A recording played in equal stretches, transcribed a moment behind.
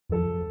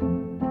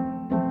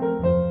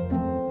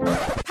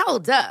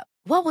Hold up.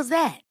 What was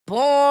that?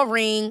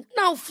 Boring.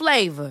 No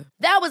flavor.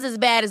 That was as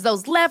bad as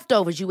those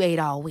leftovers you ate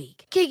all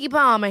week. Keke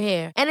Palmer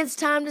here. And it's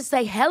time to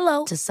say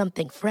hello to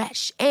something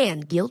fresh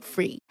and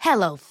guilt-free.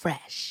 Hello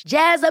Fresh.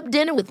 Jazz up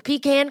dinner with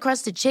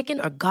pecan-crusted chicken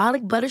or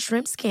garlic butter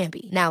shrimp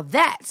scampi. Now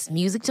that's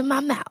music to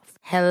my mouth.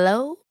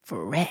 Hello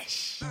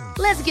Fresh.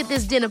 Let's get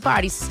this dinner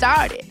party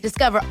started.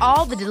 Discover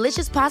all the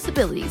delicious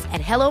possibilities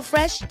at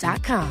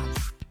hellofresh.com.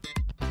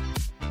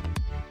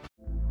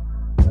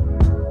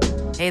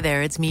 Hey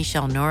there, it's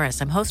Michelle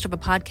Norris. I'm host of a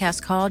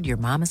podcast called Your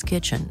Mama's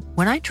Kitchen.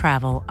 When I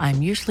travel,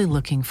 I'm usually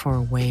looking for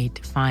a way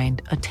to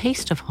find a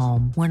taste of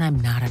home when I'm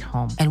not at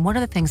home. And one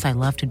of the things I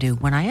love to do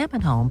when I am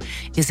at home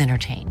is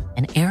entertain.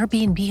 And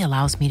Airbnb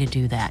allows me to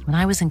do that. When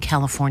I was in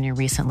California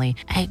recently,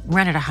 I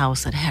rented a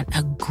house that had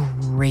a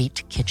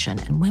great kitchen.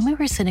 And when we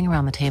were sitting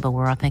around the table, we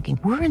were all thinking,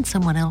 we're in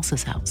someone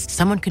else's house.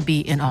 Someone could be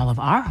in all of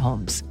our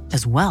homes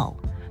as well.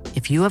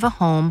 If you have a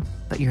home,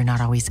 but you're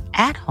not always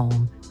at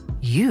home,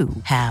 you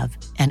have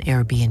an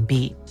Airbnb.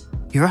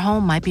 Your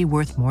home might be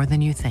worth more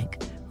than you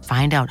think.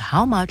 Find out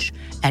how much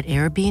at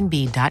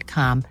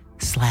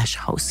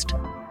airbnb.com/host.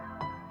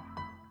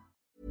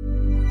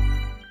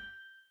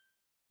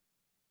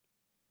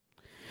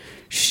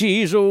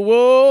 She's a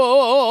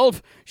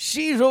wolf.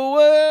 She's a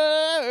wolf.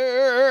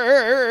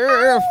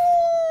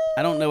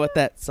 I don't know what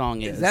that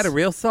song is. Is that a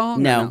real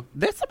song? No.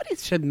 There's somebody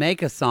should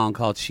make a song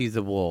called She's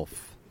a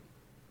Wolf.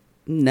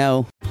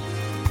 No.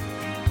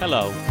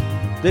 Hello,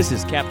 this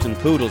is Captain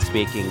Poodle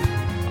speaking.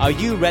 Are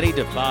you ready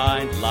to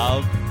find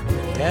love?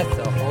 Yes,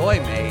 ahoy,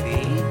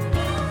 matey.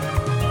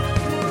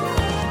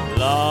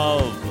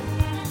 Love.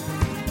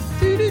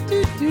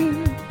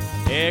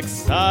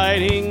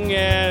 Exciting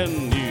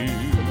and new.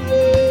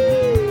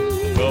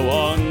 Go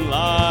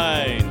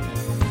online.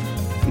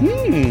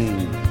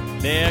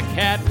 They're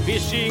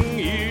catfishing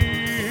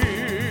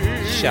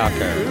you.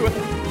 Shocker.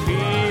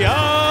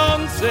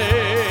 Fiancé.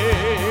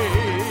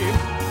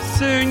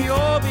 Soon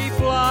you'll be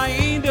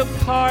flying to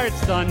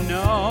parts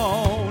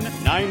unknown.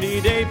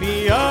 90-day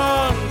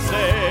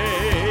Beyonce.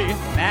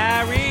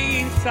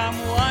 Marrying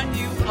someone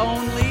you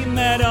only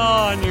met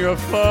on your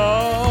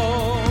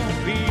phone.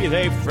 Be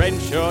they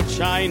French or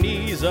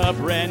Chinese, a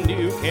brand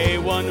new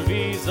K1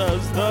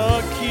 visa's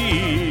the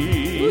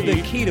key. Ooh,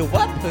 the key to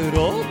what,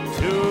 Poodle?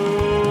 To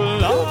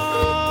love.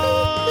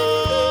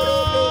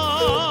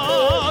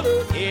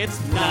 It's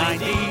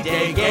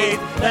 90-day gate.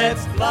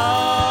 Let's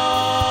love.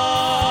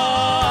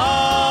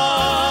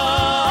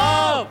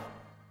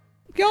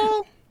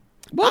 Y'all,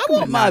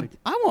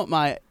 I want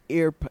my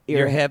ear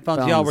your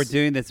headphones. Y'all were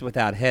doing this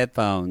without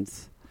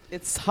headphones.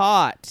 It's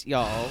hot,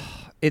 y'all.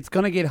 It's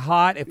going to get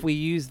hot if we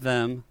use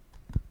them.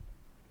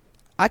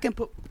 I can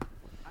put.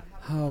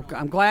 Oh,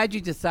 I'm glad you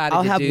decided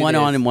I'll to have do one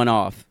this on and one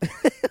off.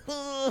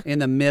 in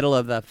the middle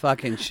of the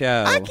fucking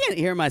show. I can't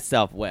hear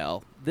myself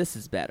well. This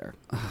is better.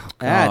 Oh,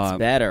 That's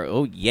better.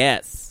 Oh,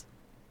 yes.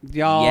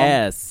 Y'all.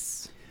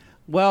 Yes.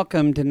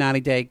 Welcome to 90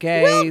 Day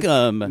Gaze.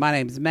 Welcome. My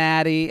name's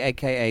Maddie,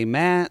 a.k.a.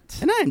 Matt.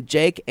 And I'm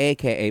Jake,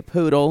 a.k.a.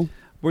 Poodle.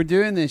 We're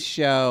doing this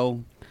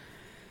show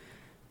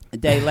a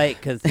day late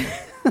because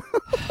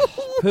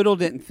Poodle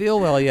didn't feel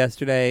well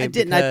yesterday. I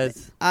didn't.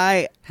 Because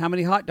I how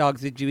many hot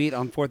dogs did you eat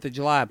on 4th of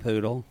July,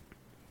 Poodle?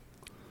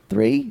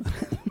 3.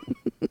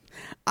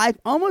 I'm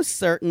almost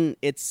certain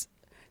it's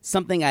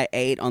something I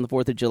ate on the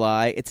 4th of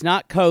July. It's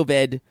not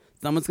COVID.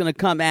 Someone's going to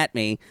come at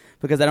me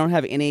because I don't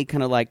have any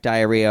kind of like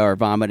diarrhea or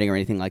vomiting or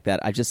anything like that.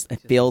 I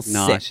feel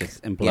nauseous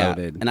sick. and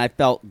bloated. Yeah, and I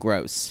felt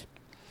gross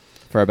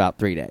for about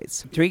 3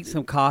 days. Drink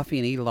some coffee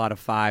and eat a lot of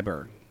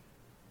fiber.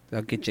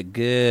 They'll get you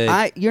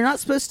good. You're not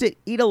supposed to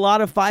eat a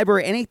lot of fiber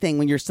or anything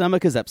when your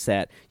stomach is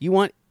upset. You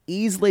want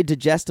easily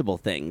digestible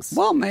things.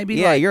 Well, maybe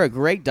you're a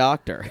great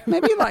doctor.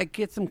 maybe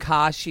get some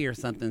kashi or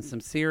something,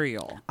 some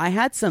cereal. I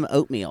had some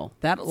oatmeal.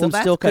 That's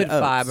steel-cut good oats.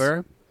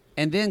 fiber.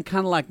 And then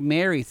kind of like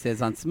Mary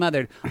says on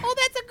Smothered, oh,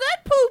 that's a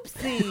good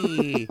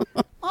poopsie.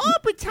 Oh,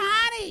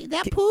 Brittany,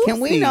 that poopsie. Can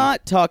we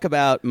not talk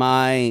about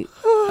my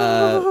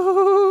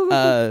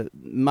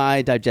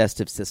my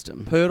digestive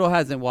system? Poodle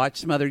hasn't watched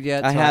Smothered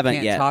yet, so I haven't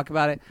can't yet. talk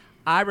about it.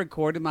 I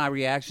recorded my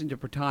reaction to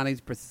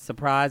Brittany's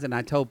surprise, and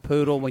I told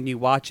Poodle when you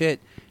watch it,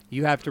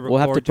 you have to record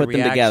We'll have to your put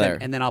them reaction, together.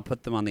 and then I'll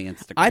put them on the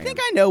Instagram. I think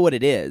I know what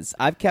it is.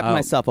 I've kept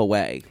myself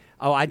away.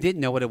 Oh, I didn't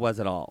know what it was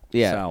at all.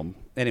 Yeah. So,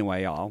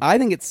 anyway, y'all. I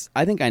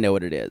think I know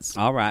what it is.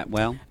 All right,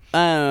 well.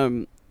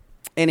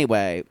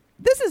 Anyway,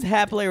 this is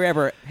happily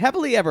ever after?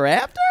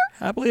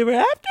 Happily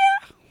ever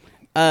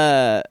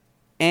after?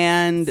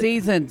 And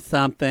Season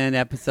something,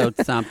 episode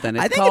something.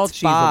 It's I think called it's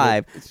She's a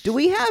 5. Wolf. Do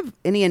we have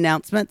any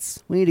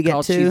announcements we need to get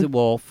Called to? She's a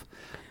Wolf.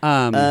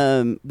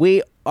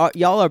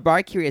 Y'all, our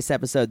Bar Curious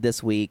episode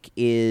this week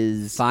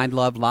is Find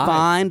Love Live.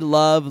 Find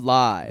Love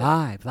Live.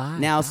 Live.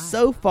 Now,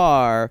 so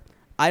far,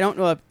 I don't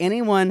know if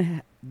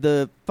anyone,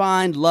 the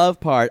Find Love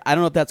part, I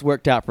don't know if that's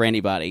worked out for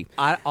anybody.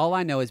 All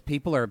I know is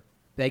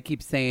they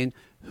keep saying,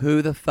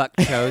 who the fuck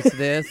chose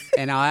this?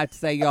 And I have to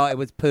say, y'all, it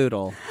was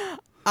Poodle.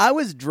 I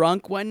was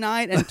drunk one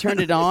night and turned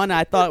it on.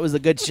 I thought it was a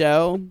good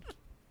show.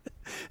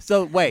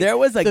 So wait, There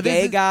was a so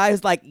gay guy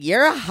who's like,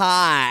 "You're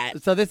hot."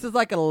 So this is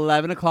like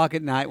 11 o'clock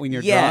at night when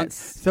you're Yes. drunk.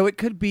 So it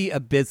could be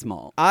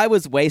abysmal. I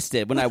was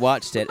wasted when I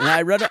watched it, and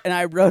I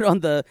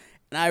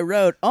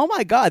wrote, "Oh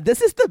my God,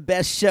 this is the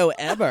best show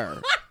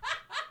ever."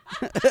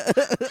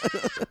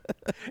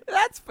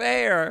 That's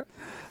fair.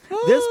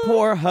 This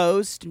poor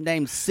host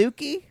named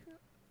Suki.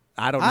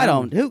 I don't know. I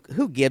don't.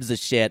 Who gives a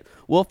shit?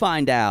 We'll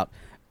find out.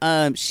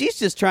 She's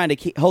just trying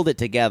to hold it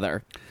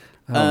together.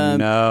 Oh,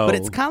 no. But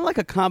it's kind of like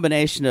a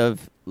combination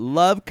of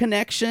Love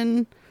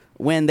Connection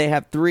when they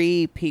have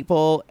three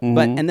people,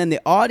 and then the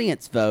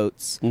audience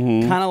votes,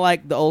 kind of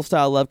like the old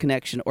style Love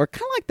Connection, or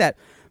kind of like that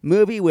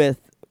movie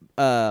with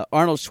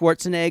Arnold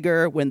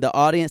Schwarzenegger when the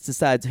audience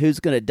decides who's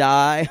going to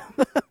die.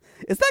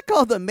 Is that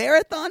called The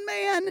Marathon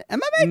Man?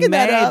 Am I making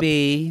that up?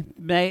 Maybe.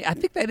 I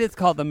think that is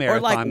called the Marathon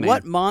Or like Man.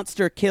 What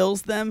Monster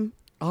Kills Them?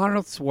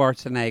 Arnold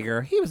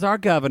Schwarzenegger. He was our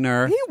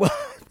governor. He was.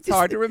 It's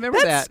hard to remember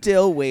That's that.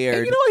 still weird.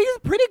 And you know what? He's a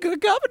pretty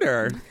good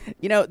governor.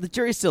 You know, the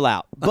jury's still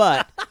out,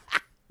 but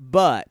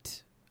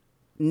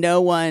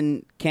no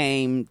one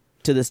came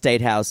to the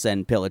State House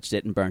and pillaged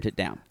it and burnt it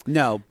down.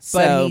 No, but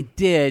So- he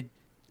did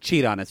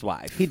cheat on his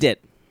wife. He did.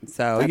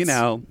 So, That's-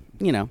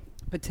 you know,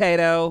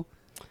 potato,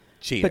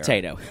 cheater.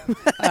 potato.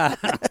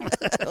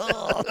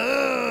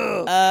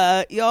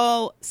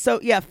 Y'all. So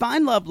yeah,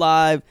 Find Love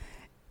Live.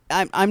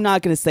 I'm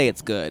not going to say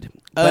it's good,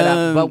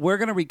 But we're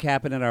going to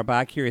recap it in our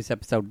Bi-Curious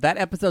episode. That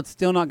episode's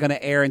still not going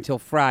to air until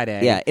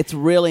Friday. yeah, it's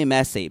really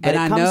messy. But And it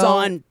I comes know-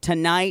 on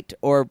tonight,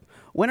 or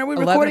when are we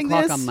 11 recording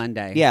o'clock this? on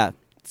Monday. Yeah.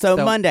 So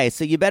So- Monday.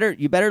 So you better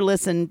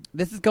listen.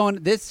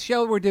 This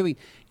show we're doing,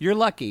 you're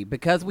lucky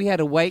because we had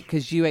to wait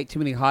because you ate too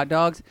many hot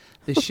dogs.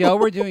 The show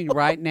we're doing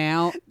right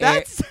now.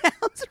 That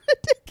sounds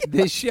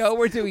ridiculous. The show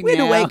we're doing We had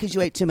now. to wait because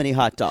you ate too many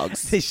hot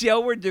dogs. The show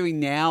we're doing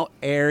now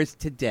airs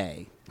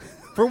today.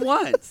 For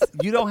once,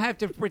 you don't have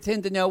to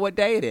pretend to know what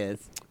day it is.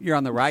 You're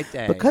on the right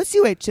day. Because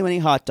you ate too many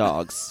hot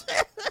dogs.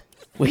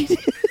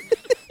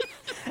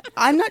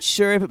 I'm not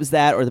sure if it was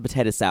that or the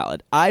potato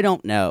salad. I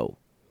don't know.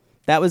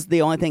 That was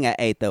the only thing I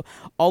ate, though.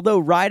 Although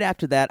right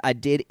after that, I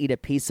did eat a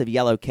piece of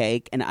yellow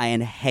cake, and I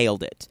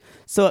inhaled it.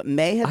 So it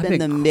may have I've been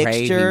the craving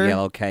mixture.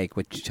 yellow cake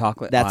with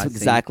chocolate. That's icing.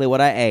 exactly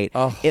what I ate.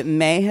 Oh. It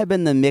may have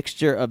been the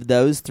mixture of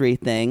those three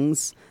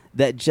things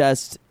that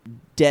just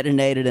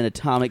detonated an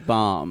atomic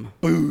bomb.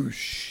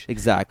 Boosh.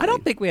 Exactly. I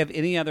don't think we have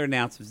any other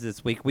announcements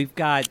this week. We've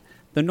got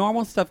the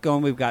normal stuff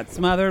going. We've got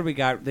Smothered. We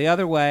got The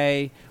Other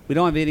Way. We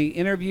don't have any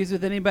interviews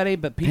with anybody,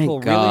 but people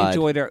Thank really God.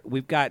 enjoyed it.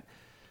 We've got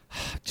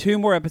 2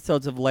 more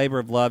episodes of Labor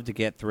of Love to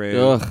get through.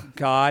 Ugh.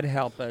 God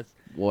help us.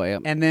 Boy,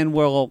 I'm And then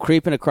we'll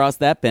creeping across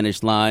that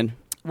finish line.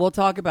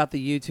 talk about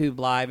the YouTube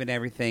Live and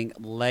everything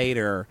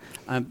later.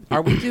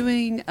 Are we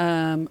doing?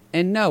 And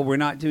no, we're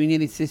not doing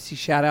any sissy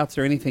shout outs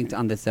or anything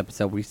on this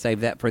episode. We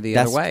saved that for the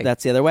other way.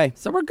 That's the other way.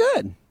 So we're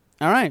good.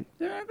 All right.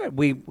 We're good.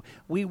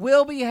 We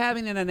will be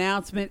having an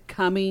announcement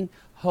coming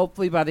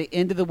hopefully by the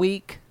end of the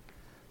week,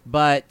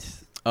 but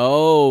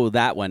Oh,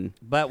 that one.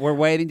 we're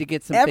waiting to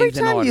get some Every things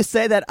in time order. you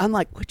say that, I'm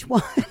like, which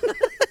one?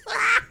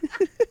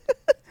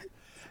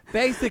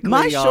 Basically,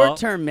 My y'all,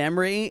 short-term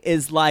memory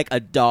is like a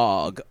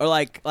dog, or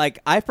like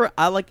I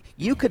like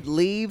you could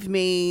leave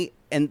me,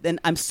 and then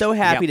I'm so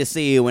happy Yep. to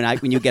see you when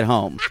you get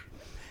home.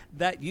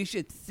 that you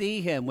should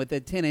see him with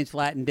a 10-inch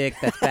Latin dick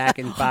that's back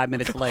in 5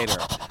 minutes later.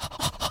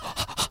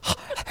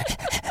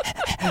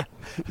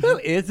 Who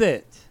is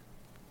it?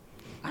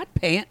 I'd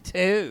pant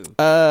too.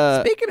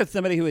 Speaking of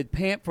somebody who would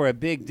pant for a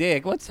big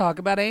dick, let's talk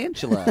about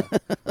Angela.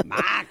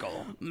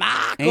 Michael.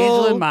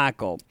 Angela and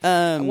Michael.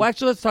 Well,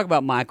 actually, let's talk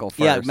about Michael first.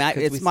 Yeah, 'cause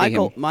we it's see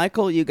Michael. him.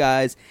 Michael, you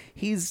guys,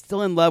 he's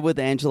still in love with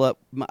Angela.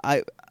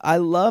 I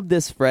love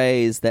this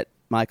phrase that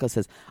Michael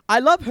says. I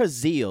love her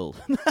zeal.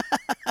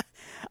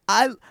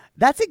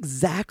 That's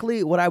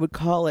exactly what I would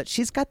call it.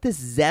 She's got this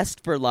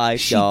zest for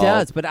life. She y'all.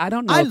 does, but I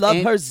don't know. I if love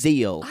her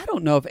zeal. I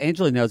don't know if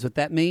Angela knows what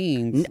that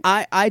means.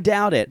 I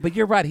doubt it. But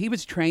you're right. He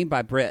was trained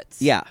by Brits.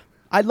 Yeah,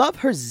 I love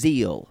her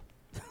zeal.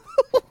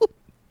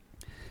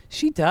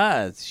 She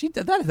does. She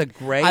does. That is a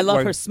great I love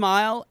word. her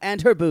smile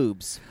and her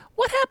boobs.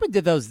 What happened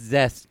to those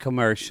Zest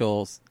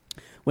commercials?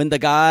 When the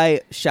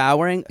guy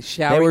showering,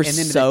 they were and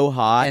then so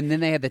hot. And then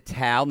they had the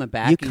towel in the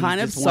back. You and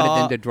kind of just saw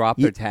wanted them to drop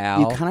their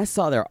towel. You kind of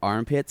saw their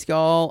armpits,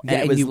 y'all, and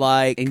Yeah, it was you,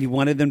 like and you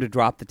wanted them to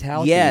drop the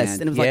towel. yes, at the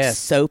and end. it was like Yes.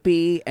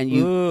 soapy, and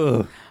you.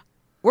 Ooh.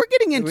 We're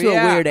getting into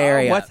Yeah. a weird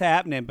area. Oh, what's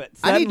happening? But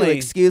I need to suddenly-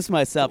 excuse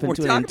myself We're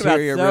into an talking about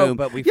interior soap, room.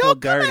 but we Y'all feel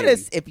come at dirty.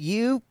 us if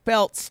you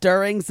felt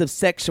stirrings of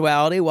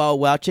sexuality while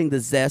watching the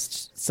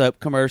Zest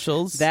soap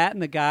commercials. That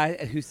and the guy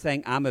who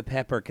sang "I'm a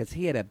Pepper" because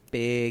he had a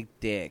big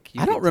dick.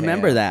 You I don't could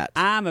remember tell. that.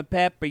 I'm a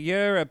pepper,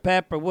 you're a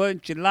pepper.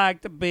 Wouldn't you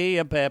like to be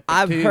a pepper?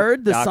 I've too,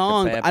 heard the Dr.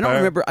 song. But I don't Pepper?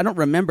 remember. I don't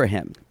remember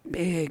him.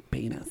 Big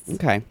penis.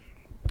 Okay.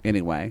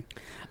 Anyway,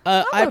 I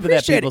love that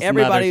appreciate people's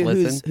everybody mothers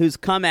who's listen. who's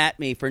come at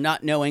me for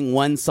not knowing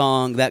one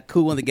song, that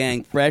Kool and the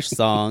Gang Fresh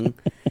song.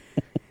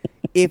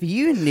 If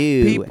you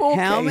knew People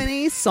how came-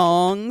 many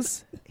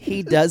songs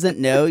he doesn't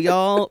know,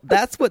 y'all,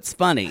 that's what's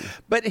funny.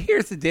 but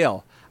here's the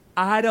deal.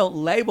 I don't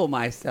label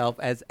myself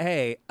as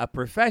A, a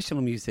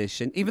professional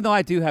musician, even though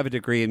I do have a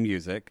degree in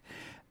music,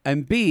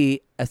 and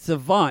B, a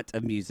savant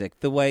of music,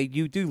 the way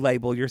you do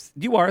label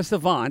you are a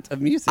savant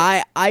of music.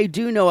 I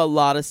do know a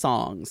lot of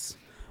songs,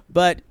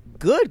 but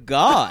good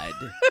God.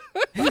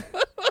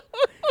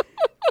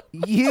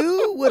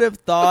 You would have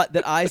thought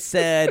that I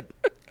said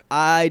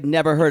I'd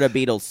never heard a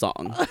Beatles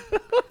song.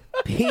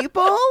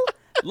 People,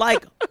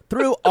 like,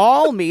 through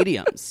all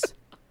mediums.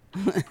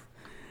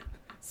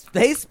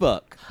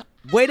 Facebook.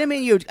 Wait a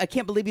minute, I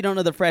can't believe you don't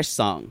know the Fresh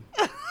song.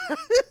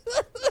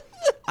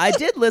 I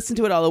did listen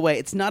to it all the way.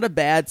 It's not a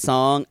bad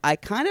song. I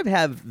kind of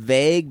have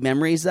vague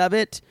memories of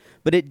it,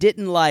 but it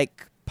didn't,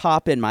 like,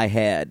 pop in my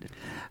head.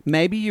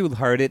 Maybe you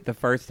heard it the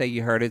first day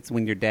you heard it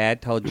when your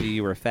dad told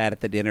you were fat at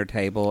the dinner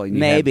table and you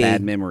Maybe. had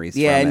bad memories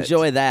Yeah, from it.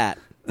 enjoy that.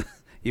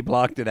 You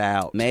blocked it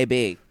out.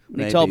 Maybe. He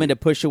Maybe. told me to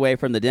push away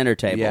from the dinner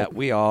table. Yeah,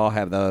 we all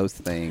have those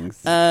things.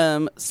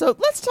 So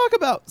let's talk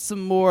about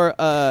some more.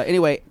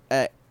 Anyway,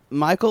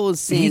 Michael is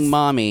seeing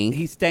Mommy.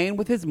 He's staying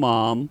with his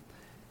mom.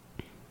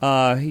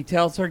 He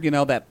tells her,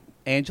 that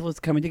Angela's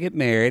coming to get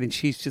married, and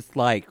she's just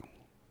like,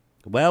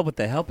 well, with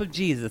the help of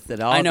Jesus, it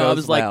all I know. goes I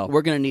was well. like,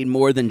 we're going to need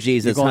more than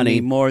Jesus, You're gonna honey.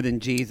 need more than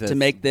Jesus. To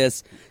make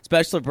this,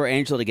 especially for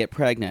Angela to get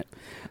pregnant.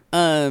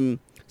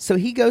 So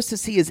he goes to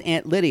see his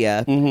Aunt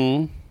Lydia.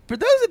 Mm-hmm. For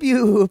those of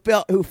you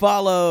who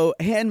follow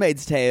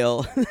Handmaid's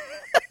Tale,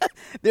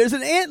 there's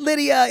an Aunt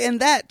Lydia in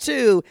that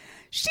too.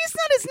 She's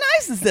not as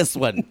nice as this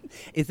one.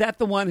 Is that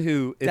the one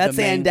who is That's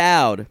the main... Ann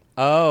Dowd.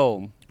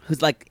 Oh.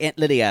 Who's like Aunt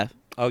Lydia.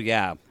 Oh,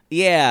 yeah.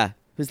 Yeah.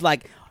 Who's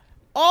like,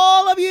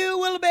 all of you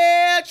will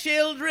bear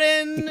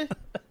children.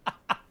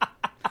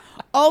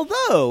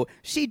 Although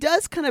she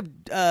does kind of,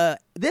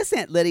 this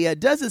Aunt Lydia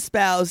does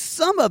espouse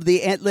some of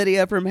the Aunt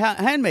Lydia from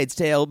Handmaid's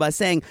Tale by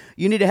saying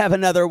you need to have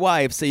another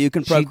wife so you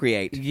can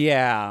procreate.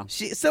 Yeah.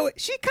 So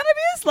she kind of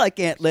is like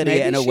Aunt Lydia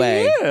Maybe in a she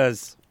way.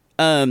 is.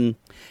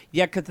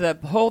 Yeah, because the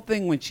whole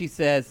thing when she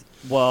says,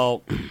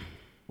 well,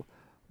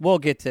 we're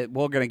going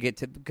to get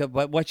to,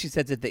 but what she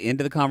says at the end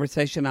of the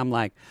conversation, I'm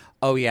like,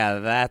 oh, yeah,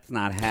 that's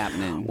not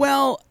happening.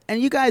 Well, and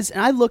you guys,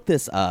 and I looked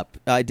this up.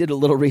 I did a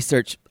little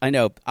research. I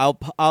know.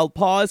 I'll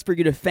pause for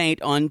you to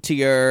faint onto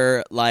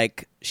your,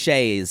 like,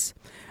 shays.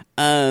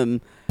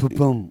 Boom.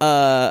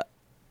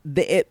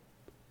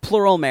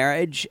 Plural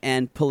marriage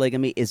and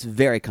polygamy is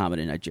very common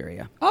in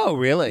Nigeria. Oh,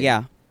 really?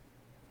 Yeah.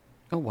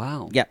 Oh,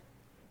 wow. Yeah.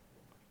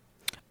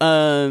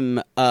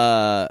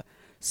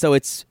 So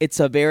it's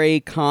a very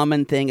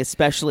common thing,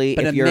 especially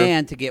But if a you're.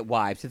 man to get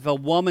wives. If a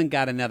woman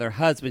got another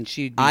husband,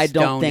 she'd be I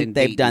stoned don't think and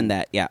they've beaten. done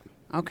that. Yeah.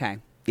 Okay.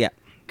 Yeah.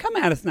 Come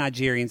at us,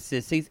 Nigerian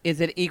sissies.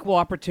 Is it equal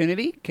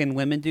opportunity? Can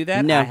women do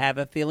that? No. I have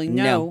a feeling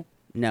no.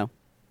 No.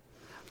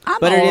 I'm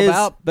But all it is.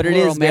 about But it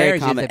plural is very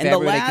marriages common. if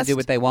everybody can do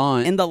what they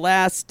want. In the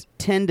last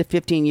 10 to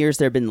 15 years,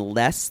 there have been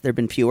less. There have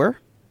been fewer.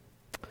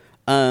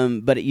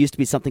 But it used to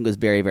be something that was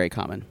very, very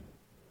common.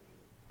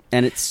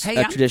 And it's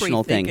a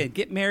traditional thing.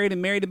 Get married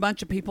and marry a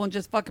bunch of people and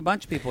just fuck a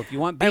bunch of people if you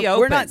want. Be And open.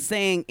 we're not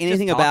saying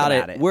anything Just talk about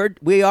about it.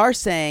 We are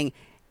saying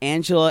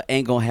Angela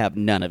ain't gonna have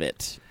none of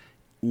it.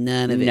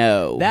 None of it.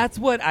 No. That's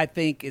what I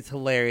think is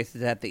hilarious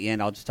is at the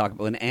end, I'll just talk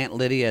about when Aunt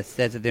Lydia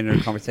says at the end of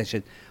the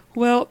conversation,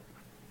 well,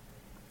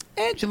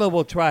 Angela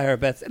will try her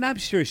best, and I'm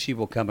sure she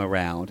will come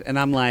around. And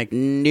I'm like,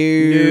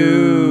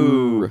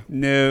 no,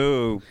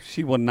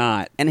 she will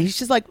not. And he's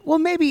just like, well,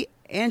 maybe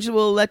Angela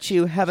will let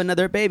you have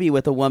another baby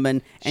with a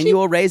woman, and you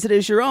will raise it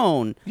as your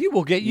own. You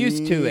will get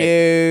used to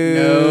it.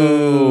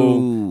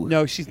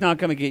 No, she's not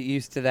going to get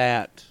used to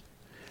that.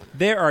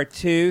 There are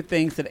two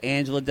things that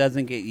Angela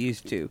doesn't get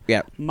used to.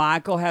 Yeah.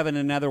 Michael having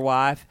another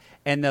wife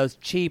and those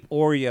cheap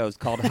Oreos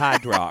called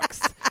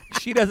Hydrox.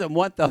 She doesn't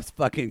want those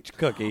fucking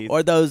cookies.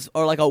 Or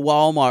like a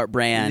Walmart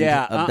brand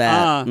of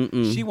that.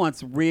 She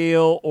wants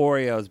real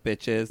Oreos,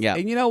 bitches. Yeah.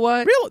 And you know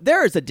what?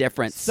 There is a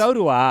difference. So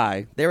do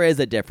I. There is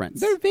a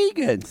difference. They're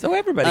vegan, so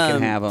everybody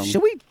can have them.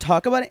 Should we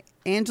talk about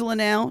Angela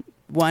now?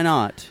 Why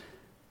not?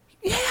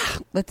 Yeah,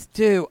 let's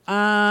do.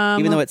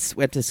 Even though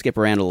we have to skip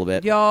around a little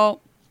bit.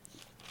 Y'all,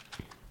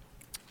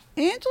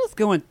 Angela's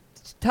going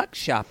tuck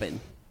shopping.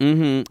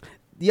 Mm-hmm.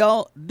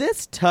 Y'all,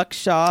 this tuck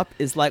shop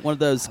is like one of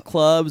those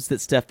clubs that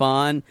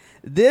Stefan.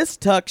 This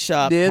tuck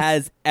shop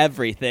has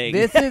everything.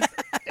 This is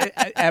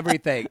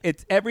everything.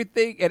 It's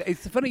everything. And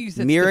it's funny you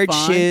said mirrored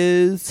Stefan,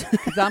 shoes.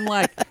 because I'm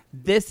like,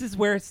 this is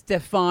where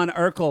Stefan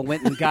Urkel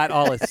went and got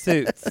all his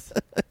suits.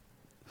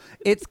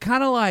 It's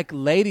kind of like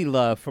Lady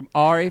Love from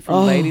Ari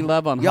from Lady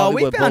Love on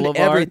Hollywood we found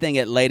Boulevard. everything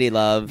at Lady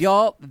Love.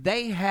 Y'all,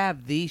 they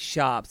have these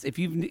shops. If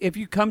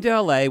you come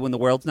to LA when the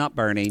world's not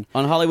burning,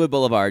 on Hollywood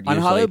Boulevard. on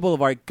usually. Hollywood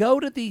Boulevard, go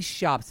to these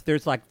shops.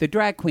 There's like the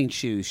drag queen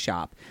shoes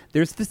shop.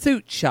 There's the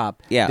suit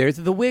shop. Yeah. There's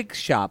the wig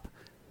shop.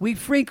 We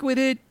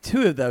frequented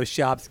two of those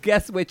shops.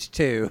 Guess which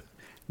two?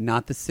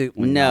 Not the suit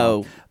one.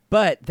 No.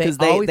 But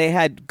they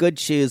had good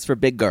shoes for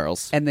big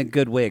girls. and then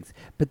good wigs.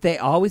 But they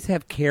always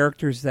have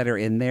characters that are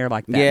in there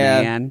like that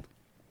Yeah. man.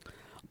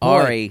 Boy,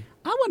 Ari.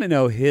 I want to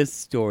know his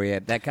story.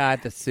 That guy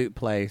at the suit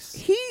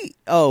place.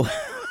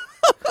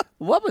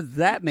 What was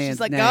that man's She's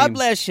like, name? God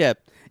bless you.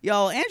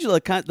 Y'all, Angela,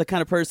 the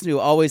kind of person who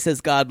always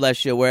says "God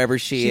bless you" wherever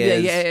she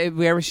is. Yeah,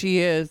 wherever she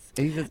is.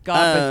 He says,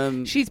 God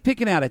bless. She's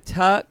picking out a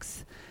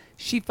tux.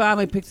 She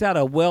finally picks out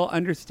a well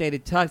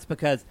understated tux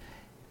because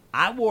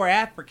I wore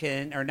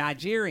African or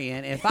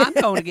Nigerian. And if I'm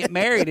going to get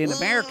married in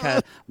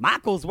America,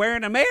 Michael's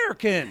wearing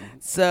American.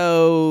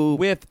 So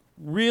with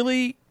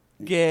really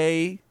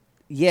gay.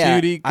 Yeah,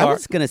 Judy I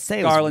was going to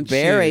say it was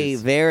very,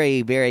 shoes.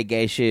 very, very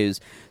gay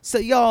shoes. So,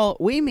 y'all,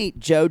 we meet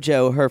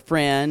JoJo, her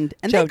friend,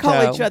 and they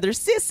call each other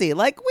Sissy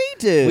like we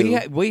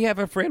do. We have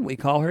a friend. We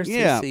call her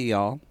Sissy,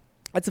 y'all.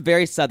 That's a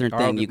very Southern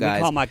thing, you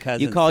guys. We call my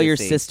cousin You call Sissy. your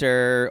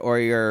sister or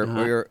your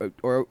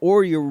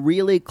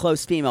really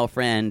close female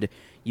friend,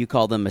 you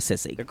call them a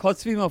sissy. Their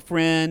close female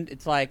friend.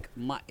 It's like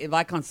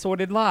on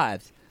Sordid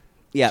Lives.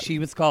 Yeah, she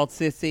was called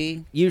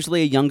Sissy.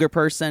 Usually a younger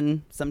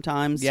person.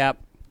 Sometimes. Yep.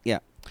 Yeah.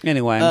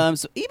 Anyway,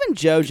 so even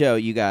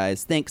JoJo, you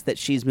guys, thinks that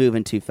she's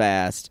moving too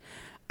fast.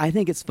 I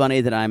think it's funny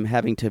that I'm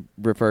having to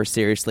refer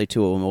seriously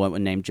to a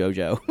woman named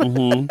JoJo.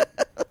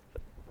 Mm-hmm.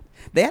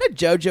 They had a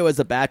JoJo as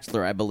a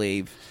bachelor, I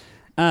believe,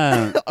 or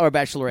a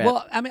bachelorette.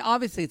 Well, I mean,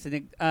 obviously it's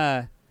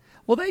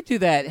well, they do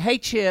that. Hey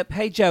Chip,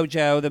 hey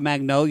JoJo, the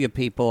Magnolia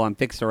people on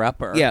Fixer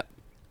Upper. Yeah,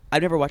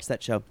 I've never watched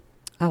that show.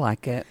 I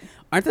like it.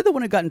 Aren't they the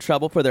one who got in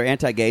trouble for their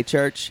anti-gay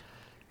church?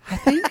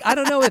 I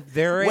don't know if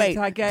they're Wait,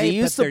 anti-gay. do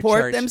you but their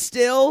support church- them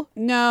still?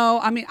 No,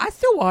 I mean, I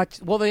still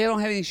watch. Well, they don't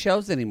have any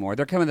shows anymore.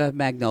 They're coming to the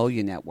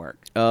Magnolia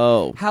Network.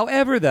 Oh.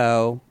 However,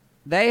 though,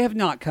 they have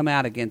not come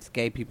out against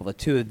gay people, the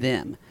two of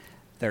them.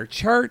 Their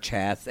church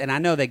has, and I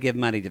know they give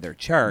money to their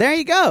church. There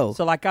you go.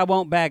 So, like, I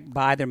won't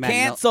buy their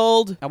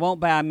Canceled. I won't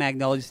buy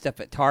Magnolia stuff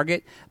at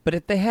Target. But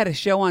if they had a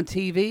show on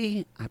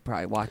TV, I'd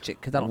probably watch it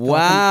because I don't.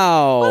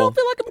 Wow. I don't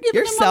feel like I'm giving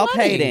You're them my money.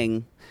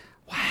 self-hating.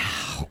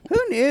 Wow.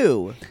 Who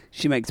knew?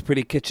 She makes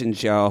pretty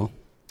kitchens, y'all.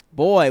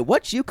 Boy,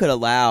 what you could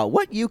allow,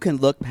 what you can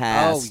look Oh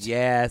past.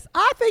 yes,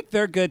 I think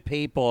they're good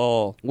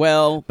people.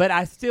 Well, But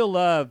I still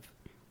love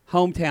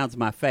Hometown's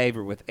my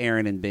favorite with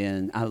Aaron and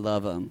Ben. I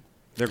love them.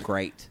 They're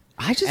great.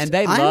 And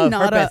they love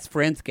her best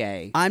friend's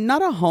gay. I'm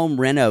not a home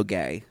reno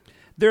gay.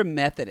 They're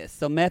Methodist,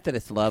 so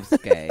Methodist loves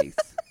gays.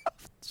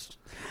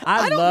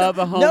 I don't love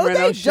know. a home no, reno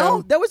they show.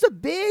 don't. There was a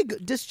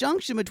big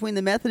disjunction between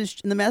the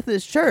Methodist and the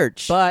Methodist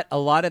Church. But a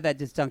lot of that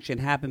disjunction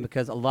happened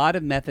because a lot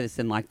of Methodists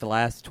in like the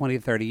last 20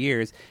 to 30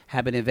 years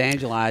have been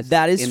evangelized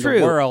That is in true.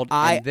 the world,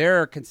 and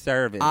they're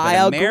conservative. I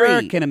But agree.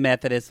 American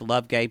Methodists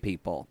love gay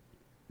people.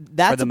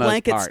 That's the a most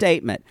blanket part.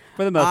 statement.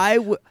 For the most By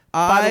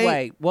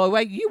the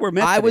way, you were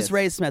Methodist. I was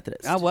raised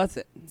Methodist. I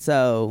wasn't.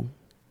 So,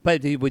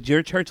 But would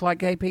your church like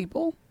gay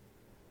people?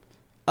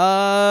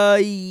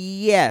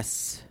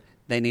 yes.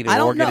 They need I an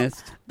don't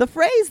organist. know. The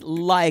phrase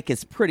 "like"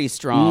 is pretty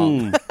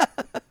strong.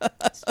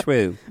 It's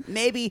true.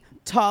 Maybe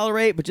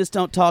tolerate, but just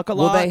don't talk a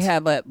lot. Will they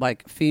have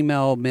like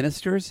female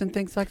ministers and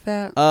things like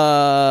that?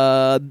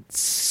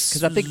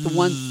 Because I think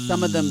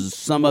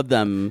some of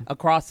them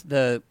across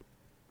the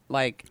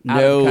out of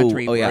No. the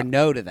country Oh, yeah. are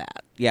no to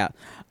that. Yeah.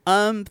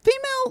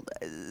 Female,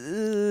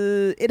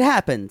 it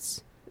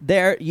happens.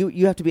 There,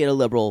 you have to be at a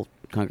liberal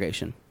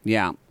congregation.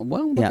 Yeah.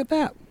 Well, look Yeah. at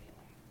that.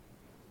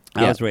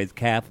 I Yeah. was raised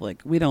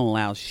Catholic. We don't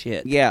allow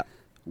shit. Yeah.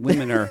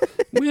 Women are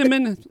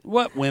women.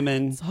 What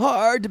women? It's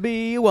hard to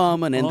be a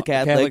woman in Well, the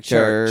Catholic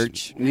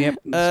Church. Yep.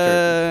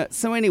 that's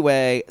So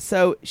anyway,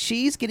 so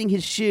she's getting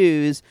his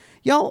shoes.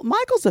 Y'all,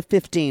 Michael's a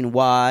 15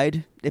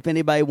 wide, if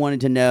anybody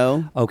wanted to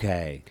know. true.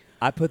 Okay.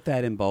 I put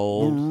that in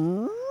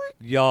bold.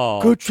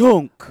 Y'all. Good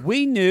chunk.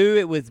 We knew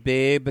it was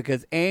big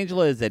because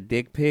Angela is a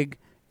dick pig.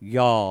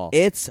 Y'all.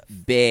 It's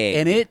big.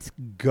 And it's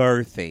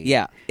girthy.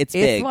 Yeah, it's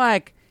big.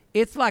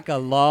 It's like a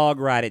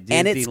log ride at Disneyland.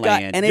 And it's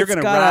got- and you're it's going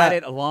to got ride a-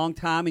 it a long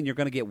time, and you're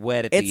going to get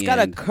wet at It's the got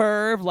end. a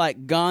curve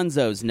like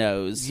Gonzo's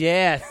nose.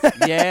 Yes,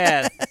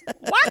 yes.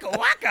 Waka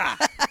waka.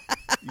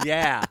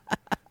 Yeah,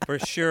 for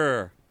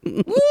sure.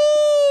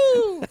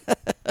 Woo!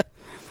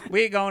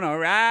 We gonna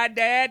ride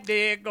that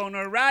dick,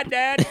 gonna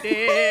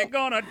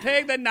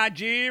take the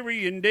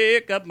Nigerian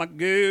dick up my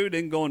good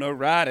and gonna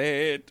ride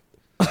it.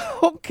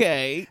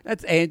 Okay.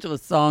 That's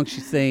Angela's song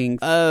she sings.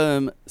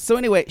 So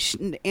anyway,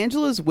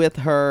 Angela's with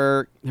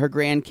her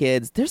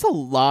grandkids. There's a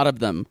lot of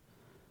them.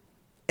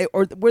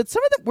 Or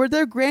were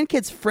their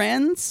grandkids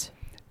friends?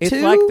 It's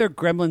too? like they're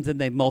gremlins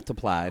and they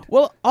multiplied.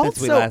 Well, since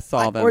also, we last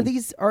saw them.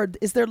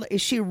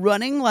 is she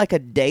running like a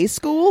day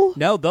school?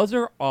 No, those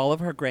are all of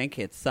her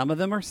grandkids. Some of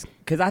them are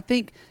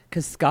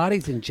because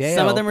Scotty's in jail.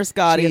 Some of them are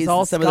Scotty's, She has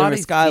all some of them are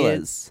Scotty's Skyla's.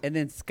 kids, and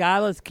then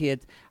Skyla's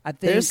kids. I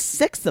think There's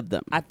 6 of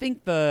them. I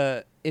think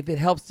if it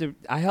helps to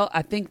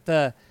I think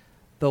the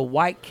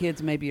white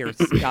kids maybe are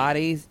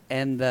Scotty's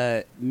and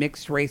the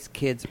mixed race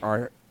kids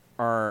are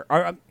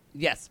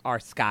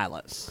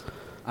Skyla's,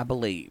 I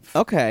believe.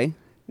 Okay.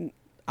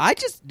 I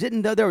just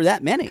didn't know there were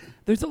that many.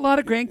 There's a lot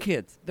of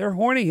grandkids. They're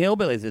horny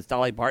hillbillies, as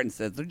Dolly Parton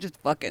says. They're just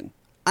fucking.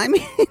 I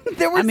mean,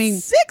 there were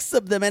 6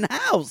 of them in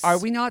house. Are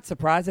we not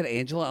surprised that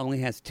Angela only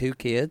has 2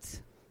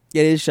 kids?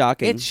 It is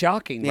shocking. It's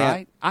shocking, Yeah.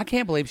 right? I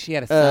can't believe she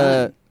had a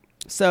son.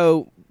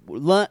 So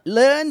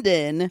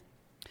London.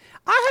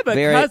 I have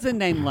a cousin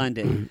named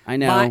London. I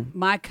know.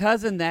 My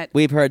cousin that...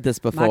 We've heard this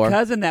before. My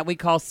cousin that we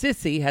call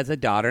Sissy has a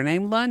daughter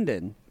named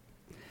London.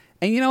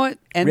 And you know what?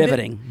 And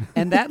Riveting.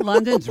 And that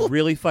London's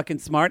really fucking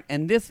smart.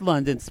 And this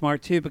London's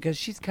smart, too, because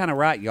she's kind of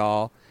right,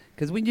 y'all.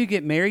 Because when you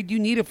get married, you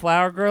need a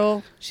flower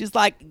girl. She's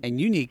like...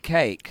 And you need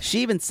cake. She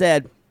even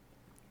said,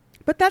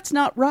 but that's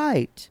not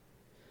right.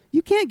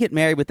 You can't get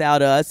married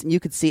without us. And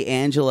you could see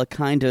Angela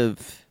kind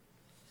of...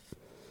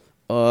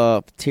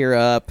 tear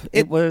up.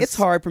 It's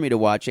hard for me to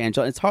watch,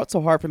 Angela. It's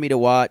so hard for me to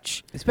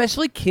watch,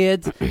 especially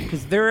kids,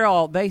 because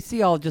they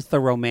see all just the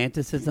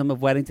romanticism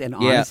of weddings. And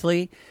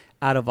honestly,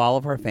 out of all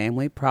of her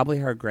family, probably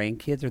her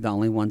grandkids are the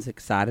only ones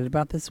excited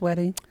about this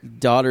wedding.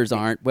 Daughters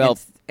aren't. Well,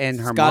 and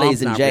her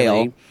Scotty's mom's in jail.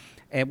 Really.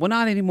 And well,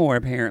 not anymore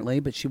apparently,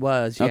 but she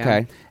was.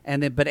 Yeah.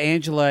 Okay. But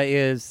Angela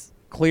is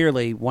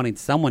clearly wanting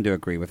someone to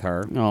agree with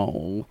her.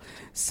 Oh,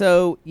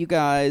 so you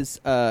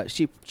guys,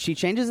 she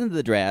changes into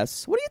the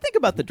dress. What do you think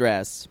about the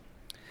dress?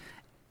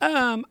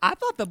 I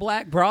thought the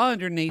black bra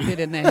underneath it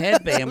and the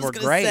headband were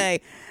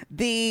great.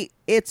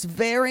 It's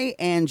very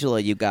Angela,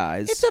 you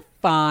guys. It's a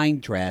fine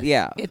dress.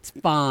 Yeah. It's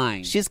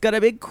fine. She's got a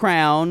big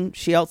crown.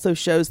 She also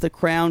shows the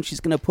crown she's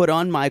going to put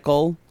on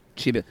Michael.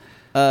 Please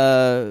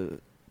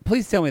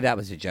tell me that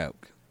was a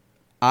joke.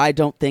 I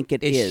don't think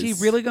it is. Is she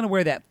really going to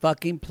wear that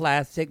fucking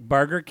plastic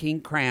Burger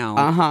King crown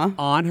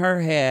on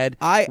her head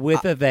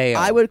with a veil?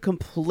 I would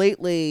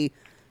completely...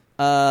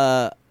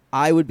 I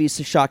would be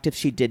so shocked if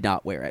she did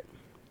not wear it.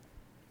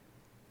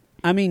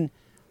 I mean,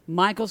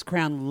 Michael's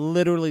crown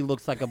literally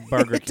looks like a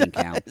Burger King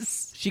crown.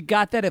 She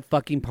got that at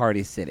fucking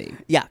Party City.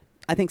 Yeah,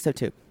 I think so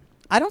too.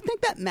 I don't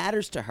think that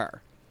matters to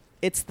her.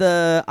 It's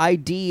the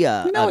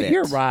idea of it.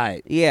 You're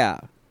right. Yeah.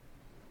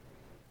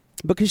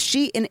 Because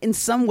she, in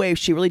some way,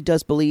 she really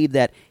does believe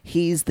that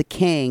he's the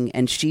king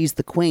and she's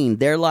the queen.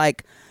 They're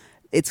like...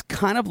 It's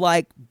kind of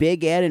like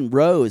Big Ed and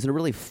Rose in a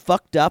really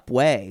fucked up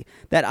way.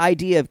 That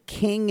idea of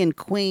king and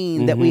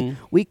queen that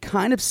we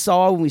kind of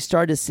saw when we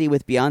started to see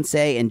with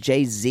Beyonce and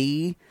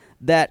Jay-Z,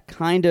 that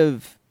kind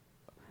of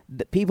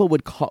that people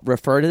would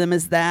refer to them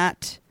as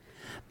that.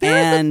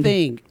 There's a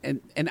thing,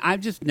 and I've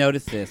just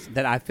noticed this,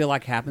 that I feel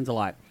like happens a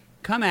lot.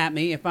 Come at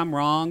me if I'm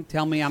wrong.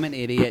 Tell me I'm an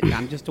idiot.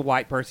 I'm just a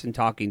white person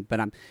talking,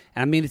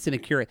 I mean it's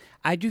inaccurate.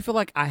 I do feel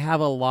like I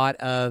have a lot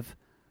of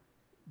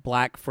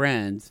black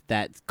friends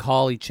that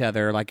call each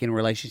other, like in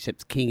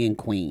relationships, king and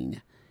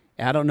queen.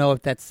 I don't know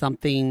if that's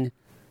something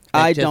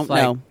I don't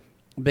know,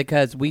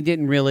 because I've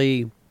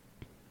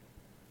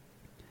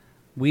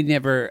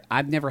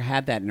never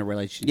had that in a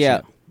relationship.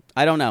 Yeah,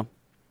 I don't know.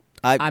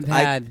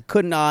 I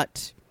could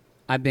not.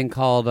 I've been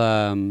called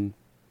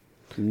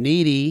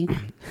needy.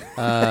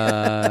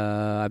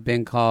 I've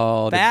been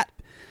called fat.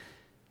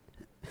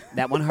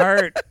 That one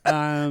hurt.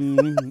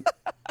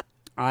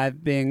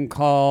 I've been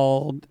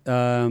called...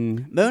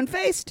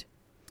 moon-faced?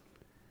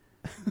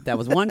 That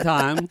was one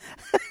time.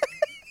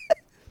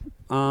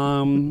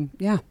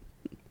 Yeah.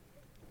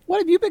 What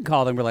have you been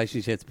called in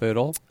relationships,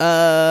 Poodle? I'm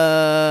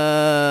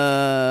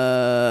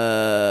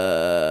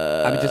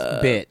just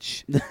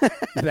bitch.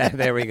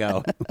 There we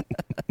go.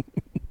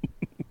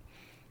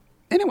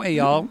 Anyway,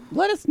 y'all,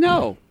 let us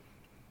know.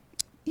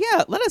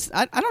 Yeah, let us...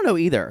 I don't know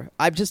either.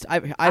 I've heard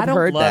that. I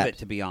don't love it,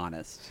 to be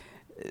honest.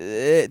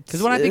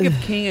 Because when I think of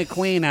king and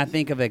queen, I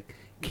think of a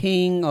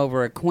king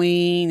over a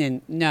queen,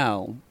 and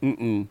no.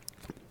 Mm-mm.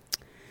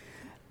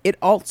 It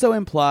also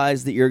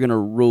implies that you're going to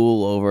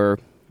rule over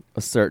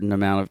a certain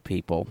amount of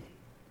people.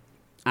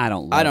 I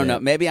don't know.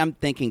 Maybe I'm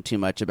thinking too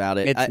much about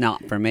it. It's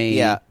not for me.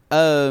 Yeah.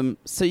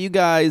 So you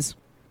guys...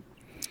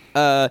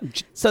 so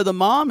the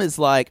mom is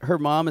like... Her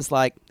mom is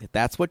like, if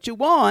that's what you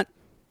want...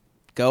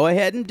 Go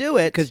ahead and do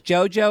it. Because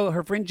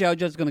her friend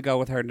JoJo's going to go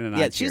with her tonight.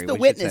 Yeah, she's the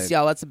witness,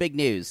 y'all. That's the big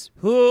news.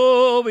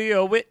 Who'll be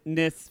a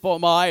witness for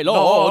my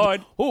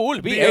Lord? Who'll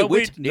be a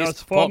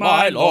witness for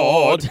my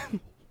Lord?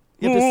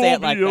 You have to say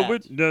it like that. Who'll be a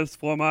witness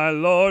for my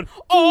Lord?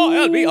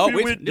 I'll be a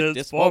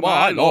witness for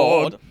my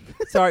Lord.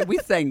 Sorry, we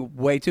sang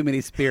way too many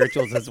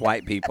spirituals as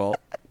white people.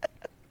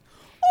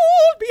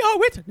 I'll be a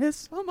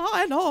witness for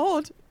my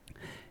Lord.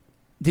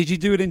 Did you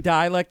do it in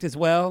dialect as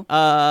well? We did.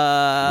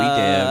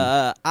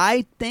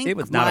 I think it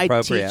was not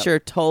my teacher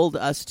told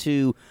us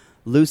to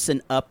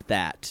loosen up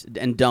that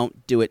and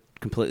don't do it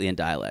completely in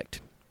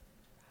dialect.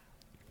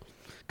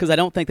 Because I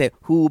don't think that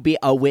who be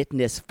a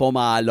witness for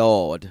my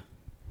Lord.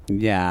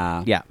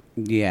 Yeah. Yeah.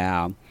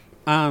 Yeah.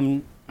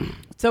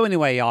 So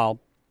anyway, y'all.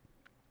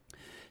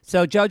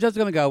 So JoJo's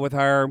going to go with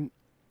her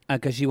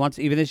because she wants,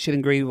 even if she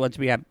didn't agree, wants to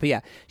be happy. But yeah,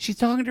 she's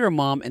talking to her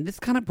mom, and this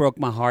kind of broke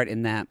my heart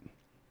in that,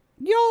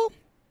 y'all,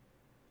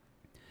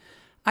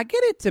 I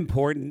get it's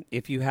important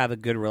if you have a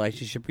good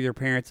relationship with your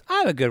parents. I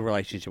have a good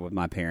relationship with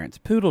my parents.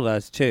 Poodle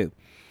does too.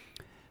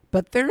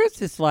 But there is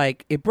this,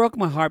 like, it broke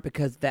my heart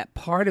because that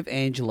part of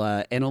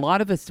Angela, and a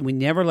lot of us, we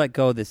never let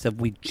go of this,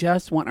 of we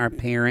just want our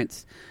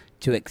parents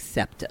to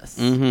accept us.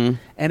 Mm-hmm.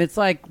 And it's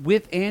like,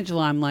 with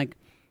Angela, I'm like,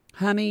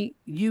 honey,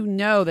 you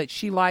know that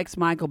she likes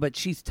Michael, but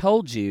she's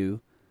told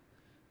you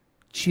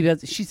she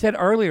does. She said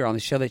earlier on the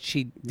show that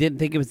she didn't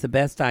think it was the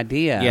best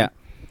idea. Yeah.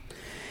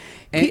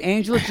 And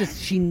Angela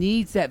she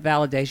needs that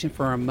validation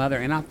for her mother.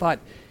 And I thought,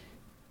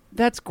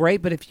 that's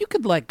great, but if you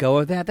could let go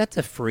of that, that's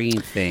a freeing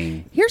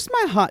thing. Here's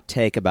my hot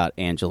take about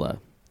Angela.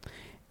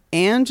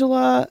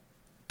 Angela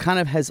kind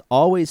of has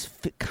always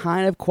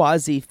kind of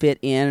quasi fit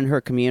in her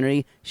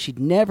community. She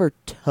never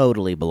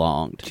totally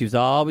belonged. She was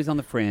always on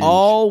the fringe.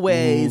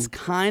 Always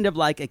kind of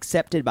like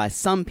accepted by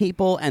some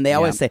people, and they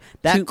always say,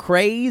 that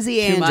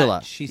crazy Angela.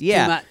 Much. She's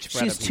too much for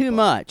she's other too people.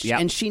 much. Yep.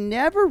 And she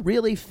never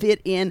really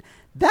fit in.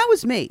 That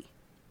was me.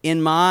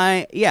 In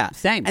my,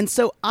 Same. And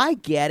so I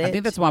get it. I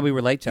think that's why we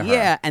relate to her.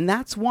 Yeah, and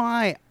that's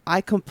why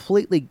I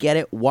completely get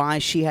it why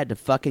she had to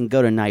fucking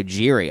go to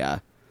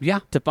Nigeria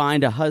to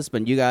find a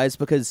husband, you guys,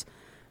 because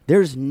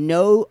there's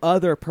no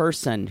other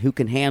person who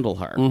can handle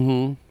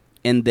her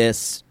in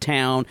this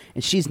town,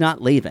 and she's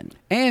not leaving.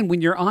 And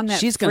when you're on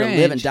that she's going to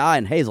live and die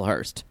in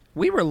Hazelhurst.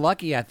 We were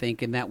lucky, I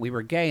think, in that we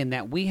were gay and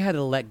that we had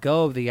to let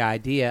go of the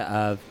idea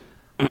of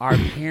our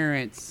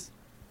parents,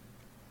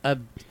 of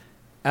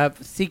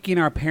seeking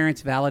our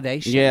parents'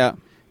 validation. Yeah.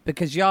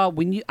 Because, y'all,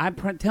 I'm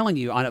telling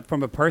you,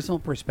 from a personal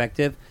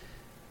perspective,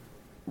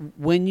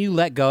 when you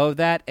let go of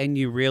that and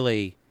you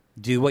really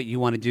do what you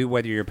want to do,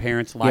 whether your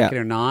parents like it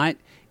or not,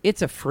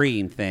 it's a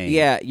freeing thing.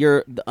 Yeah,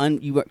 you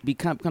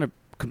become kind of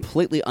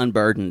completely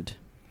unburdened.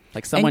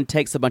 Like someone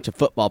takes a bunch of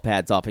football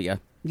pads off of you.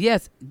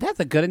 Yes, that's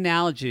a good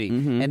analogy.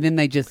 And then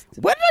they just...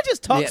 What did I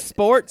just talk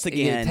sports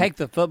again? You take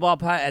the football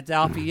pads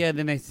off of you, and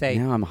then they say,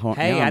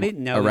 I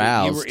didn't know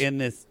that you were in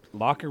this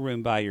locker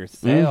room by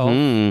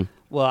yourself.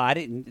 Well, I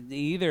didn't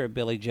either,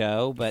 Billy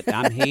Joe, but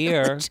I'm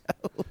here.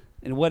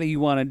 And what do you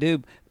want to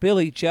do?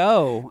 Billy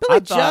Joe. I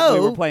thought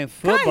we were playing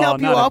football. Can I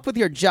help you off with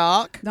your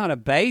jock? Not a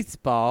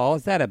baseball.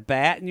 Is that a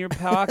bat in your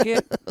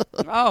pocket?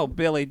 Oh,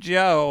 Billy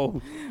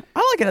Joe.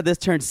 I like how this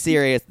turned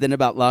serious, then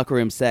about locker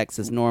room sex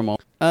is normal.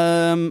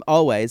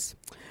 Always.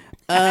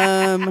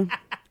 So,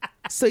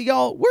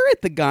 y'all, we're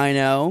at the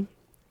gyno.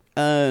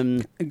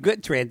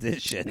 Good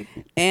transition.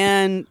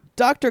 And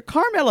Dr.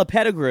 Carmela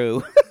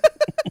Pettigrew.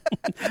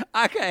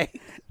 Okay.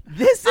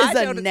 This is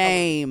a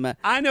name.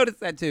 I noticed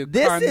that too.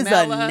 This Carmela, is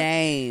a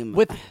name.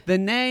 With the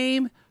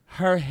name,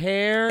 her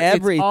hair,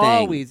 everything.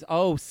 It's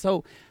always,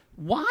 so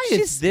why She's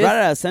is this? Right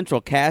out of Central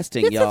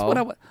Casting, this y'all.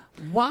 Is what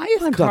why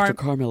is I'm Dr.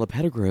 Carmela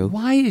Pettigrew.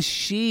 Why is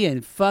she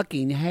in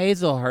fucking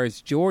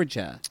Hazelhurst,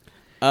 Georgia?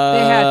 They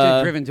had to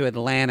have driven to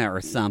Atlanta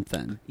or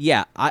something.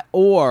 Yeah,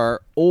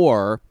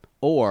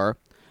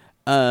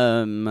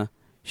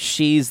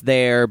 she's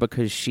there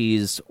because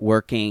she's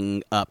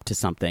working up to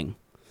something.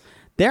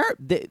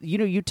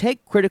 You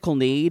take critical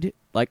need,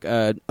 like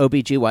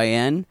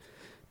OBGYN,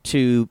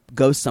 to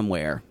go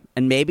somewhere.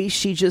 And maybe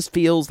she just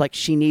feels like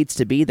she needs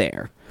to be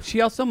there. She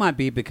also might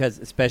be because,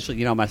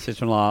 especially, my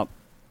sister-in-law,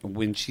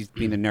 when she's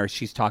been a nurse,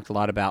 she's talked a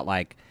lot about,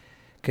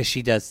 because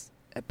she does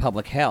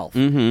public health.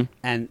 Mm-hmm.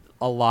 And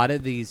a lot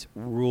of these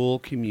rural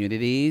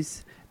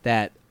communities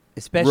that,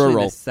 especially in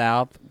the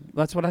South,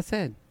 that's what I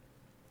said.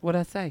 What'd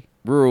I say?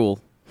 Rural.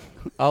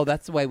 Oh,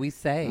 that's the way we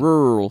say.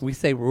 Rural. We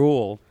say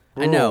rural.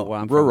 I know.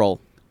 Rural.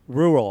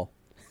 Rural.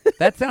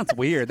 That sounds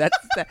weird. That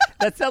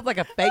sounds like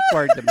a fake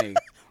word to me.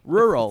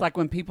 Rural. It's like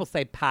when people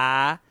say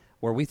pie,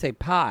 or we say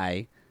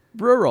pie.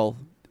 Rural.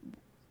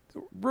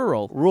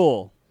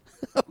 Rural.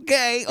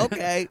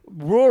 Okay.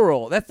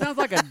 Rural. That sounds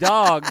like a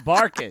dog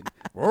barking.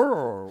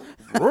 Rural.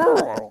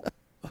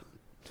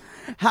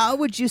 How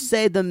would you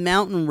say the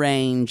mountain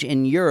range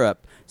in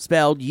Europe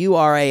spelled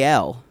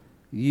URAL?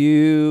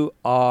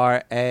 URAL.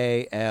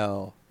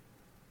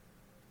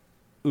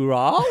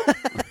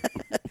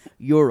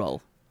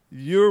 Ural?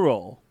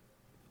 Ural.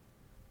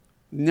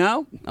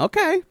 No?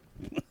 Okay.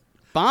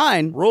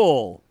 Fine.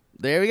 Rural.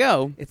 There we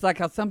go. It's like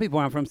how some people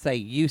where I'm from say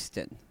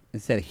Houston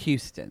instead of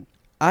Houston.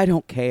 I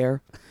don't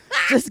care.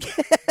 Just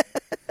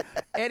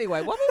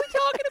Anyway, what were we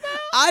talking about?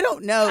 I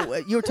don't know.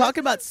 You were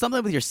talking about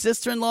something with your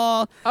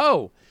sister-in-law.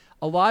 Oh,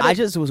 I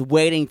just was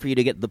waiting for you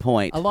to get to the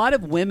point. A lot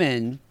of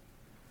women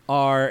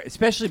are,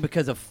 especially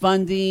because of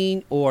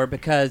funding or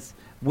because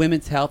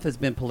women's health has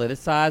been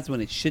politicized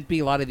when it should be,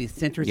 a lot of these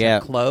centers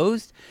are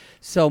closed.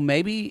 So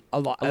maybe a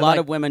lot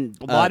of women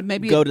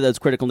go to those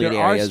critical need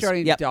areas.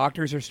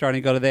 Doctors are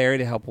starting to go to the area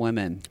to help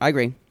women. I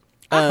agree.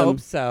 I hope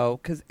so,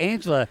 because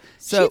Angela,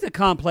 she's a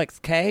complex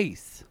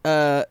case.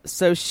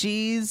 So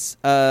she's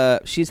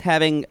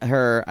having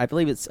her, I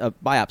believe it's a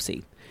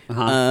biopsy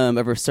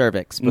of her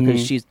cervix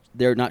because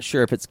they're not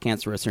sure if it's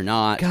cancerous or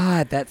not.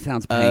 God, that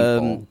sounds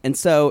painful. And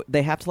so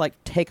they have to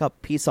take a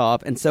piece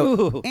off. And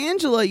so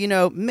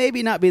Angela,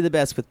 maybe not be the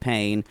best with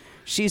pain.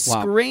 She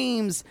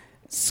screams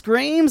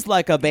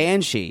like a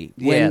banshee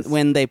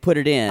when they put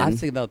it in. I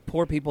see the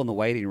poor people in the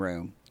waiting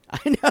room.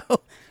 I know.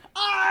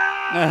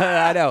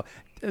 I know.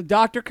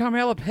 Dr.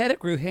 Carmela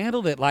Pettigrew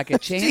handled it like a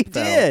champ. She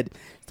did.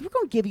 So we're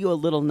going to give you a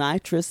little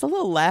nitrous, a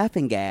little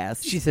laughing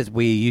gas. She says,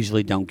 we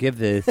usually don't give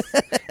this.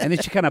 And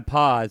then she kind of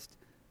paused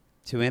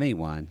to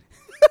anyone.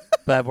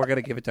 But we're going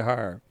to give it to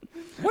her.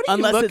 What are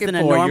Unless you looking it's in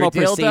a for? normal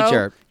Your dildo?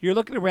 procedure. You're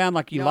looking around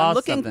like you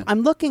lost something.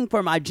 I'm looking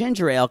for my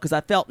ginger ale because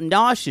I felt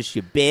nauseous,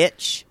 you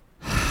bitch.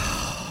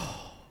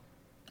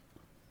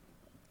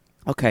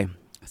 Okay.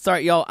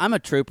 Sorry, y'all. I'm a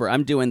trooper.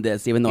 I'm doing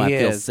this even though He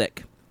I feel is.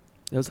 sick.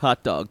 Those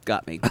hot dogs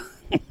got me.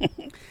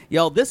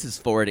 Y'all, this is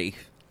 40.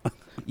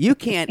 You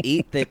can't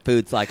eat thick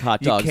foods like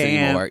hot dogs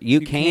anymore.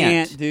 You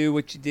can't do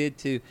what you did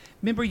to.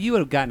 Remember, you would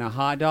have gotten a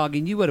hot dog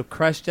and you would have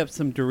crushed up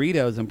some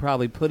Doritos and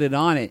probably put it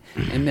on it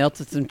and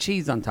melted some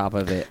cheese on top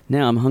of it.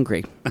 Now I'm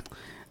hungry.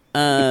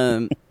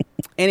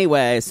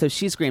 Anyway, so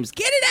she screams,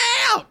 "Get it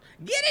out!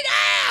 Get it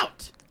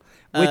out!"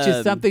 Which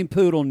is something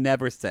Poodle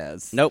never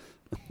says. Nope.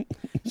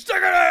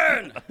 Stick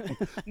it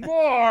in!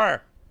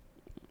 More!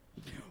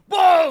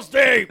 Balls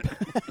deep!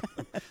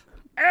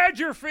 Add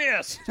your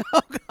fist!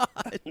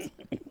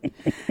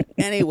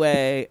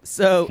 Anyway,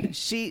 so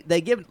they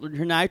give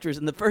her nitrous,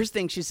 and the first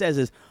thing she says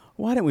is,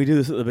 "Why didn't we do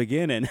this at the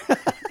beginning?"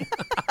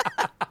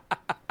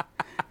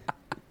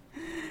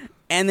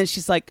 And then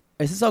she's like,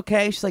 "Is this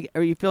okay?" She's like,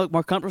 "Are you feel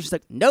more comfortable?" She's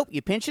like, "Nope,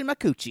 you're pinching my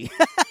coochie."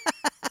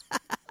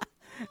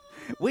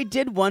 We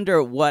did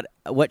wonder what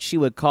she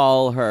would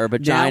call her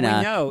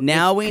vagina.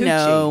 Now we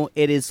know.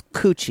 It is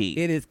coochie.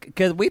 It is,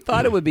 because we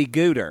thought it would be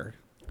Gooter.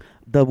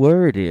 The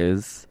word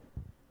is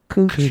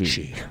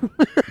coochie.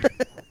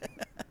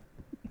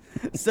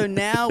 So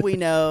now we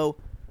know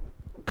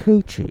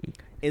coochie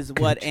is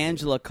what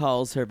Angela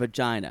calls her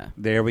vagina.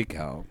 There we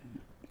go.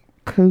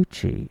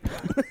 Coochie.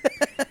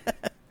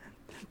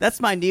 That's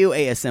my new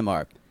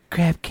ASMR.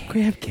 Crab cake.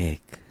 Crab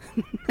cake.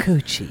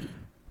 Coochie.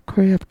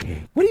 Crab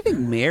cake. What do you think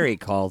Mary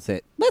calls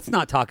it? Let's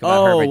not talk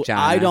about her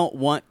vagina. I don't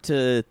want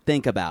to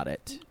think about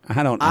it.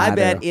 I don't I either.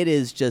 bet it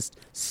is just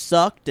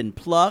sucked and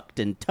plucked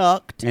and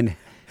tucked. And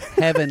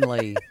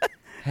heavenly.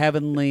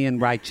 Heavenly and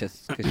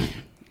righteous.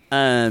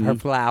 Her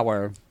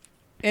flower.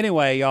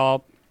 Anyway,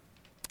 y'all.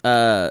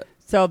 So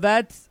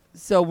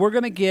we're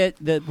going to get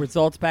the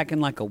results back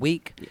in like a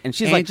week. And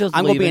she's Angel's like,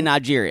 I'm going to be leaving. in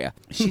Nigeria.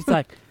 She's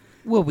like,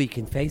 well, we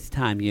can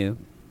FaceTime you.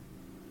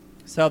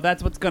 So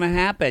that's what's going to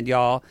happen,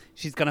 y'all.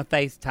 She's going to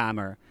FaceTime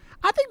her.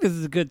 I think this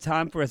is a good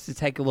time for us to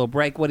take a little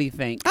break. What do you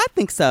think? I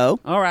think so.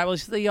 All right, we'll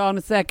see y'all in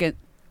a second.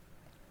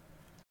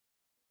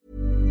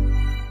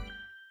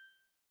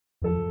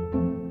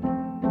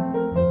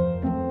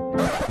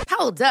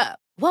 Hold up.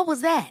 What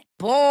was that?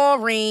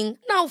 Boring.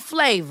 No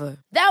flavor.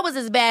 That was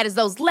as bad as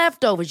those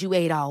leftovers you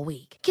ate all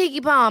week.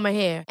 Keke Palmer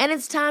here, and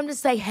it's time to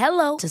say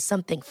hello to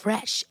something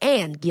fresh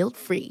and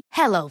guilt-free.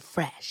 Hello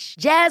Fresh.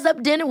 Jazz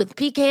up dinner with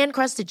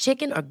pecan-crusted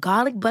chicken or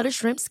garlic butter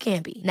shrimp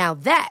scampi. Now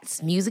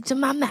that's music to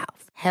my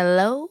mouth.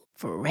 Hello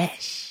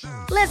Fresh.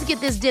 Let's get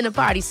this dinner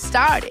party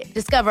started.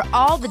 Discover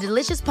all the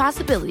delicious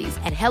possibilities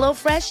at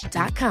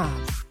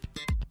hellofresh.com.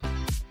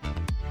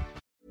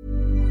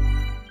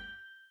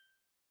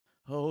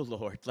 Oh,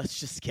 Lord, let's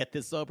just get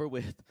this over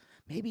with.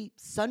 Maybe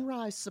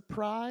sunrise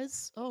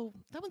surprise? Oh,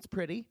 that one's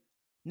pretty.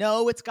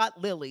 No, it's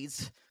got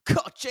lilies.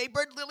 God,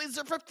 Jaybird lilies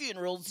are for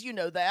funerals, you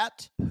know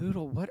that.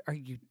 Poodle, what are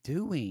you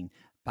doing?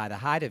 By the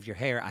height of your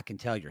hair, I can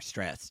tell you're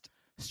stressed.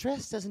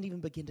 Stress doesn't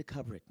even begin to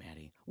cover it,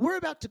 Maddie. We're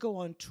about to go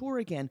on tour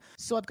again,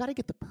 so I've got to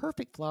get the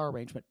perfect flower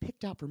arrangement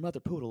picked out for Mother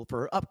Poodle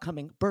for her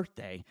upcoming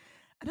birthday.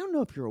 I don't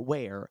know if you're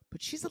aware,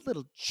 but she's a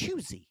little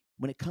choosy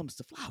when it comes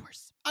to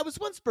flowers. I was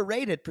once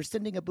berated for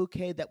sending a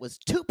bouquet that was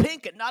too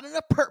pink and not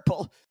enough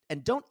purple.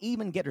 And don't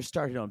even get her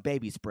started on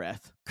baby's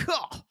breath.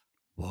 Gah!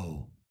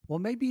 Whoa. Well,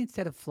 maybe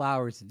instead of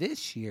flowers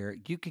this year,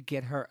 you could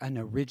get her an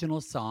original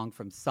song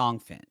from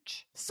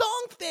Songfinch.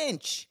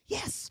 Songfinch!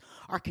 Yes!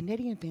 Our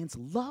Canadian fans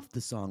loved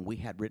the song we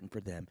had written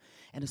for them.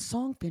 And a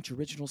Songfinch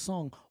original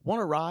song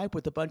won't arrive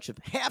with a bunch of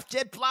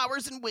half-dead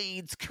flowers and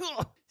weeds.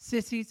 Gah!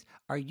 Sissies,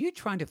 are you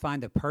trying to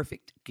find the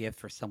perfect gift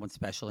for someone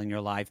special in your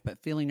life but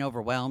feeling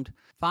overwhelmed?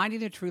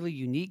 Finding a truly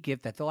unique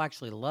gift that they'll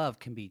actually love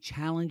can be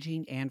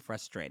challenging and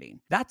frustrating.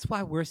 That's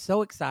why we're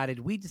so excited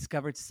we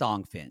discovered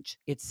Songfinch.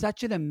 It's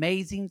such an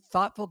amazing,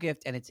 thoughtful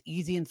gift, and it's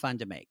easy and fun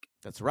to make.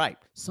 That's right.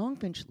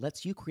 Songfinch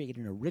lets you create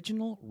an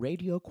original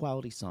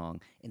radio-quality song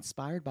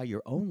inspired by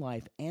your own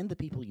life and the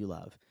people you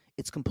love.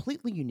 It's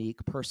completely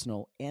unique,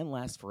 personal, and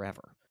lasts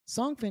forever.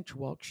 Songfinch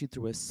walks you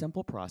through a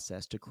simple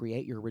process to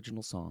create your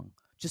original song.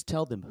 Just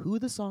tell them who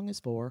the song is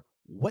for,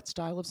 what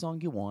style of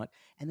song you want,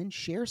 and then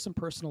share some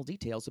personal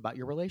details about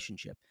your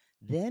relationship.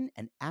 Then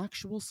an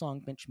actual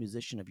Songfinch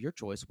musician of your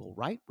choice will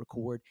write,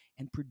 record,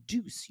 and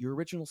produce your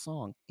original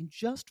song in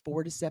just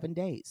 4 to 7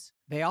 days.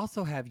 They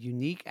also have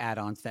unique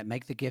add-ons that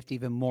make the gift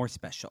even more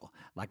special,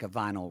 like a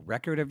vinyl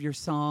record of your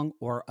song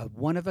or a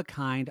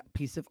one-of-a-kind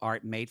piece of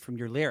art made from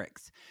your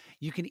lyrics.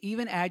 You can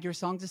even add your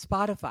song to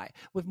Spotify.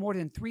 With more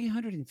than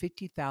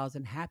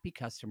 350,000 happy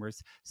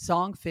customers,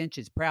 Songfinch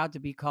is proud to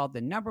be called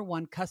the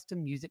 #1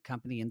 custom music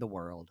company in the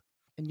world.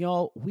 And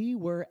y'all, we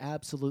were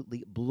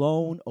absolutely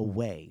blown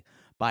away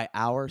by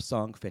our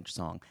Songfinch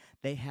song.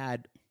 They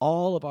had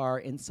all of our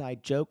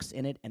inside jokes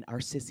in it, and our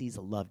sissies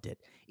loved it.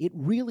 It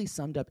really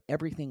summed up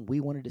everything we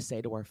wanted to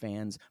say to our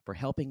fans for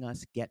helping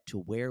us get to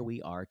where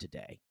we are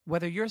today.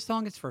 Whether your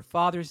song is for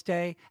Father's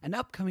Day, an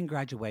upcoming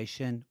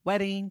graduation,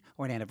 wedding,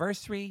 or an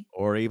anniversary,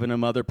 Or even a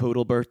mother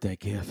poodle birthday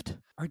gift.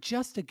 or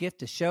just a gift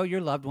to show your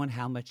loved one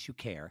how much you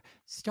care,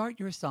 start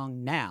your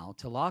song now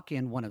to lock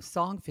in one of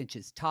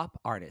Songfinch's top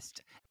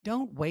artists.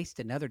 Don't waste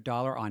another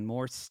dollar on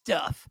more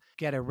stuff.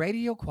 Get a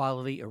radio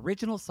quality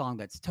original song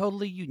that's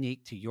totally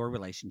unique to your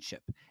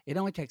relationship. It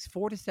only takes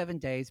 4 to 7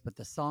 days, but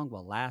the song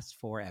will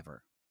last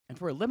forever. And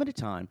for a limited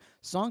time,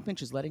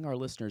 Songfinch is letting our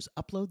listeners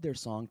upload their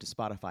song to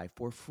Spotify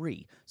for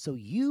free, so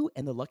you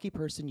and the lucky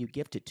person you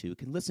gift it to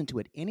can listen to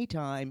it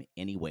anytime,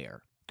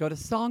 anywhere. Go to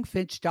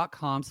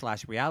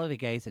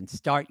songfinch.com/realitygaze and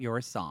start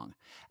your song.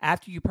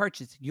 After you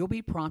purchase, you'll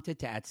be prompted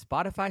to add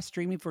Spotify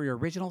streaming for your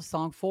original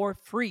song for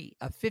free,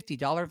 a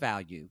 $50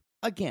 value.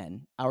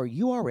 Again, our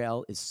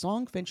URL is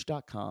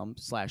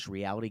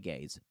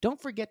songfinch.com/realitygaze.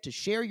 Don't forget to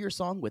share your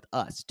song with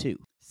us, too.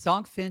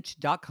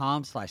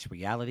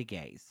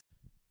 Songfinch.com/realitygaze.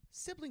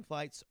 Sibling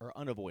fights are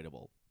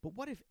unavoidable, but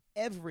what if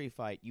every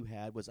fight you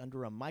had was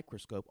under a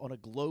microscope on a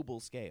global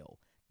scale?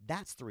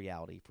 That's the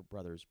reality for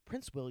brothers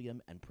Prince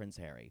William and Prince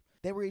Harry.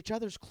 They were each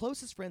other's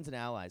closest friends and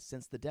allies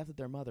since the death of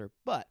their mother,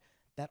 but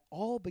that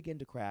all began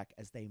to crack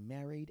as they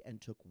married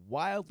and took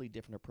wildly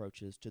different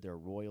approaches to their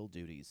royal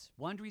duties.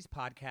 Wondery's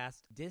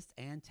podcast, Dis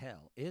and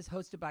Tell, is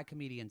hosted by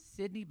comedians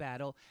Sydney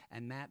Battle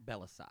and Matt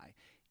Belisai.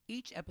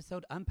 Each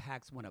episode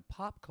unpacks one of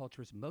pop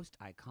culture's most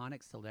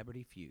iconic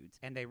celebrity feuds,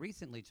 and they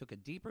recently took a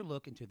deeper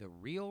look into the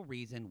real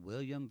reason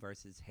William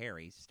versus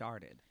Harry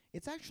started.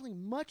 It's actually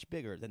much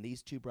bigger than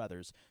these two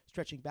brothers,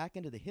 stretching back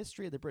into the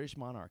history of the British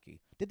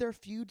monarchy. Did their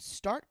feud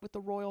start with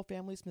the royal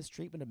family's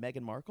mistreatment of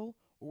Meghan Markle,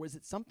 or was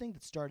it something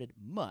that started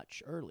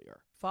much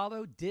earlier?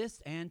 Follow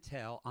Dis and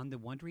Tell on the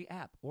Wondery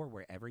app or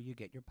wherever you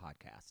get your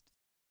podcasts.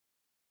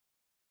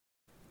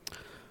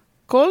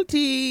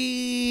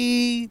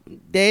 Colty,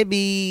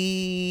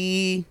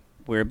 Debbie.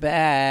 We're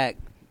back.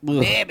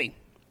 Debbie.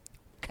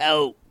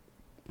 Coat.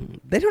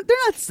 They're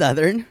not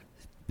Southern.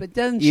 But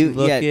doesn't she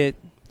look it?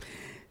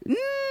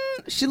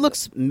 She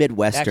looks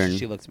Midwestern. Actually,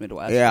 she looks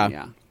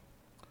Midwestern,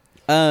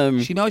 yeah.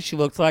 She knows she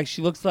looks like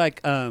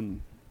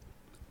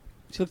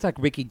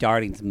Ricky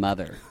Darting's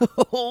mother.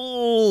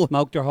 Oh,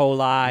 smoked her whole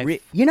life.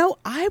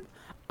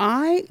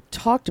 I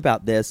talked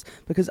about this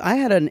because I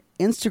had an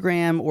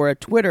Instagram or a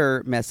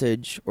Twitter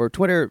message or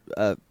Twitter.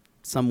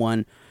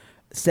 Someone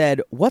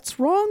said, "What's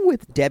wrong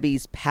with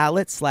Debbie's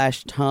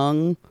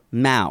palate/tongue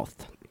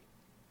mouth?"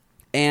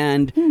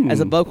 And as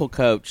a vocal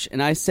coach,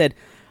 and I said,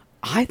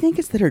 "I think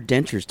it's that her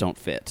dentures don't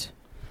fit."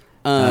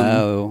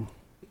 Or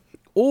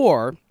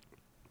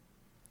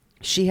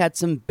she had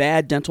some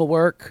bad dental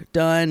work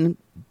done,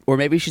 or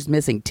maybe she's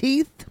missing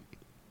teeth.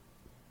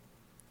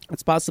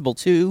 It's possible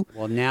too.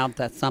 Well, now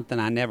that's something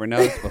I never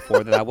noticed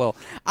before that I will.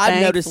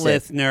 I've noticed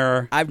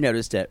listener. I've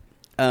noticed it.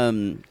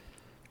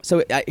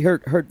 So I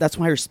heard her. That's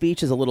why her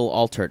speech is a little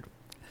altered.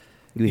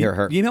 You hear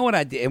her. You know what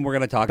I did, and we're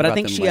going to talk but about. But I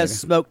think them she later. has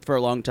smoked for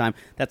a long time.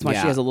 That's why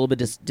she has a little bit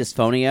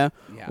dysphonia,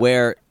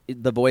 where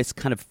the voice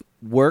kind of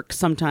works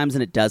sometimes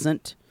and it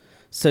doesn't.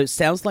 So it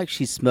sounds like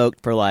she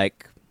smoked for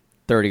like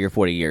 30 or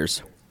 40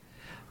 years.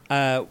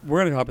 We're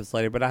going to talk about this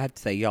later, but I have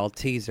to say, y'all,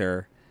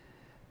 teaser.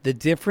 The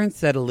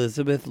difference that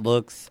Elizabeth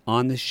looks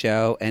on the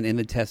show and in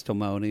the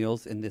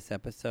testimonials in this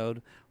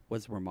episode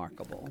was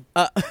remarkable.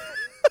 I've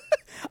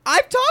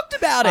talked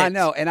about it. I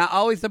know, and I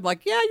always am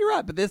like, yeah, you're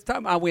right. But this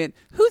time I went,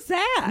 who's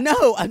that?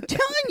 No, I'm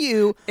telling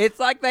you. It's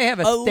like they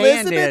have a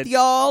Elizabeth, stand-in.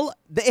 y'all,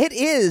 it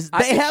is.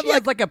 They have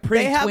like a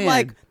pretty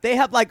twin. They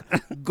have like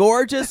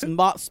gorgeous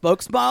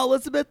spokesmodel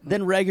Elizabeth,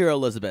 then regular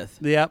Elizabeth.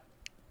 Yep.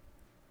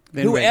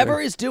 Then Whoever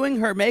regular. is doing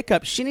her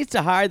makeup, she needs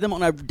to hire them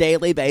on a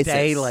daily basis.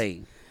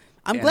 Daily.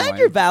 I'm glad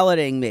you're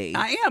validating me.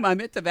 I am. I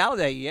meant to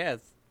validate, yes.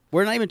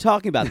 We're not even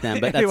talking about them,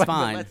 but that's Anyway,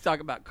 fine. Let's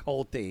talk about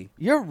Colty.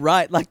 You're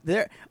right. Like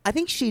I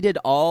think she did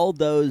all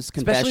those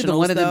confessionals. Especially the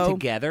one of them though.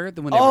 together.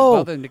 The when they were both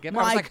of them together.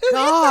 My I was like, who is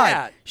God.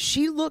 that?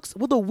 She looks.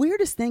 Well, the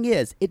weirdest thing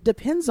is, it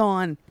depends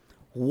on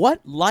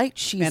what light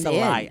she's And the in.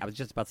 light. I was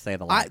just about to say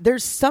the light.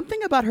 There's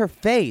something about her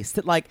face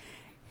that, like,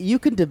 you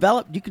can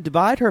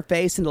divide her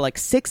face into like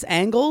 6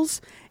 angles,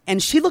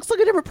 and she looks like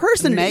a different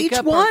person in each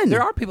one.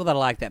 There are people that are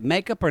like that.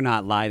 Makeup or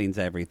not, lighting's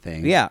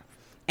everything. Yeah.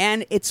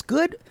 And it's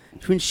good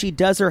when she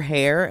does her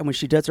hair, and when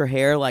she does her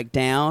hair like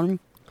down.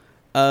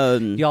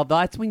 Y'all,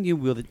 that's when you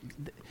will.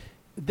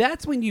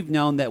 That's when you've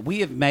known that we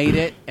have made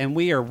it and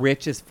we are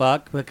rich as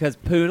fuck, because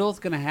Poodle's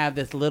going to have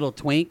this little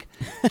twink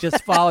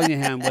just following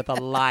him with a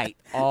light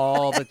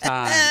all the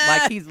time.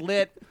 Like he's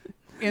lit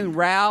in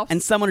Ralph's.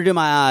 And someone to do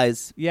my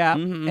eyes. Yeah.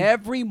 Mm-hmm.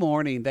 Every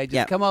morning they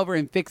just come over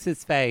and fix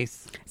his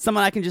face.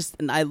 Someone I can just,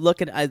 and I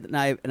look at, and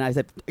I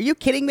said, "Are you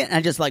kidding me?" And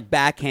I just like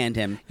backhand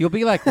him. You'll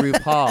be like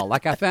RuPaul.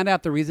 Like I found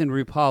out the reason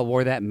RuPaul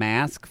wore that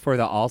mask for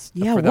the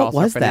All-Star. Yeah, for the what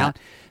All-Star was finale, that?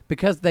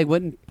 because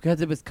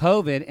it was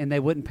COVID and they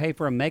wouldn't pay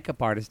for a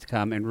makeup artist to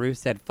come. And Ru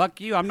said,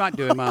 "Fuck you, I'm not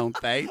doing my own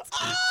face."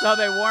 So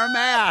they wore a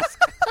mask.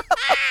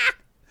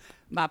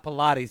 My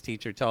Pilates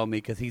teacher told me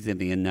because he's in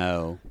the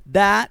know.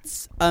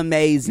 That's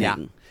amazing. Yeah.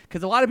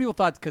 Because a lot of people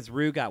thought because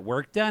Rue got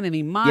work done, and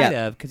he might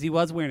have because he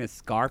was wearing a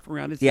scarf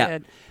around his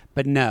head.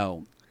 But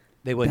no,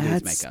 they wouldn't do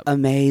his makeup.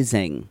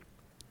 Amazing.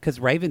 Because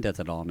Raven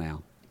does it all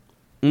now.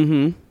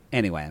 Mm-hmm.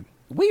 Anyway,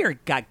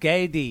 got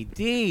gay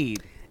DD.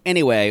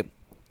 Anyway,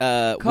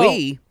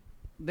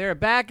 they're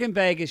back in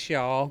Vegas,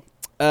 y'all.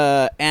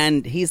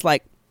 And he's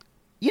like,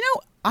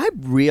 I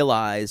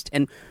realized,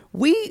 and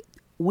we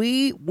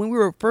when we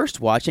were first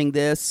watching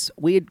this,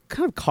 we had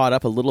kind of caught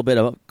up a little bit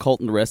of Colt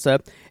and Larissa,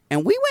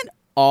 and we went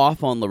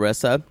off on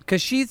Larissa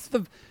because she's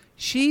the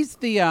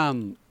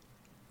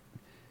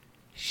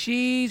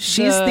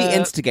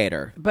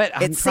instigator. But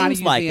I'm trying to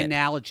use like the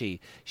analogy.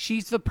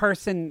 She's the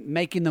person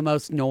making the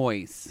most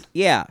noise.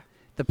 Yeah,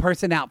 the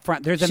person out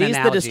front. She's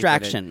the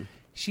distraction.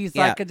 She's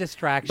like a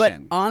distraction.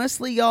 But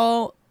honestly,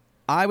 y'all,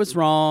 I was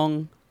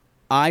wrong.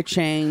 I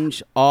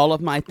change all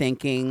of my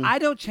thinking. I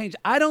don't change.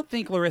 I don't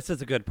think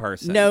Larissa's a good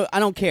person. No, I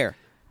don't care.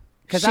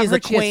 Because she's a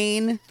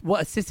queen. A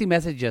Sissy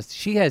messaged us.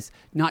 She has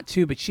not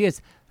two, but she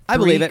has I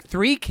believe it.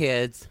 3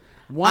 kids.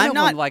 I'm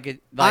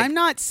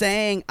not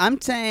saying.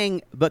 I'm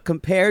saying, but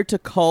compared to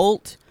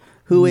Colt,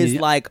 who is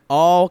like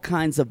all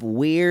kinds of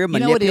weird,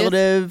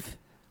 manipulative.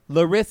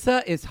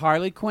 Larissa is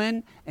Harley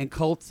Quinn, and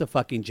Colt's the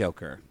fucking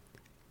Joker.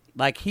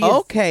 Like he.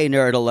 Okay,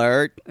 nerd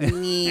alert.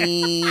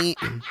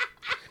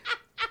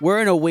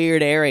 We're in a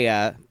weird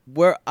area.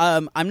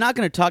 I'm not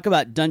going to talk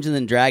about Dungeons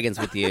and Dragons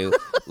with you.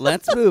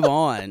 Let's move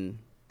on.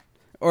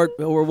 Or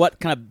what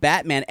kind of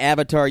Batman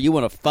avatar you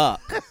want to fuck?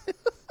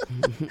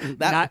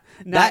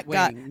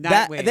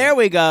 Nightwing. There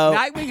we go.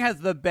 Nightwing has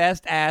the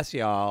best ass,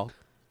 y'all.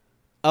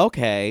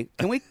 Okay,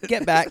 can we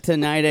get back to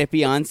 90 Day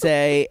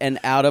Fiance and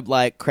out of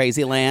like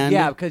crazy land?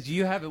 Yeah, because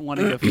you haven't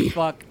wanted to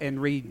fuck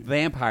and read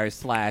Vampire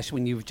Slash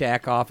when you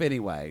jack off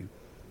anyway.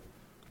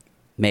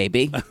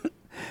 Maybe.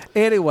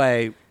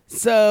 Anyway,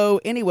 so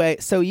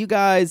you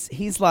guys,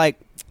 he's like,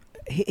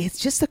 it's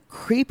just the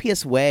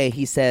creepiest way.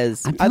 He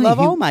says, "I love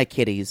all my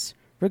kitties,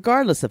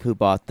 regardless of who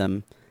bought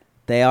them.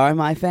 They are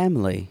my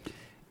family."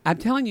 I'm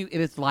telling you,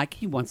 it is like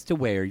he wants to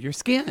wear your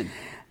skin.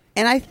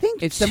 And I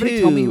think if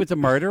somebody told me he was a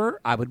murderer,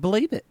 I would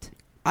believe it.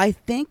 I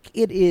think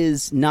it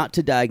is not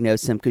to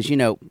diagnose him because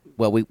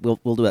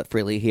we'll do that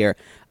freely here.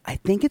 I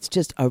think it's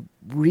just a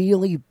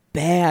really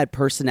bad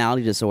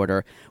personality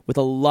disorder with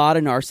a lot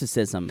of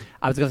narcissism.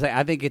 I was going to say,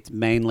 I think it's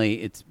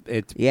mainly it's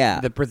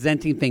the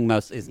presenting thing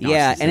most is narcissism.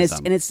 Yeah,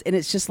 and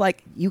it's just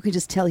like you can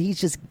just tell he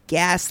just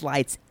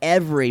gaslights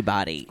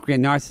everybody.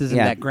 Narcissism,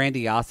 that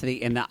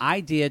grandiosity, and the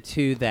idea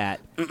too that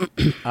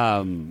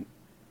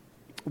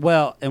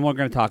well, and we're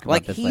going to talk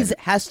about this later.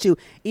 Has to,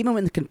 even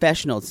in the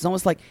confessionals, it's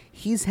almost like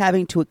he's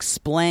having to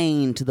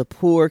explain to the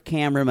poor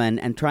cameraman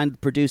and trying to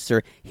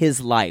producer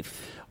his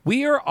life.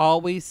 We are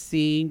always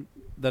seeing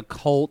the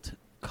Colt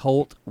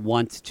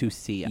wants to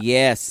see us.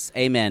 Yes,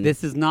 amen.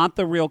 This is not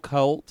the real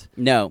Colt.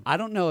 No, I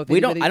don't know if I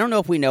don't know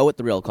if we know what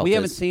the real Colt is. We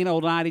haven't seen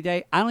Old 90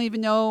 Day. I don't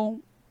even know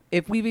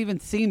if we've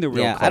even seen the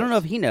real Colt. I don't know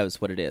if he knows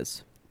what it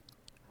is.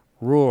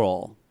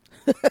 Rural.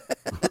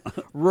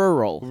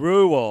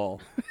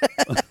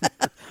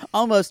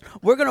 Almost.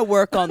 We're going to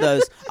work on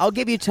those. I'll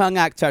give you tongue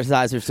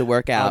exercisers to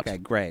work out. Okay,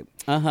 great.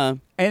 Uh-huh.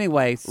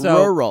 Anyway,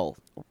 so... Rural.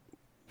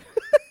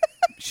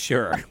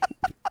 Sure.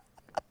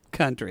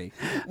 Country.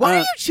 Why are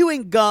you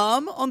chewing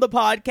gum on the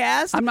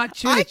podcast? I'm not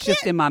chewing. It's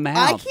just in my mouth.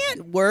 I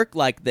can't work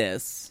like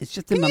this. It's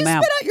just in my mouth. Can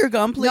you spit out your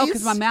gum, please? No,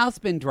 because my mouth's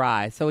been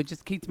dry, so it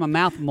just keeps my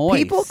mouth moist.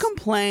 People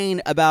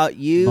complain about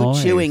you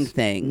chewing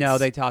things. No,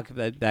 they talk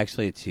about...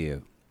 Actually, it's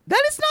you.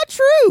 That is not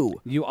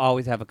true. You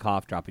always have a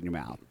cough drop in your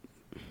mouth.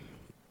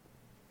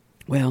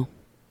 Well,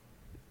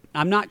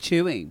 I'm not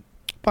chewing.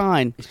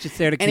 Fine. It's just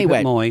there to keep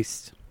it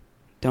moist.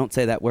 Don't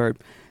say that word.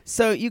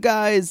 So you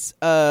guys,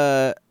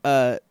 I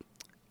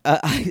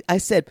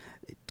said,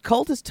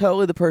 Colt is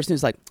totally the person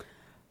who's like,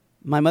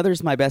 my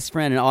mother's my best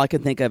friend, and all I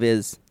can think of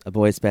is a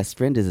boy's best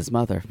friend is his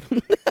mother.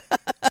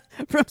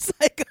 From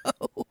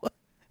Psycho.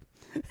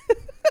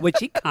 Which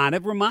he kind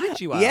of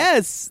reminds you of.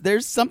 Yes,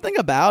 there's something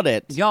about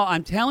it. Y'all,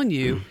 I'm telling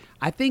you,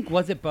 I think,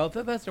 was it both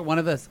of us or one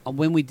of us,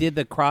 when we did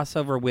the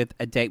crossover with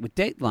A Date with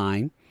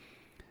Dateline,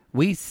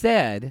 we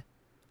said,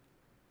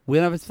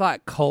 one of us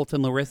thought Colt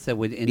and Larissa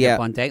would end up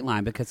on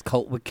Dateline because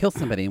Colt would kill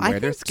somebody and wear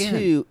their skin.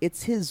 Too,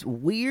 it's his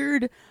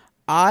weird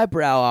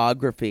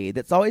eyebrowography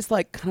that's always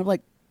like kind of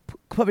like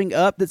popping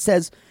up that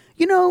says,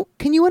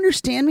 can you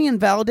understand me and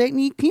validate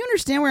me? Can you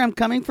understand where I'm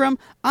coming from?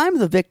 I'm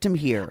the victim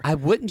here.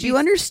 Do you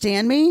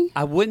understand me?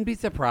 I wouldn't be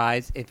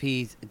surprised if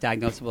he's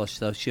diagnosable as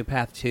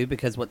sociopath too,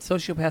 because what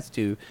sociopaths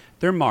do,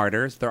 they're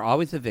martyrs. They're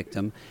always a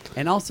victim.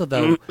 And also,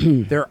 though,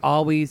 they're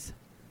always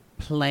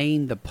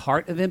playing the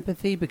part of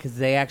empathy because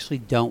they actually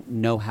don't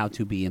know how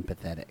to be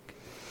empathetic.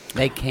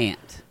 They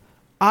can't.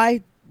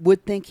 I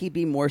would think he'd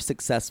be more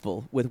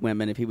successful with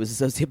women if he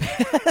was a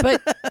sociopath.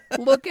 But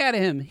look at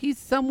him. He's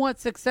somewhat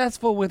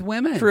successful with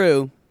women.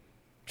 True.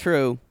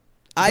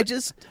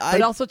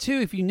 But also, too,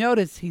 if you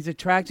notice, he's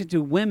attracted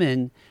to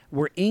women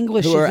where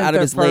English who are isn't out of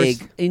their his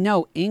first. league.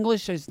 No,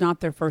 English is not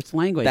their first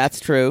language. That's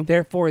true.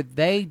 Therefore,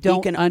 they He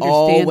don't can understand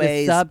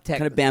always the subtext.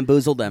 kind of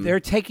bamboozle them. They're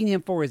taking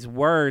him for his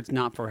words,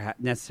 not for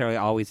necessarily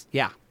always.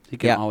 Yeah, he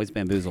can always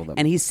bamboozle them.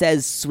 And he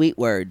says sweet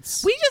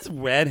words. We just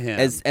read him.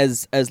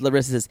 As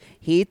Larissa says,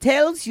 he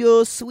tells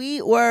you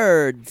sweet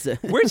words.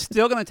 We're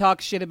still going to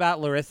talk shit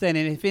about Larissa, and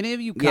if any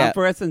of you come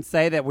for us and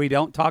say that we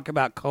don't talk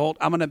about Colt,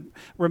 I'm going to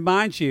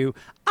remind you,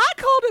 I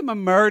called him a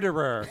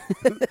murderer.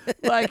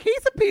 Like,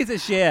 he's a piece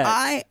of shit.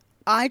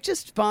 I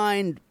just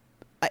find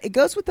it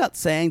goes without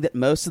saying that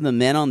most of the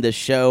men on this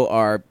show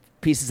are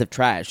pieces of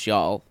trash,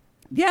 y'all.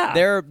 Yeah,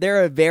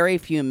 there are very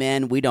few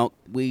men we don't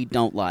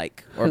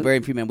like, or very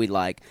few men we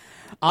like.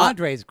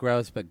 Andre's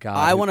gross, but God,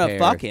 I want to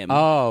fuck him.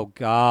 Oh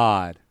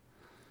God.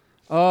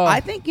 Oh, I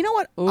think you know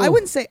what? Ooh. I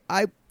wouldn't say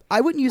I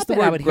wouldn't use the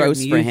word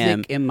gross for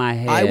him. In my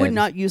head, I would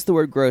not use the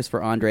word gross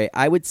for Andre.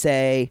 I would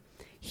say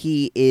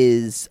he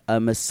is a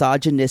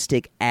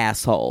misogynistic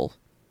asshole.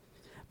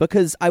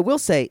 Because I will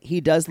say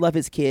he does love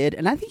his kid,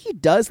 and I think he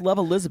does love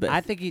Elizabeth. I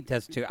think he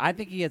does too. I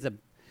think he has a.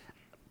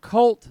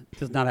 Colt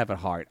does not have a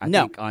heart. I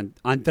think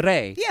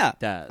Andre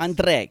does.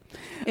 Andre.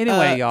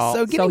 Anyway, y'all.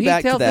 So he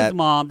back tells to that, his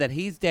mom that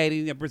he's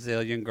dating a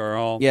Brazilian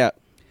girl. Yeah.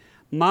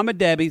 Mama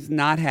Debbie's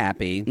not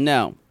happy.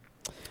 No.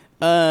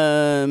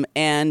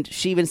 And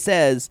she even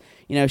says,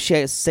 she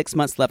has 6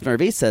 months left on her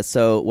visa,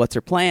 so what's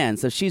her plan?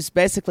 So she's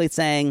basically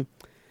saying,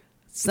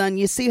 son,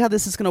 you see how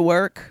this is going to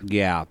work?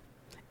 Yeah.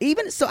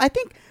 Even so, I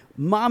think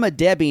Mama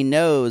Debbie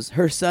knows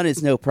her son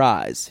is no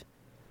prize.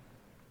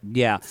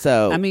 Yeah.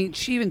 So I mean,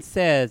 she even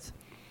says,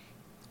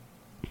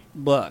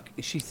 look,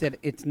 she said,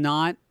 it's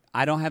not,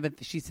 I don't have it.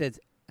 She says,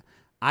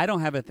 I don't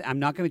have I'm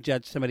not going to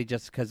judge somebody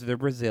just because they're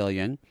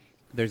Brazilian.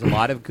 There's a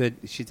lot of good,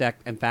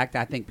 in fact,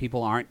 I think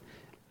people aren't,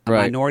 a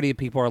minority of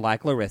people are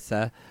like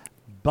Larissa,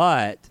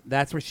 but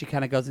that's where she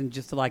kind of goes into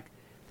just like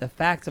the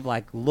facts of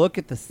like, look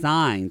at the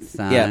signs,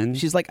 son. Yeah.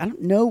 She's like, I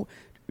don't know.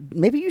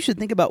 Maybe you should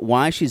think about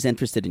why she's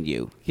interested in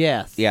you.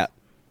 Yes. Yeah.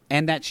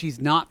 And that she's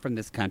not from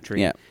this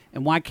country. Yeah.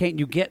 And why can't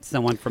you get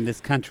someone from this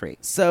country?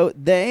 So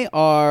they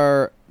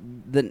are,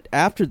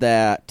 after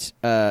that,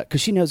 because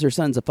she knows her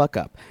son's a fuck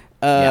up.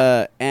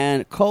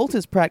 And Colt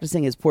is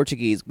practicing his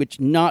Portuguese, which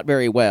not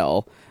very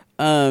well,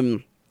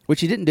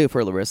 which he didn't do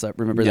for Larissa.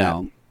 Remember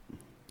that?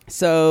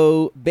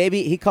 So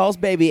he calls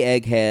baby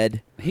Egghead.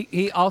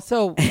 He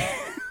also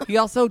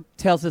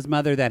tells his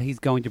mother that he's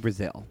going to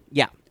Brazil.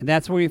 Yeah. And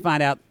that's where we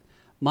find out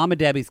Mama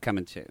Debbie's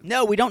coming too.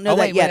 No, we don't know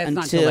that yet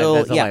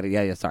until later.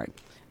 Yeah, sorry.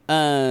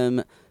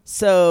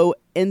 So,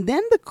 and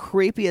then the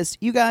creepiest,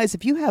 you guys,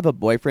 if you have a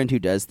boyfriend who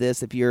does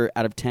this, if you're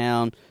out of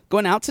town,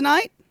 going out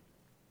tonight, ...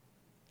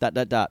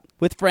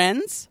 with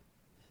friends,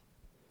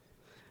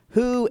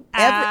 who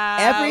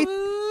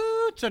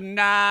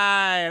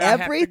tonight,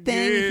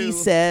 everything he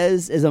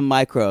says is a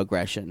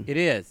microaggression. It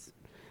is.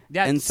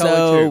 That's and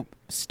totally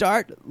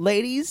so, true.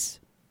 Ladies,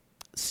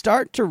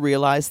 start to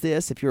realize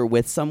this if you're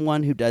with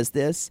someone who does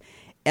this.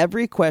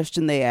 Every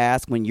question they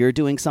ask when you're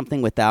doing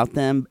something without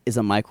them is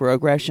a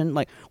microaggression.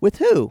 Like, with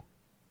who?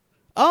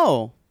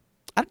 Oh,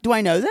 do I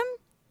know them?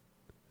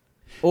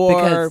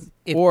 Because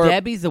if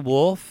Debbie's a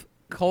wolf,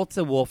 Colt's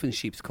a wolf in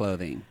sheep's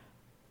clothing.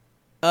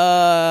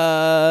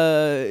 Because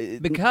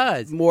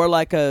more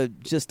like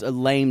just a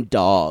lame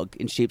dog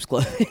in sheep's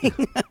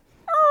clothing.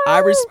 I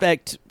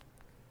respect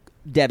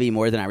Debbie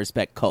more than I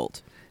respect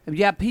Colt.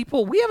 Yeah, a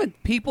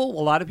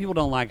lot of people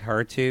don't like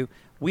her too.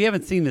 We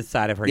haven't seen this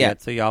side of her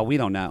yet, so y'all, we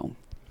don't know.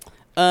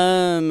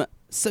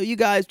 So you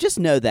guys just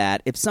know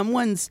that if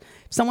someone's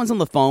on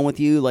the phone with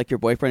you, like your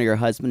boyfriend or your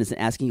husband, is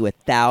asking you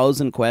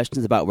 1,000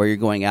 questions about where you're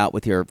going out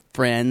with your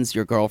friends,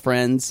 your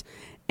girlfriends,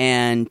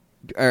 and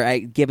are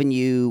giving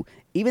you,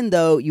 even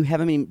though you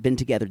haven't even been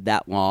together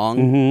that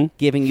long,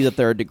 giving you the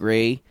third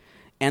degree,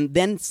 and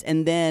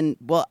then,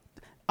 well,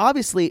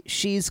 obviously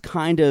she's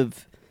kind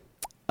of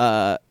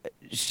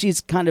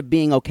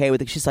being okay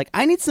with it. She's like,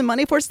 I need some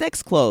money for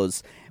sex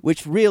clothes,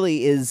 which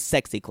really is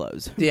sexy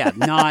clothes. Yeah,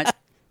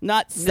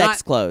 not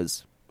sex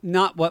clothes.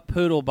 Not what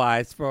Poodle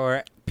buys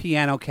for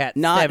Piano Cat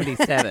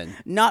 77.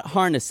 Not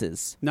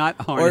harnesses. Not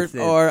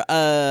harnesses. Or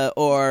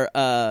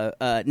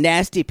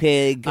Nasty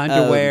Pig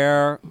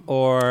underwear,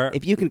 or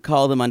if you can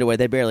call them underwear,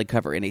 they barely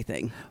cover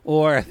anything.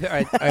 Or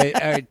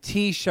a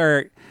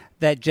T-shirt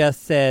that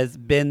just says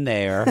 "Been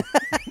there."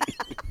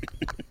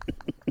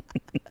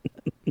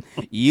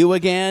 You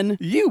again?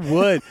 You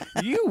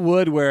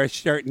would wear a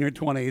shirt in your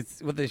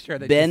 20s with a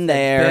shirt that been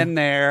there. Been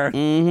there.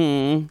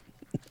 Mm-hmm.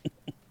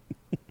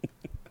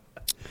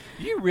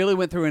 You really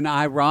went through an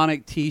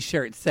ironic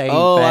T-shirt saying.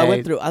 Oh, babe. I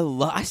went through.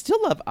 I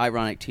still love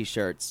ironic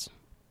T-shirts.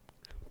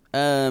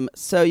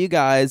 So you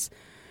guys,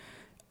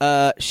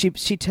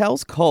 she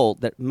tells Colt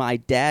that my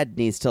dad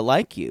needs to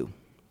like you.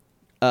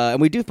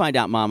 And we do find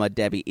out Mama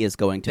Debbie is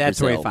going to Brazil.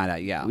 That's where we find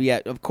out, yeah. Yeah,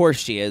 of course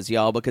she is,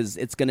 y'all, because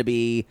it's going to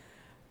be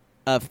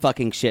a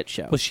fucking shit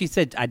show. Well, she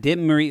said, I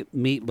didn't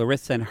meet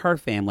Larissa and her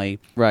family.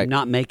 Right.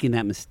 Not making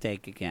that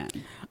mistake again.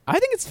 I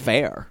think it's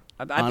fair,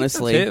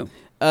 honestly. I think so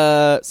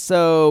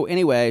So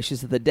anyway, she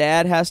said the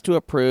dad has to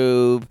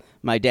approve.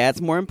 My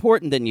dad's more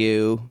important than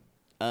you.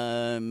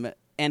 And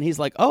he's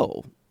like,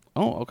 oh,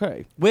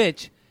 okay.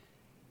 Which,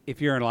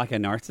 if you're like a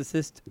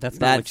narcissist, that's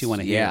not what you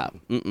want to hear.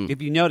 Yeah.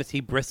 If you notice, he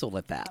bristled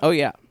at that. Oh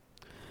yeah.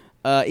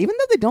 Even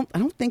though I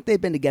don't think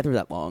they've been together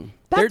that long.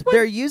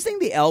 They're using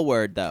the L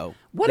word though.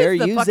 They're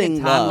using the fucking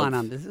timeline love.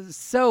 on this? This is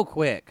so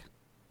quick.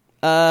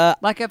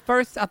 Like at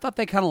first, I thought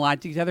they kind of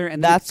liked each other,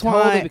 and that's then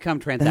totally become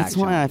transactional. That's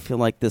why I feel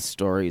like this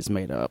story is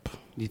made up.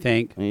 You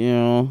think?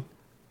 Yeah.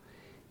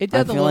 It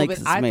does a little like bit.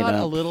 it's I made thought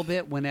up. a little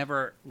bit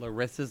whenever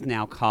Larissa's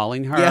now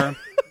calling her. Yeah.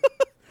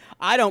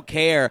 I don't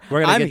care.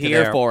 We're gonna I'm get to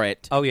here there. for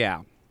it. Oh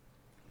yeah.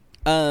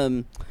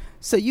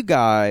 So you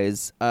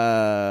guys,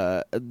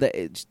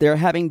 they're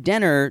having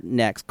dinner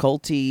next.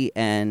 Colty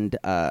and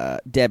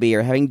Debbie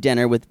are having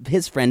dinner with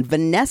his friend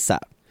Vanessa.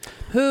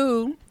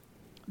 Who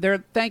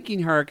they're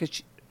thanking her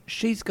because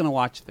she's going to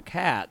watch the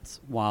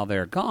cats while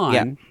they're gone.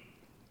 Yeah.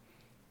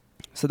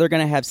 So they're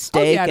going to have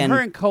steak. Her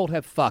and Colt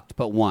have fucked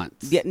but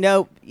once. Yeah,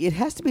 no, it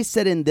has to be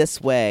said in this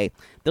way.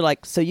 They're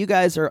like, so you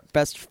guys are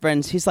best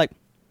friends. He's like,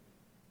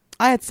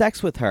 I had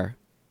sex with her.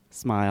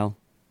 Smile.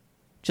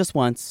 Just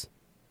once.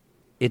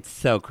 It's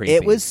so creepy.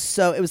 It was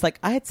like,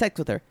 I had sex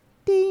with her.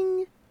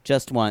 Ding.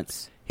 Just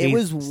once. It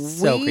was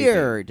so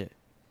weird. Creepy.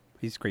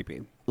 He's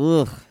creepy.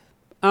 Ugh.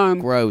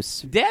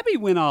 Gross. Debbie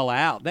went all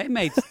out. They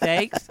made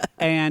steaks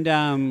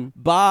and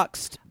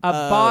Boxed.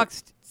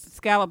 boxed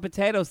scalloped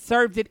potatoes,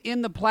 served it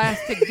in the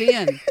plastic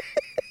bin.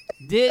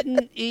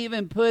 Didn't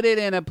even put it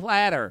in a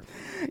platter.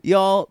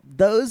 Y'all,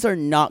 those are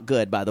not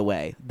good, by the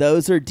way.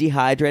 Those are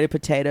dehydrated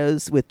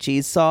potatoes with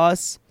cheese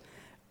sauce.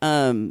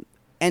 And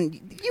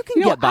you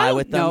can get by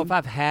with them. I don't know if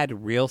I've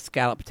had real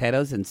scalloped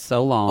potatoes in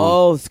so long.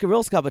 Oh,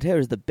 real scalloped potato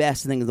is the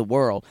best thing in the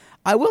world.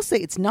 I will say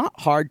it's not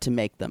hard to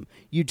make them.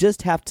 You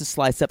just have to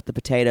slice up the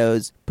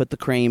potatoes, put the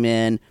cream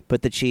in,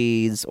 put the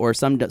cheese, or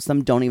some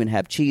don't even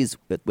have cheese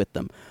with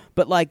them.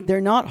 But, like,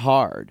 they're not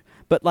hard.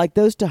 But, like,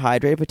 those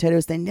dehydrated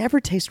potatoes, they never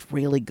taste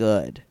really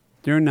good.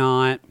 They're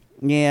not.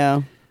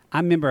 Yeah. I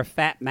remember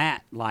Fat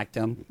Matt liked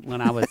them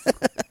when I was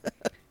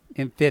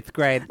in 5th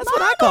grade. That's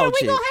what I called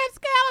you. We're going to have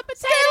scalloped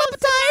potatoes. Scalloped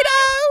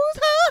potatoes!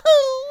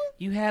 Hoo-hoo!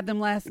 You had them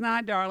last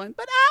night, darling,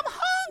 but I'm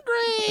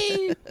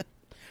hungry.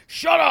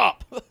 Shut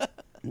up!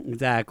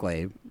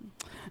 Exactly.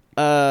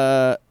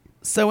 So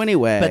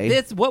anyway. But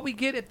this, what we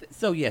get at,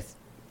 so yes,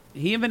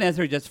 he and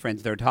Vanessa are just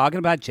friends. They're talking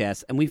about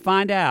Jess, and we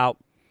find out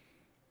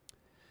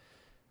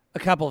a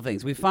couple of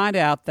things. We find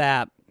out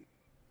that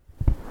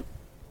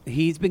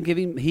he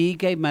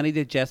gave money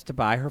to Jess to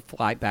buy her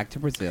flight back to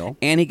Brazil.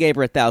 And he gave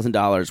her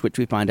 $1,000, which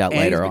we find out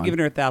later he's on. been giving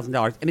her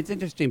 $1,000. And it's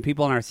interesting,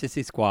 people in our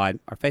Sissy Squad,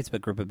 our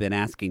Facebook group, have been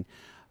asking,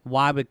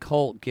 why would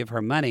Colt give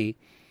her money?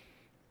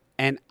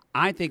 And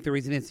I think the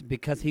reason is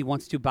because he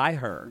wants to buy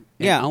her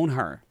and own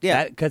her.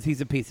 Yeah. Because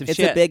he's a piece of shit.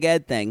 It's a Big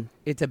Ed thing.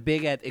 It's a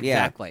Big Ed,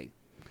 exactly.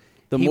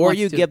 The He more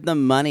wants you to- give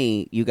them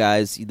money, you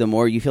guys, the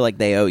more you feel like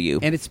they owe you.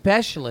 And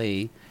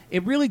especially,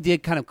 it really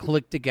did kind of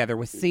click together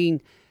with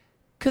seeing,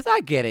 because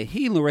I get it,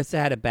 he and Larissa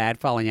had a bad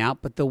falling out,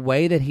 but the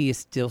way that he is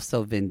still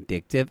so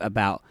vindictive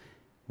about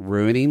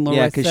ruining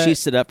Larissa Yeah, because she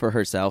stood up for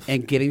herself.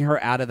 and getting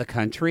her out of the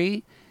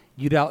country,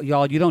 you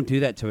don't do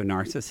that to a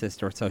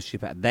narcissist or a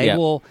sociopath. They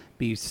will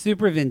be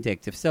super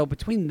vindictive. So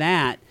between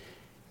that,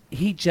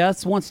 he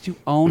just wants to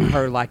own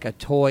her like a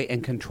toy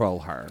and control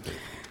her.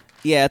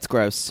 Yeah, it's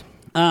gross.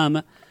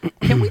 Can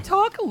we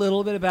talk a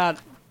little bit about,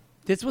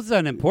 this was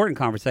an important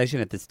conversation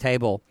at this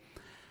table.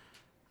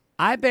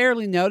 I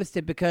barely noticed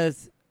it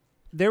because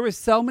there were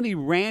so many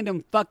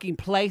random fucking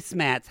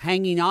placemats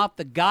hanging off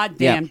the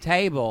goddamn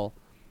table.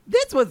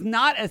 This was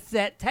not a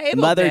set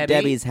table, Mother Debbie.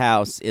 Debbie's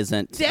house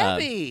isn't.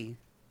 Debbie.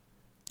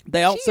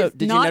 They also She's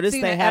did you not notice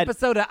seen they an had?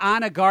 episode of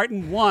Anna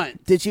Garten once.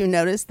 Did you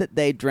notice that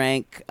they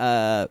drank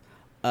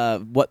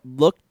what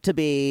looked to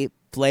be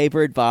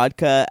flavored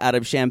vodka out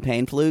of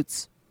champagne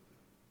flutes?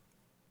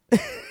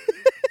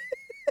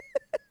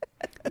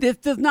 This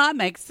does not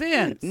make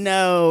sense.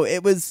 No,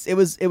 it was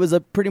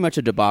a pretty much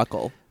a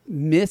debacle.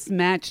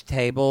 Mismatched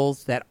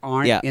tables that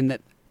aren't in the,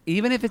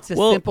 even if it's a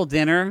simple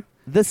dinner.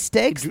 The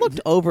steaks looked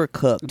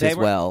overcooked as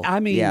well. I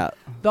mean,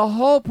 the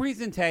whole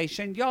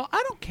presentation, y'all,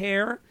 I don't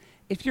care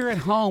if you're at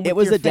home. It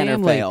with was your a dinner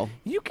family, fail.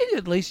 You can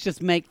at least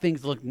just make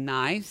things look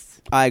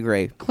nice. I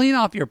agree. Clean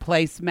off your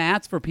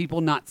placemats for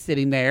people not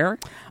sitting there.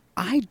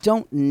 I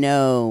don't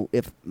know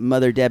if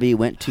Mother Debbie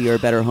went to your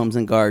Better Homes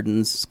and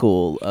Gardens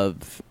school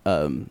of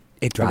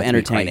It drives me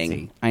entertaining.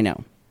 crazy. I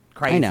know.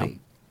 Crazy.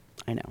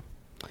 I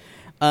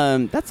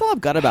know. That's all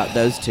I've got about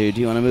those two.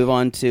 Do you want to move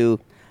on to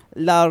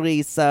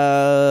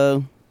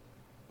Larissa?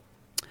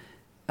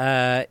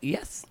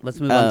 Yes. Let's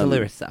move on to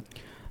Larissa.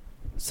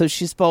 So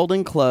she's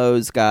folding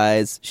clothes,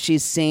 guys.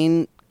 She's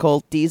seen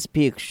Colty's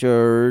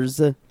pictures.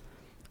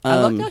 I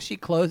love how she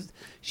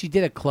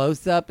did a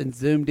close up and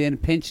zoomed in,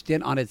 pinched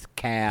in on his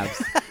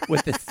calves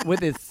with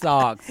his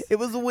socks. It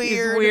was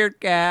weird. His weird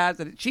calves,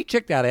 and she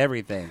checked out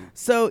everything.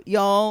 So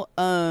y'all,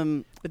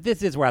 But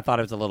this is where I thought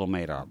it was a little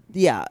made up.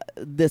 yeah,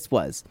 this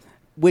was.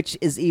 which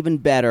is even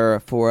better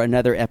for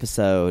another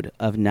episode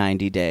of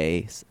 90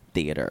 Days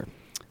Theater.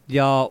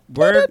 Y'all,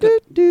 we're...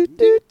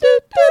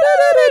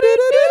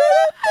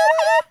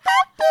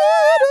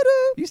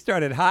 You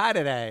started high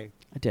today.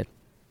 I did.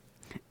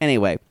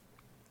 Anyway.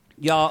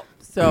 Y'all,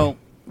 so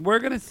we're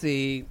going to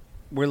see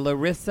where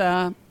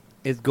Larissa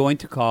is going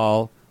to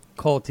call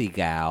Colty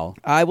Gal.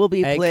 I will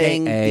be AKA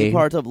playing the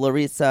part of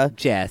Larissa.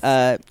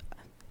 Jess.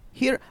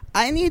 Here,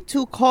 I need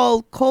to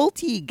call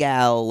Colty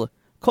Gal.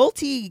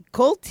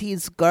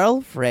 Colty's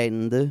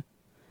girlfriend.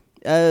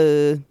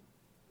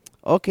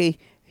 Okay,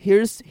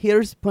 here's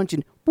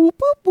punching. Boop,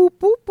 boop, boop,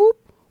 boop, boop.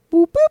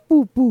 Boop, boop,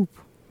 boop, boop.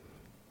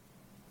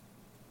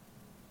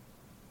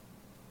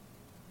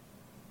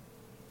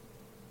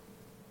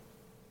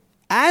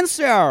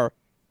 Answer!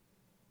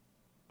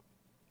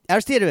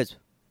 Aristides.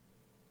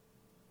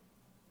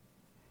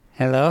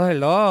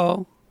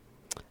 Hello.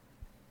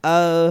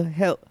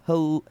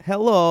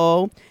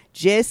 Hello.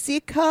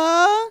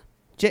 Jessica?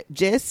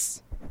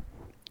 Jess?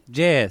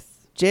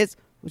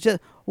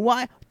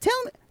 Why?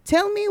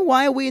 Tell me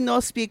why we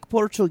not speak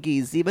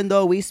Portuguese, even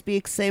though we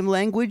speak same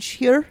language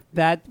here?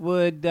 That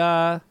would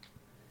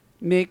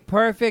make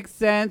perfect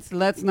sense.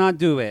 Let's not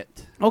do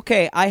it.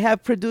 Okay, I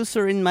have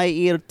producer in my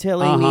ear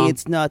telling me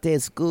it's not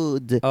as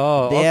good.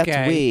 Oh, that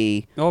okay.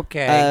 way.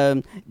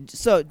 Okay.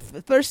 So,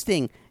 first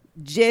thing,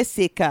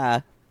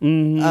 Jessica,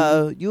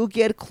 you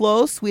get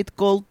close with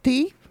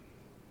Colty?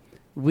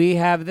 We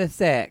have the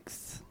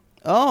sex.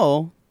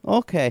 Oh,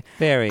 okay.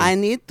 Very. I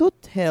need to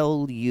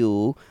tell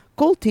you,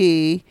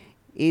 Colty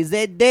is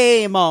a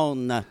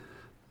demon.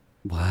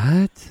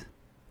 What?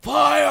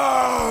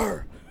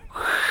 Fire!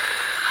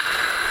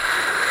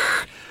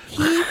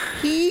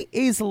 He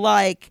is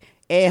like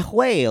a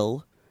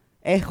whale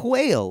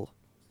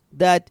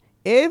that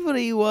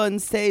everyone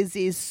says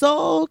is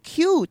so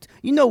cute.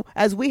 You know,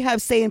 as we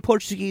have say in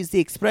Portuguese, the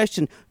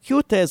expression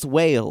cute as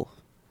whale.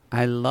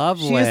 I love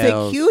She whales. is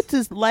the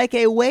cutest like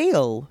a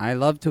whale. I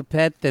love to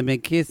pet them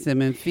and kiss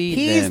them and feed them.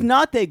 He's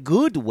not a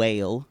good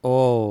whale.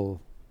 Oh.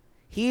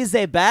 He's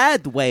a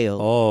bad whale.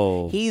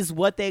 Oh. He's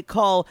what they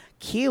call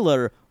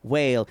killer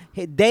whale.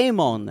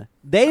 Demon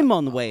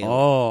whale.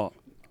 Oh.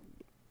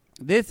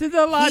 This is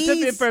a lot of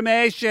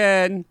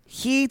information.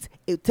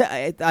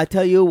 I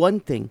tell you one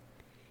thing.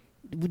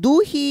 Do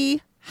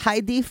he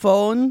hide the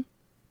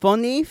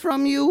phony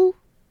from you?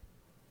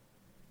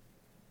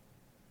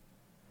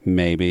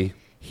 Maybe.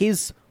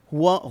 He's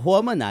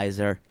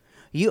womanizer.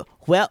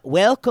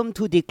 Welcome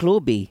to the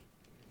clubby.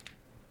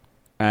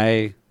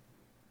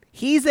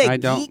 He's a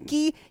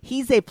geeky.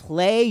 He's a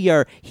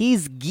player.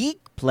 He's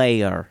geek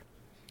player.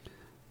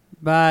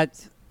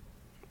 But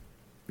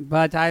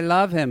I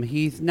love him.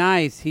 He's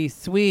nice. He's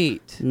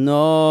sweet.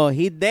 No,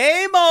 he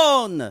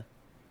demon.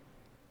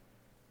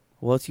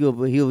 What's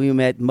you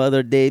met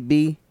Mother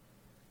Debbie?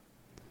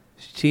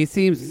 She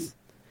seems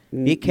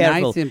Be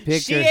careful. nice in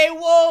pictures. She a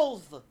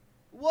wolf.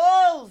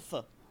 Wolf.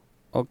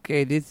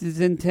 Okay, this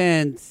is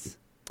intense.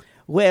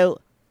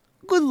 Well,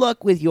 good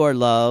luck with your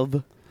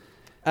love.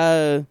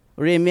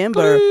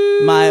 Remember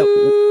my...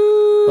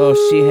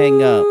 Oh, she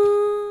hang up.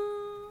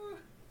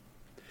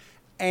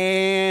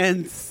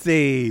 And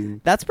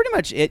scene. That's pretty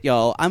much it,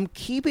 y'all. I'm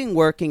keeping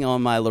working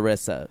on my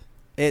Larissa.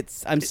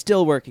 I'm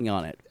still working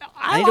on it.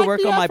 I need to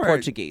work on my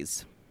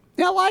Portuguese.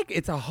 Yeah,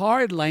 it's a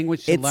hard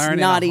language to It's learn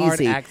not and a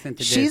hard easy. accent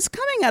to She's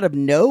coming out of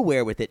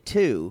nowhere with it,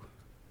 too.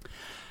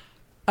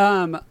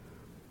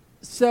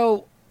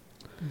 So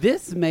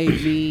this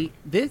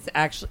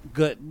actually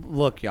good.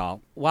 Look,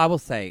 y'all. Well, I will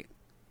say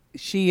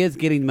she is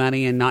getting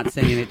money and not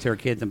sending it to her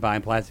kids and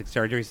buying plastic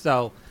surgery.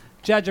 So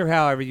judge her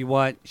however you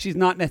want. She's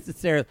not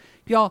necessarily,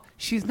 y'all.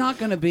 She's not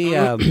going to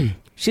be.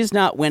 She's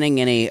not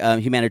winning any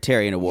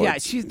humanitarian awards. Yeah,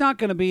 she's not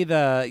going to be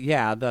the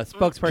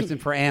spokesperson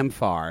for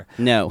AmFAR.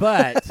 No.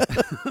 But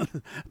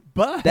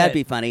That'd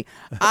be funny.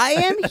 I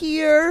am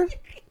here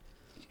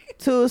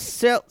to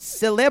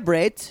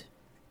celebrate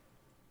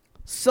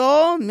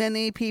so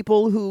many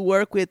people who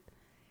work with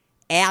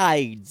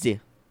AIDS.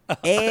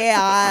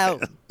 How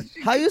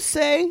you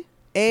say?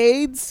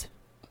 AIDS?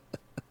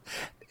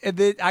 And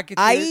then I could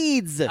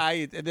AIDS.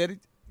 AIDS. And then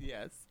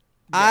yes.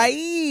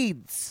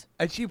 AIDS.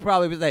 And she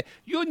probably would say,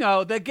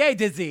 the gay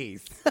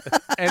disease.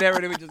 And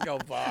everybody would just go,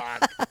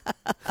 fuck.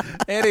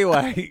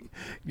 Anyway,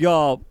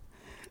 y'all,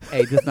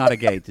 AIDS is not a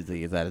gay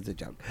disease. That is a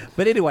joke.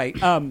 But anyway,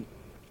 I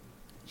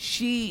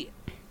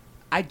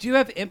do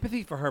have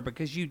empathy for her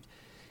because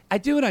I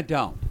do and I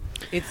don't.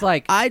 It's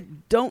like, I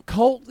don't.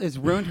 Colt has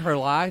ruined her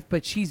life,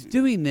 but she's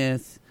doing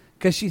this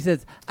because she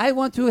says, I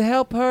want to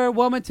help her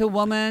woman to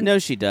woman. No,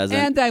 she doesn't.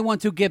 And I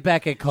want to get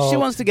back at Colt. She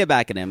wants to get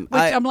back at him.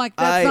 Which I'm like,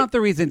 that's not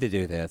the reason to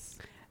do this.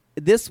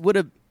 This would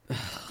have...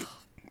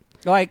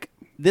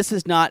 This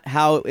is not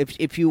how...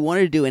 If you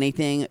wanted to do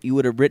anything, you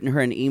would have written her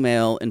an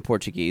email in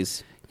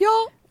Portuguese.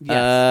 Y'all?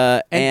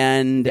 Yes.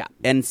 And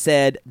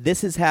said,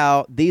 this is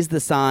how... These are the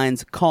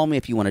signs. Call me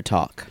if you want to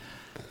talk.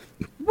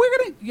 We're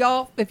going to...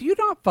 Y'all, if you're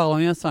not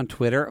following us on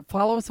Twitter,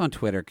 follow us on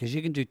Twitter because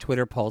you can do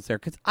Twitter polls there.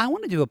 Because I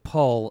want to do a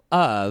poll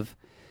of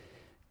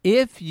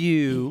if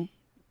you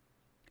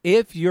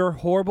if your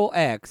horrible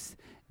ex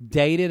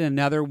dated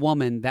another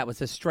woman that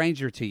was a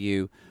stranger to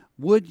you,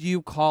 would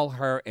you call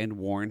her and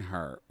warn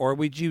her? Or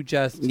would you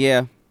just...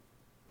 Yeah.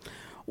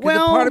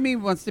 Well, part of me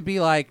wants to be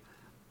like,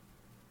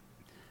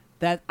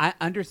 that I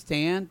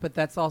understand, but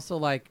that's also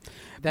like,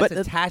 that's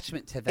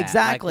attachment to that.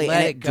 Exactly. Like,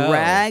 and it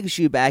drags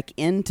you back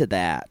into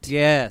that.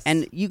 Yes.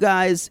 And you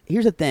guys,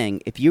 here's the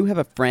thing. If you have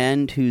a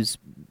friend who's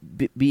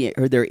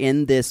or they're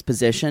in this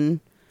position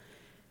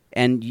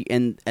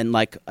and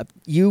like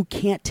you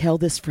can't tell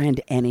this friend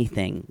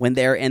anything when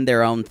they're in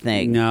their own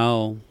thing.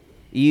 No.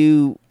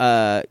 You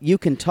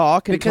can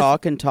talk and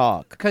talk and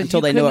talk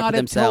until they know it for themselves. You could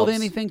not have told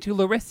anything to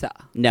Larissa.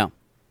 No.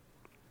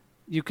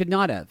 You could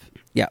not have.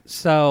 Yeah.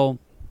 So,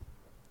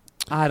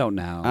 I don't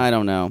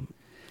know.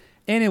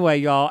 Anyway,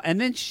 y'all,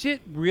 and then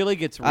shit really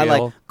gets real. I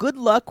like, good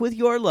luck with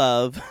your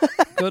love.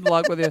 Good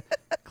luck with it.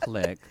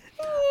 Click.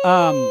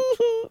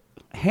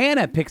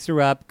 Hannah picks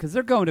her up because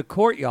they're going to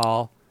court,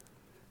 y'all.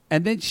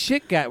 And then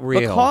shit got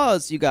real.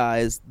 Because, you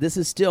guys, this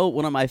is still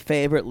one of my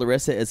favorite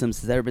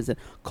Larissa-isms that's ever been said.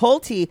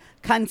 Colty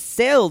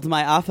cancelled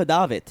my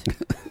affidavit.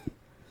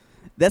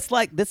 This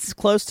is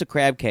close to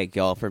crab cake,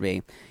 y'all, for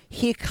me.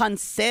 He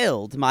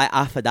cancelled my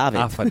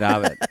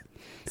affidavit.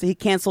 So he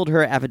canceled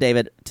her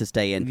affidavit to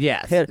stay in.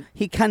 Yes.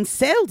 He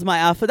cancelled my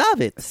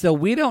affidavit. So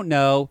we don't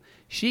know.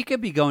 She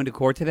could be going to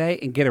court today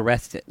and get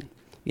arrested.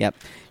 Yep.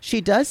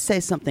 She does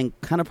say something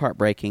kind of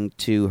heartbreaking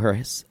to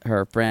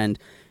her friend.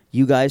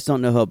 You guys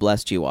don't know how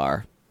blessed you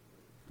are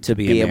to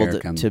be able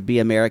to be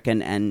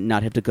American and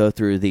not have to go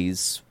through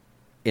these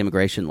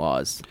immigration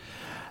laws.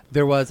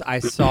 I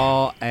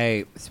saw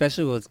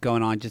especially what's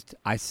going on,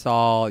 I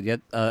saw yet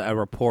a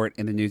report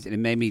in the news, and it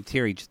made me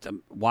teary just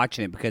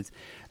watching it because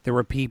there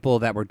were people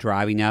that were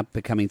driving up,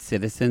 becoming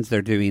citizens.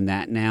 They're doing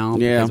that now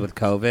because with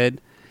COVID.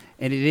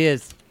 And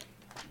these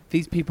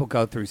people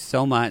go through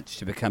so much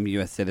to become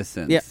U.S.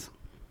 citizens.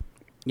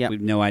 Yeah. We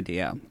have no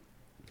idea.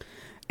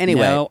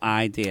 Anyway. No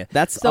idea.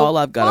 That's all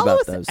I've got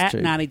about those at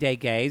two. 90 Day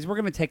Gays. We're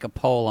going to take a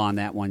poll on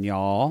that one,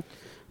 y'all.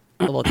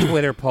 A little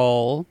Twitter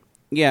poll.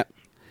 Yeah.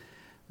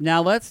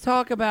 Now let's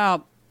talk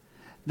about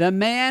the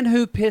man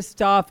who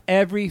pissed off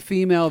every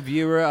female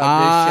viewer of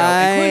this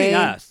show, including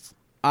us.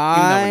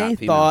 I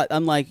thought,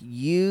 I'm like,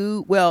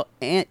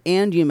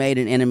 and you made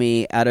an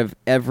enemy out of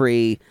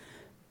every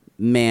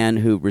man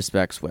who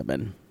respects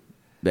women,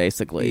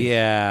 basically.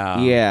 Yeah.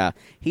 Yeah.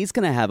 He's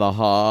going to have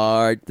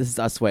this is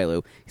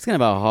Asuelu. He's going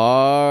to have a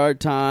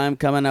hard time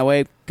coming out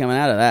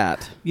of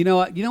that. You know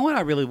what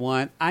I really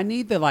want? I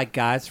need the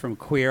guys from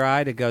Queer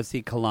Eye to go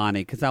see Kalani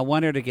because I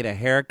want her to get a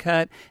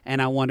haircut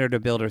and I want her to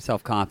build her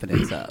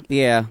self-confidence up.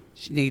 Yeah.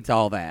 She needs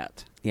all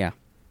that. Yeah.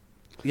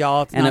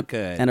 Y'all, it's not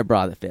good. And a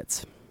bra that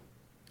fits.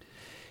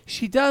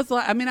 She does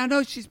I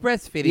know she's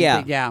breastfeeding.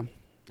 Yeah.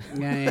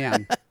 But yeah.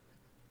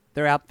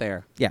 They're out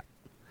there. Yeah.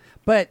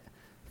 But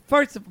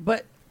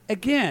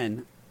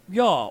again,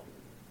 y'all,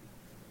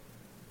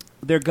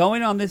 they're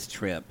going on this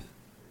trip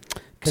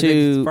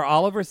for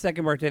Oliver's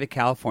second birthday to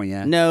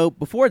California. No,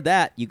 before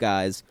that, you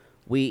guys,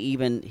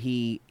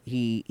 they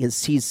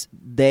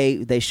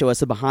show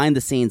us a behind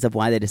the scenes of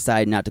why they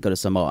decided not to go to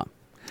Samoa.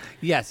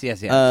 Yes.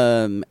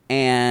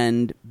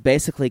 And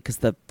basically, because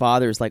the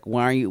father's like,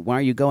 why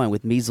are you going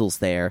with measles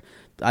there?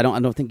 I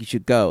don't think you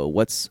should go.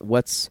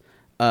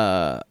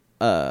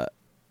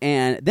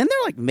 And then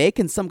they're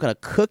making some kind of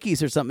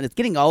cookies or something. It's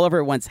getting all over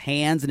everyone's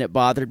hands, and it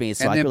bothered me.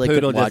 So and I really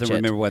Poodle couldn't watch doesn't it.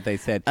 remember what they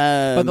said.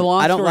 But the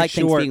long I don't story like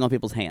things short, being on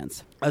people's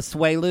hands.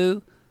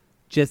 Asuelu,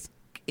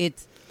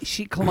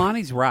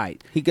 Kalani's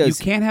right. He goes,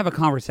 you can't have a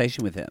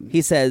conversation with him.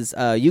 He says,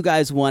 "You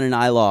guys won and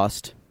I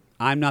lost.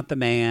 I'm not the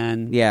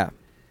man." Yeah,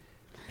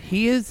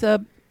 he's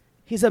a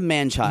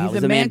man child.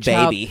 He's a man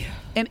baby.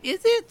 And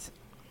is it?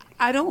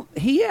 I don't.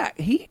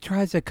 He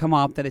tries to come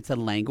off that it's a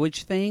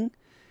language thing.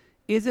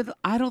 Is it?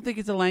 I don't think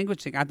it's a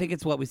language thing. I think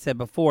it's what we said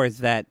before. Is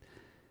that?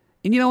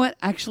 And you know what?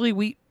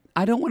 Actually,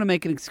 I don't want to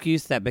make an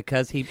excuse that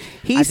because he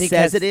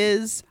says it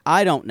is.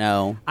 I don't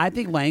know. I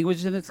think language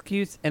is an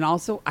excuse, and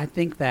also I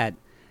think that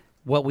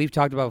what we've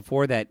talked about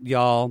before, that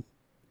y'all,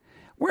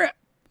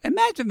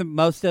 imagine that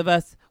most of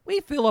us,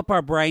 we fill up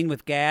our brain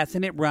with gas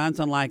and it runs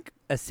on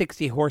a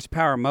 60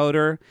 horsepower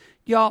motor.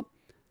 Y'all,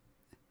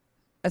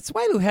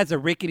 Asuelu has a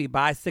rickety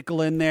bicycle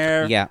in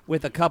there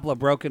with a couple of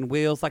broken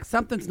wheels.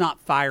 Something's not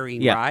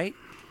firing right.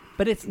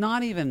 But it's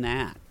not even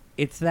that.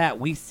 It's that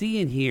we see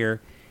in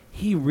here,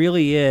 he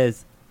really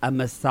is a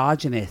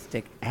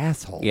misogynistic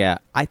asshole. Yeah.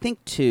 I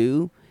think,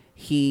 too,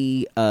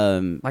 he he's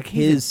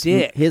a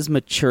dick. His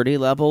maturity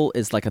level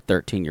is like a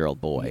 13-year-old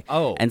boy.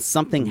 Oh, and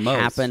something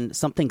happened.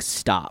 Something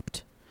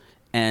stopped.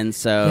 And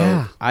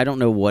so I don't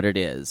know what it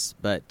is,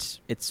 but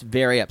it's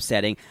very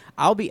upsetting.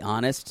 I'll be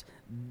honest.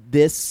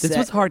 This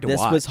was hard to watch.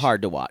 This was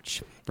hard to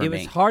watch for me. It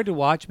was hard to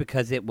watch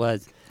because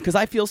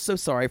I feel so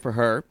sorry for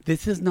her.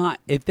 This is not.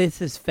 If this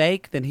is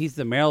fake, then he's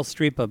the Meryl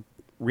Streep of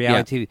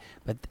reality TV.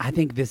 But I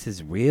think this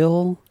is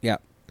real. Yeah.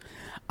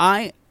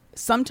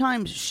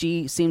 Sometimes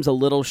she seems a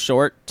little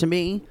short to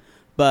me,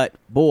 but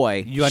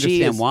boy, you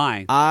understand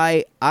why.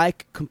 I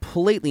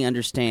completely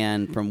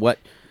understand from what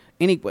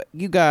Anyway,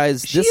 you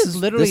guys, She is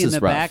literally this in is the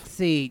rough. back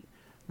seat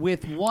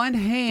with one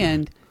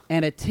hand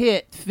and a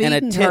tit feeding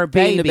And a tit her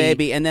feeding baby, the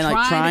baby, and then,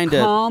 like, trying to-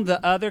 calm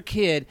the other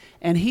kid,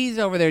 and he's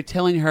over there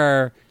telling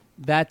her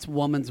that's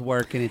woman's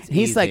work and it's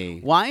He's easy.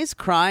 like, why is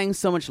crying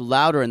so much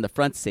louder in the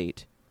front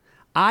seat?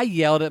 I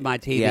yelled at my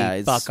TV, Yeah,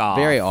 it's fuck off.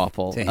 very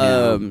awful. To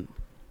him.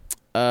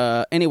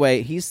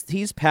 Anyway,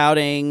 he's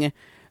pouting,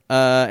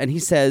 and he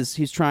says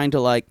he's trying to,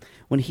 like,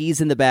 when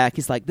he's in the back,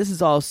 he's like, this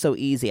is all so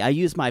easy. I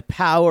use my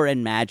power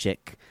and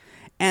magic.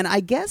 And I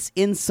guess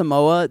in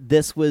Samoa,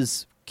 this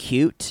was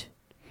cute.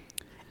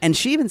 And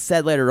she even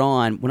said later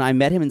on, when I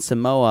met him in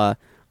Samoa,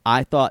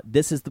 I thought,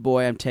 this is the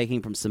boy I'm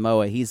taking from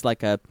Samoa. He's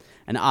like an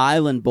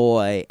island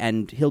boy,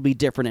 and he'll be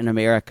different in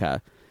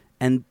America.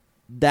 And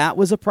that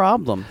was a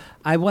problem.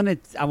 I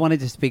wanted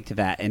to speak to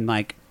that, and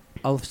like,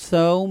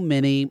 so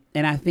many,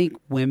 and I think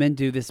women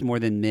do this more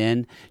than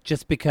men,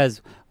 just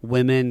because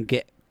women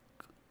get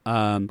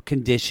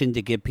conditioned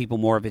to give people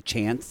more of a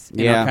chance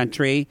in our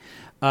country.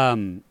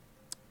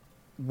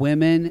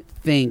 Women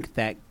think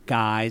that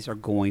guys are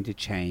going to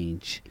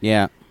change.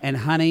 Yeah. And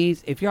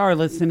honeys, if y'all are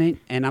listening,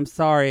 and I'm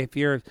sorry if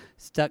you're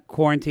stuck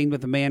quarantined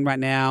with a man right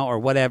now or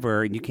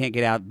whatever, and you can't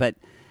get out, but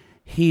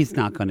he's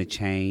not going to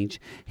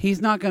change. He's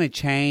not going to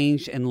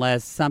change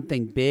unless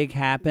something big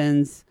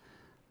happens,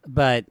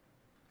 but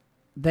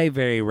they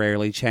very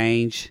rarely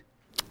change.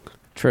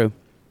 True.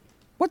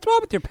 What's wrong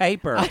with your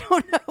paper? I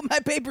don't know. My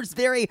paper's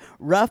very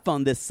rough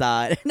on this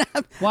side.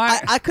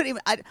 Why? I couldn't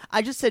even.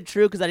 I just said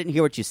true because I didn't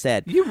hear what you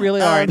said. You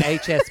really are an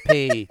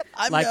HSP.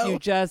 I like know. you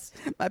just.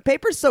 My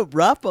paper's so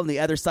rough on the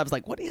other side. I was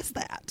like, what is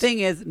that? Thing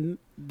is,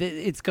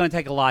 it's going to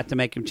take a lot to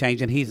make him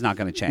change, and he's not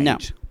going to change. No.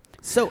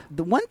 So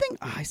the one thing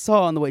I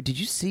saw on the way, did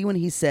you see when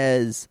he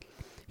said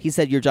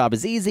your job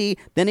is easy?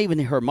 Then even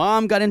her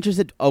mom got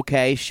interested.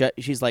 Okay,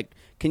 she's like,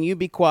 can you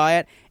be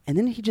quiet? And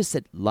then he just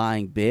said,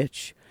 lying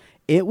bitch.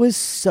 It was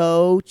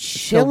so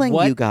chilling,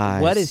 so you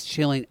guys. What is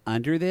chilling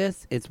under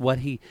this? It's what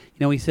he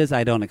says,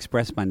 I don't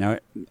express my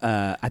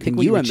I think Can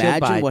what you were chilled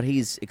imagine by what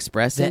he's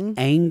expressing?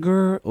 the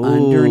anger Ooh,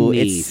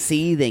 underneath. it's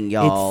seething,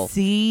 y'all. It's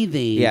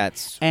seething. Yeah,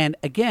 it's and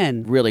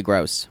again, really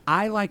gross.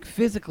 I like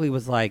physically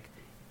was like,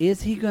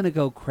 is he going to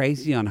go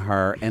crazy on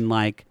her and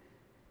like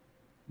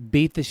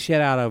beat the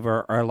shit out of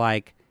her, or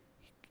like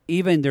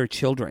even their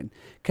children?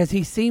 Because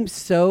he seems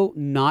so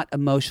not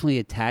emotionally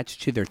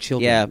attached to their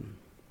children. Yeah.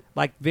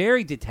 Like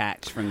very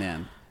detached from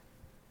them.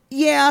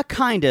 Yeah,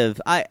 kind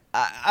of.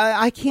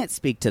 I can't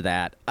speak to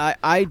that.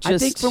 I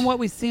think from what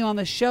we see on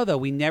the show, though,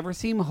 we never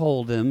see him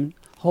holding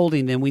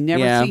them. We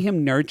never see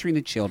him nurturing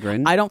the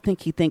children. I don't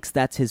think he thinks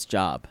that's his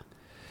job.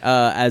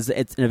 As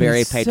it's in a very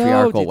He's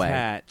patriarchal so way.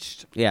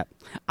 detached. Yeah,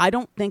 I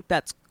don't think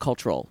that's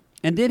cultural.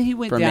 And then he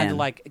went for down men to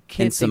like in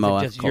kid things Samoa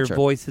of just your culture.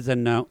 voice is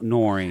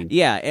annoying.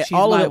 Yeah, she's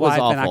all my of it was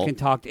wife, and I awful. can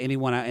talk to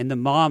anyone. And the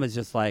mom is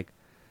just like,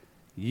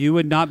 you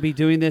would not be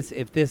doing this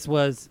if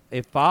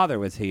father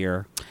was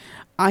here.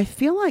 I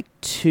feel like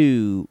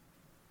too.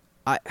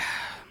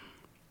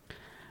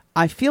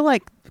 I feel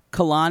like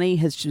Kalani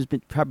has just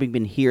probably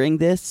been hearing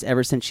this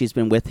ever since she's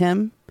been with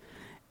him,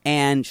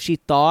 and she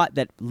thought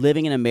that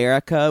living in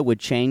America would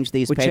change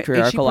these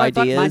patriarchal and she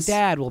probably ideas. thought my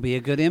dad will be a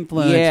good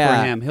influence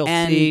for him. He'll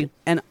see.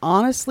 And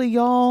honestly,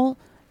 y'all,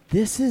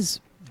 this is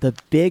the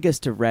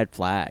biggest of red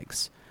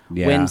flags.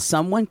 Yeah. When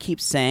someone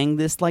keeps saying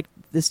this like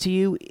this to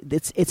you,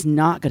 it's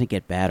not going to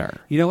get better.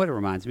 You know what it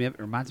reminds me of? It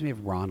reminds me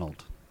of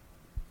Ronald.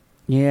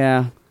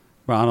 Yeah.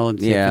 Ronald and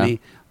Tiffany.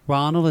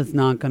 Ronald is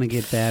not going to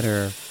get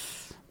better.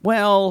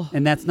 Well,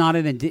 and that's not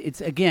it's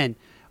again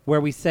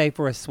where we say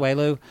for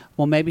Asuelu,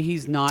 well, maybe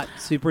he's not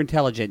super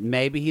intelligent.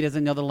 Maybe he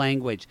doesn't know the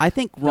language. I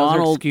think Those are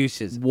Ronald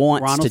excuses.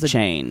 wants to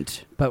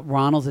change. But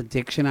Ronald's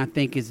addiction, I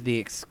think, is the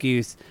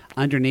excuse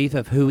underneath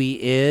of who he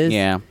is.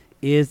 Yeah.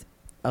 Is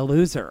a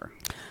loser.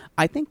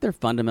 I think their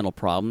fundamental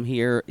problem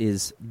here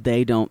is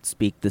they don't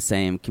speak the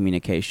same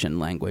communication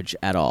language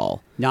at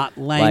all. Not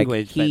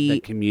language, but the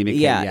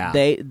communicate. Yeah,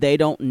 they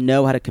don't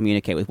know how to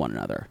communicate with one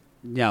another.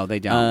 No, they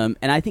don't.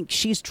 And I think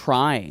she's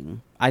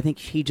trying. I think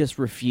he just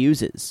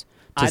refuses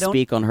to I don't-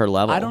 speak on her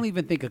level. I don't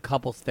even think a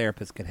couples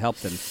therapist could help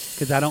them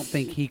because I don't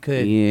think he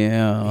could.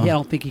 Yeah. I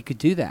don't think he could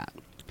do that.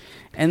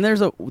 And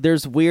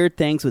there's weird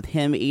things with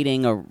him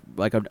eating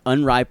an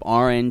unripe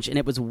orange, and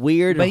it was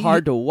weird and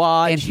hard to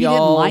watch. And he y'all.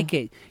 didn't like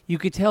it. You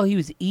could tell he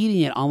was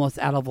eating it almost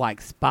out of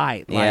like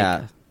spite. Like,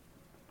 Yeah.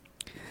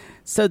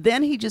 So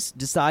then he just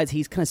decides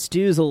he's kind of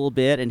stews a little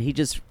bit, and he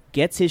just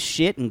gets his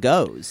shit and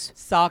goes.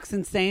 Socks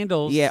and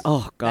sandals. Yeah.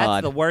 Oh God.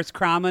 That's the worst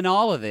crime in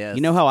all of this.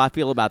 You know how I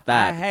feel about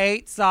that. I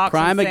hate socks.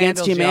 Crime and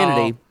against sandals,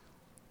 humanity. y'all.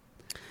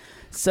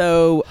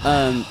 So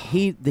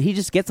he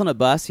just gets on a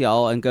bus,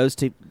 y'all, and goes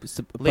to Leaves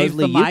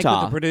supposedly the mic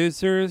Utah. with the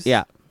producers.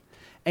 Yeah.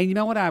 And you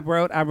know what I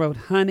wrote? I wrote,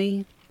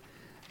 honey,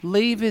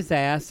 leave his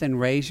ass and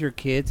raise your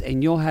kids,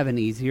 and you'll have an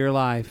easier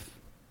life.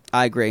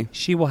 I agree.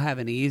 She will have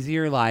an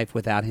easier life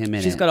without him in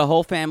it. She's got a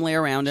whole family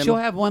around him. She'll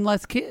have one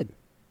less kid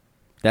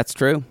That's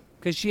true.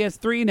 because she has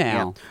 3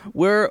 now.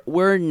 Yeah.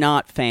 We're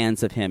not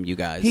fans of him, you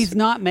guys. He's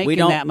not making We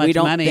don't- that much we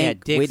don't money think-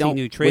 at Dixie we don't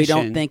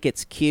Nutrition. think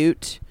it's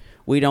cute.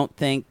 We don't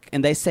think,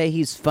 and they say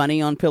he's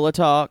funny on Pillow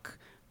Talk,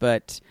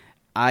 but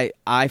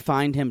I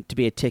find him to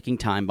be a ticking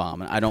time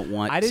bomb, and I don't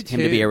want him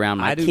to be around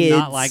my kids. I do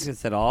not like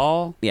this at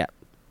all. Yeah.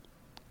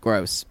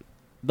 Gross.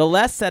 The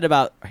less said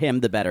about him,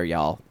 the better,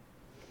 y'all.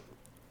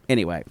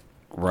 Anyway.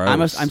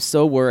 Gross. I'm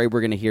so worried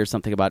we're going to hear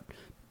something about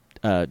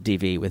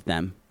DV with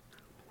them.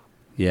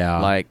 Yeah.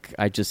 Like,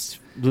 I just...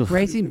 Ugh.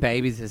 Raising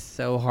babies is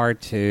so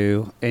hard,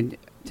 too. And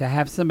to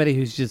have somebody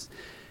who's just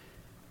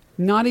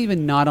not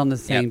even not on the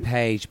same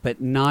page,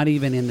 but not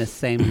even in the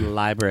same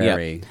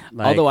library. Yep.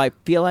 Like, Although I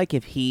feel like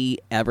if he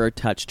ever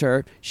touched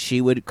her, she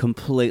would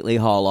completely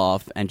haul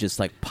off and just,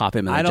 like, pop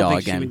him in the jaw again. I don't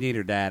think she would need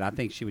her dad. I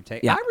think she would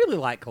take... Yeah. I really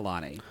like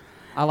Kalani.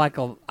 I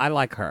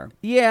like her.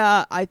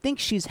 Yeah, I think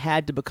she's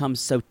had to become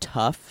so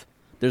tough.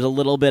 There's a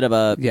little bit of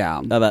a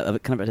kind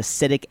of an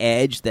acidic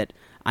edge that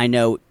I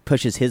know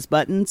pushes his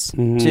buttons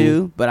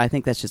too, but I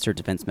think that's just her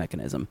defense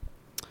mechanism.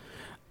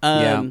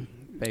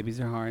 Babies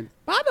are hard.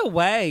 By the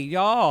way,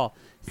 y'all,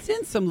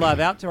 send some love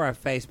out to our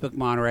Facebook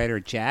moderator,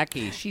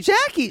 Jackie. She's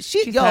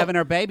having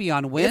her baby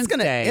on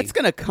Wednesday. It's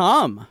gonna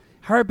come.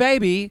 Her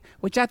baby,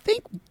 which I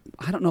think,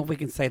 I don't know if we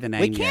can say the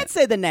name. We can't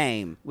say the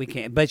name. We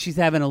can't, but she's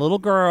having a little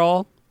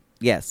girl.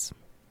 Yes.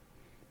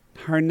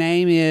 Her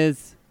name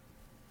is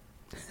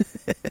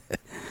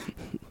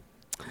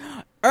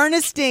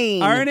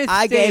Ernestine.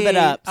 I gave it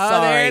up. Oh,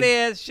 Sorry. there it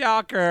is.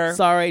 Shocker.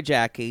 Sorry,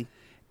 Jackie.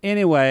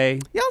 Anyway.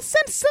 Y'all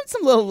send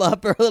some little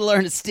love for little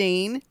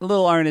Ernestine.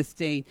 Little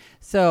Ernestine.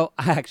 So,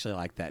 I actually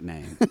like that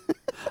name.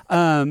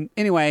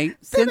 Anyway,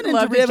 send Feminine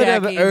love to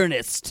derivative Jackie. of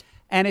Ernest.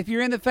 And if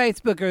you're in the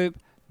Facebook group,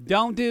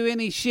 don't do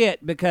any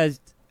shit because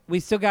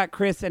we still got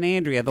Chris and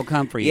Andrea. They'll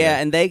come for you. Yeah,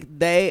 and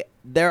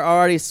they're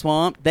already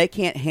swamped. They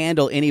can't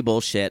handle any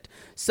bullshit.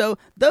 So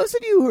those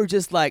of you who are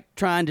just like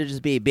trying to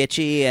just be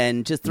bitchy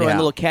and just throwing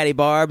little catty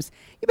barbs,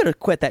 you better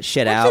quit that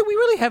shit out. We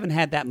really haven't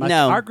had that much.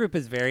 No. Our group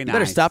is very nice. You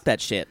better stop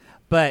that shit.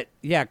 But,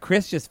 yeah,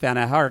 Chris just found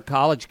out her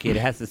college kid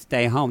has to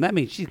stay home. That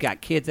means she's got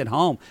kids at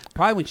home.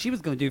 Probably when she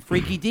was going to do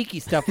freaky deaky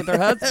stuff with her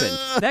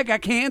husband. That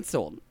got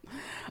canceled.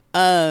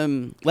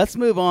 Let's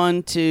move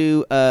on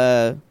to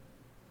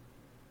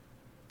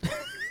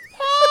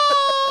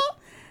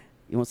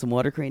you want some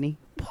water, Craney?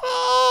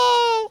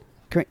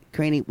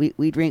 Craney,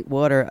 we drink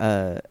water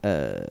out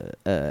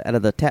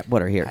of the tap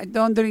water here. I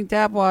don't drink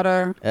tap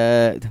water.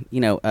 You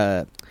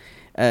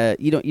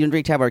don't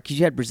drink tap water because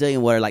you had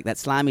Brazilian water, like that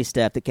slimy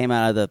stuff that came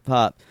out of the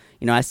pop.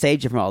 You know, I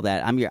saved you from all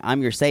that. I'm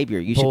your savior.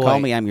 You should call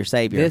me I'm your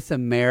savior. This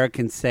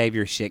American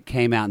savior shit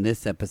came out in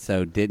this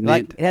episode, didn't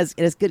it? It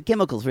has good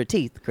chemicals for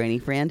teeth, Craney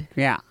friend.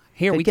 Yeah.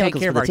 Here, we take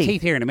care of our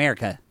teeth here in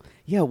America.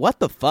 Yeah, what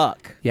the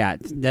fuck? Yeah,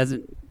 it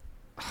doesn't...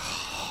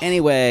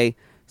 Anyway,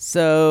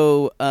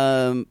 so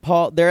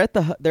Paul, they're at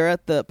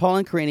the Paul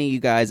and Karini,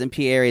 you guys, and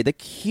Pierre, the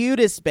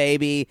cutest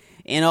baby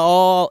in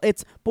all.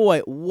 It's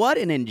boy, what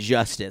an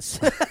injustice.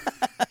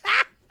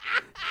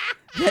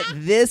 That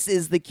this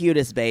is the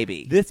cutest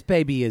baby. This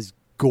baby is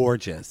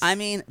gorgeous. I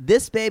mean,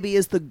 this baby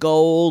is the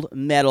gold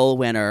medal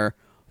winner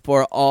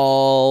for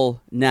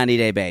all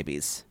 90-day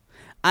babies.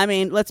 I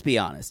mean, let's be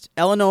honest.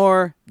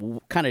 Eleanor,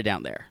 kind of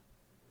down there.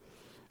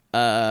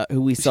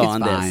 Who we saw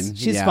on this.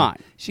 She's fine.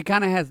 She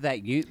kind of has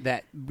that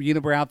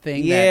unibrow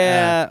thing.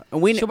 Yeah.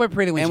 She'll be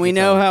pretty when and she we gets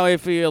know older. how I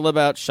feel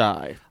about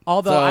Shy.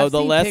 Although so I've the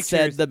seen less pictures,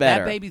 said, the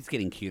better. That baby's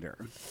getting cuter.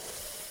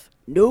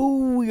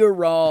 No, you're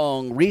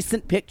wrong.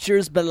 Recent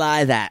pictures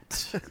belie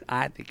that.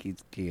 I think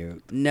he's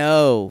cute.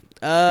 No.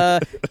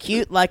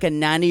 Cute like a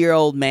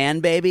 90-year-old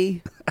man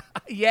baby?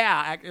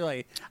 Yeah,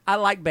 actually. I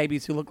like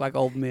babies who look like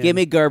old men. Give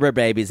me Gerber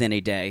babies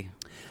any day.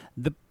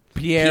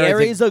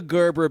 Pierre's a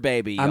Gerber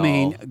baby, y'all. I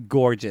mean,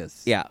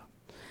 gorgeous. Yeah.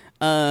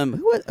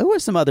 Who are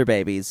some other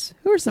babies?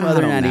 Who are some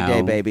other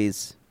 90-day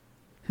babies?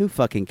 Who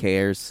fucking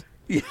cares?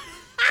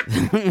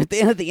 At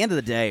the end of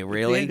the day,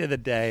 really. At the end of the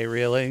day,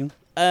 really.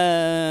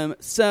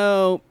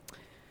 So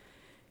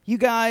you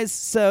guys,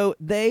 so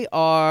they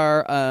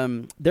are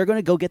they're going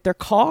to go get their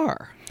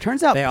car.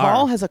 Turns out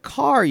Paul has a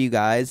car, you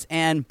guys,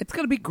 and it's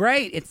going to be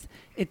great.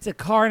 It's a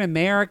car in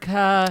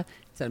America.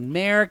 It's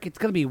America. It's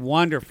going to be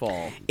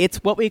wonderful. It's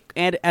what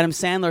Adam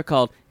Sandler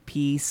called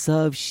piece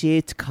of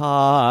shit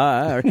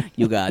car.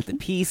 You got the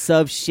piece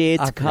of shit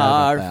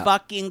car,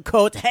 fucking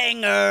coat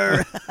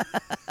hanger.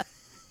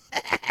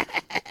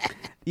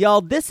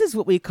 Y'all, this is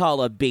what we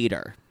call a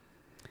beater.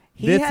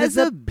 This has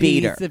is a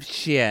beater. Piece of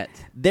shit.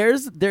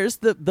 There's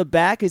the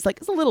back. It's like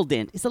it's a little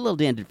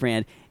dented,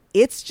 friend.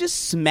 It's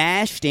just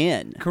smashed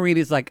in.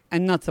 Karina's like,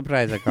 I'm not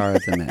surprised the car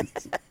is a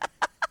mess.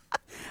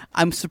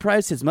 I'm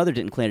surprised his mother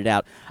didn't clean it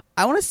out.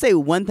 I want to say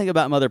one thing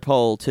about Mother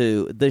Pole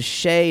too. The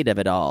shade of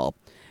it all.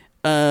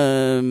 By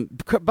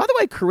the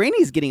way,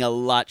 Karini's getting a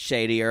lot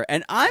shadier,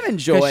 and I'm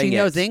enjoying it. Because she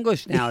knows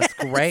English now. Yes.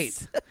 It's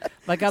great.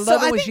 Like I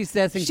love it when she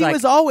says things like... She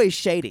was always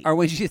shady. Or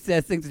when she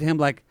says things to him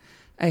like,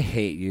 I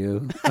hate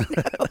you.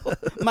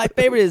 My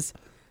favorite is,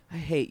 I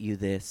hate you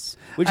this.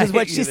 Which is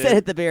what she said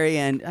at the very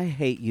end. I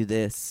hate you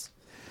this.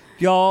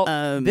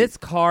 Y'all, this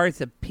car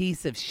is a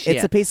piece of shit.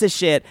 It's a piece of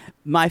shit.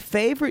 My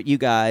favorite, you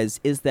guys,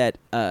 is that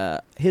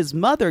his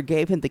mother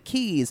gave him the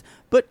keys,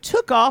 but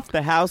took off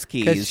the house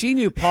keys. Because she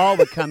knew Paul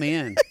would come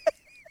in.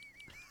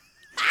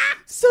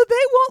 So they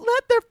won't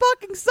let their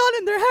fucking son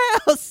in their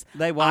house.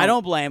 They won't. I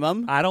don't blame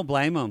them. I don't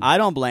blame them. I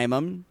don't blame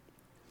them.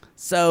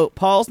 So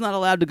Paul's not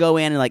allowed to go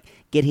in and like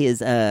get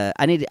his.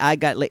 I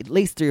got at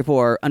least 3 or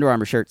 4 Under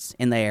Armour shirts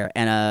in there,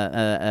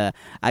 and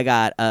I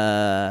got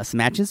some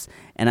matches,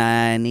 and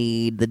I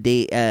need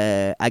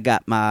I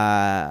got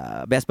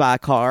my Best Buy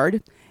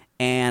card,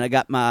 and I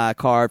got my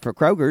card for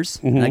Kroger's,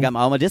 and I got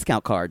all my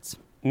discount cards.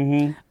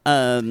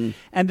 Mm-hmm.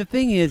 And the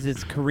thing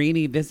is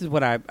Carini, this is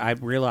what I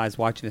realized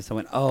watching this. I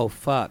went, oh,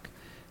 fuck.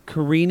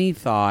 Carini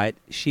thought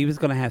she was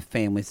going to have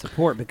family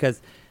support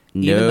because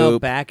even though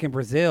back in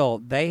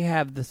Brazil, they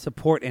have the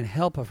support and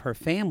help of her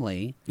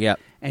family. Yep.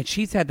 And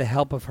she's had the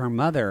help of her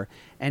mother.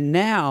 And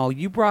now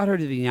you brought her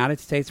to the United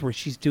States where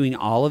she's doing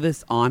all of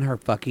this on her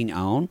fucking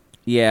own.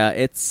 Yeah,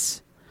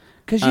 it's...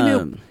 Because, you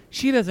know,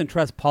 she doesn't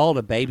trust Paul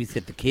to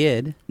babysit the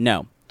kid.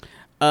 No.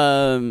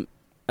 So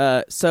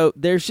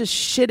there's just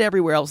shit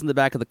everywhere else in the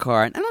back of the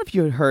car. And I don't know if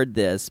you had heard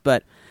this,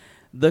 but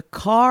the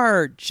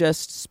car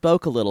just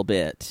spoke a little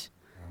bit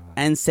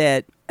and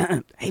said,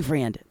 hey,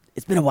 friend,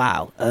 it's been a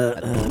while.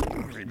 But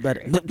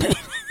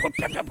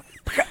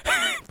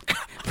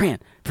friend.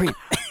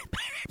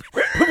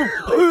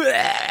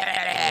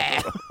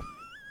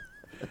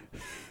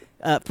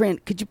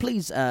 Friend, could you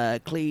please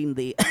clean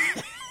the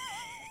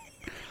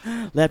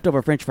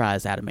leftover French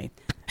fries out of me?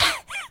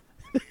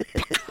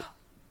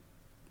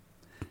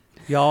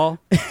 Y'all,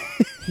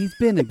 he's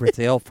been in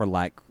Brazil for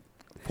like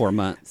 4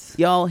 months.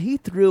 Y'all, he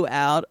threw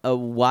out a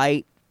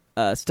white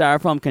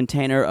styrofoam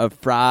container of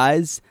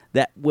fries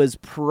that was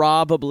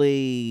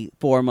probably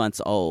 4 months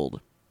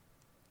old.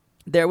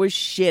 There was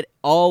shit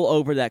all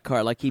over that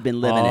car like he'd been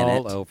living in it.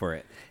 All over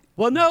it.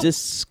 Well, no.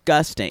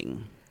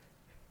 Disgusting.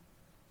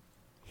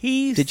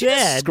 Did you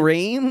just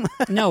scream?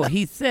 No,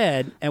 he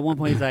said at one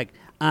point, he's like,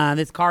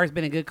 this car has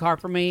been a good car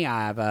for me.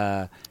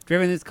 I've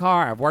driven this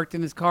car. I've worked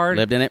in this car.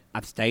 Lived in it.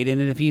 I've stayed in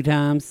it a few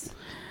times.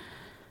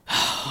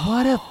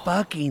 What a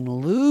fucking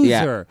loser.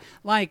 Yeah.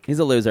 Like, he's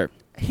a loser.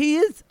 He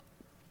is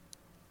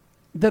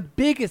the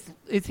biggest.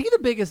 Is he the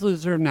biggest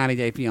loser of 90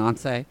 Day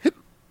Fiancé?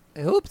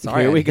 Oops,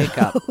 sorry. Here we go.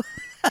 Hiccup.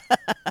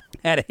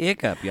 Had a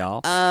hiccup,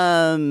 y'all.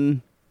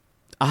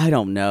 I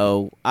don't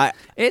know.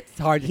 It's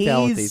hard to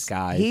tell with these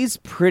guys. He's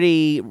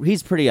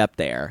pretty up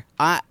there.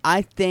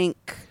 I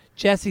think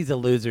Jesse's a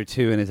loser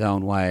too in his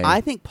own way.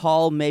 I think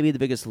Paul may be the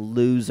biggest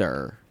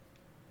loser.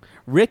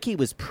 Ricky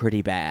was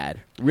pretty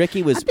bad.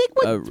 Ricky was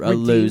a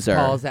loser.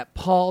 Paul is that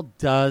Paul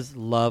does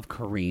love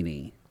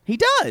Carini. He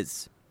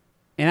does.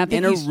 And I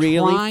think in a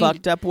really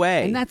fucked up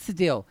way. And that's the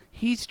deal.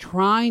 He's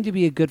trying to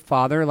be a good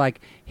father.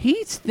 Like,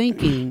 he's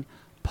thinking,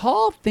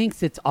 Paul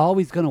thinks it's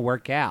always going to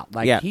work out.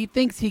 Like, he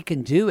thinks he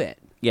can do it.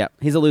 Yeah,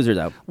 he's a loser,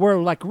 though. Where,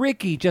 like,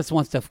 Ricky just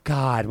wants to,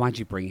 God, why don't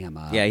you bring him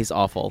up? Yeah, he's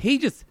awful. He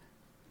just,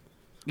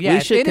 yeah, we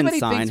if should anybody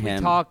consign thinks him.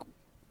 we talk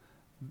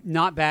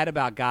not bad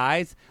about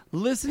guys,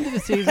 listen to the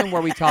season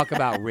where we talk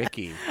about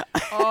Ricky.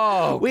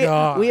 Oh,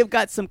 God. We have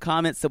got some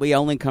comments that we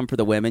only come for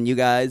the women, you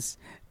guys.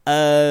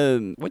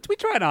 Which we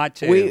try not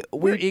to.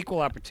 We're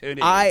equal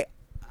opportunity. I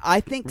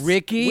think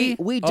Ricky,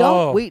 we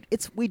don't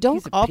we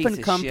don't often piece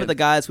of come shit. for the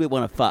guys we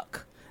want to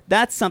fuck.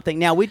 That's something.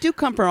 Now we do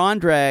come for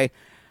Andre.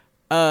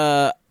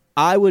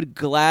 I would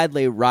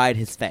gladly ride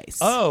his face.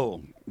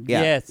 Oh,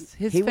 yeah. Yes.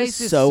 His he face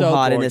was is so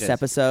hot gorgeous. in this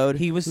episode.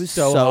 He was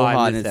so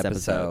hot in this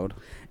episode.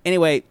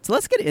 Anyway, so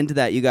let's get into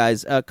that, you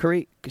guys.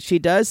 She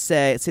does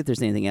say, let's see if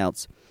there's anything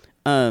else.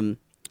 Nitty,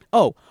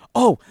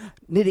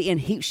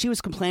 and she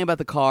was complaining about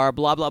the car,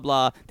 blah, blah,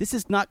 blah. This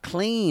is not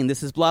clean.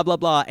 This is blah, blah,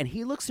 blah. And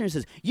he looks at her and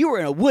says, you were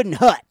in a wooden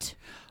hut.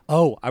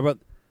 Oh, I wrote,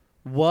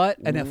 what?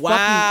 In a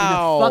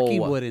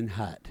fucking wooden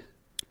hut.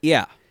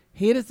 Yeah.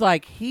 He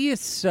is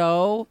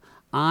so,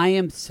 I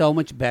am so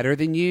much better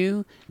than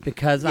you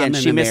because I'm an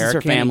she misses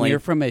American. her family. You're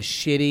from a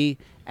shitty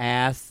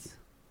ass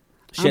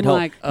shithole.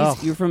 Like,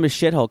 you're from a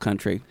shithole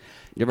country.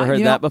 You ever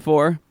heard that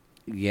before?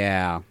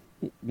 Yeah.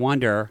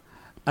 Wonder.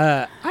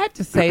 I have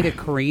to say to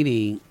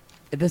Carini,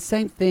 the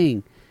same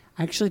thing.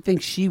 I actually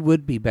think she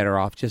would be better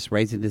off just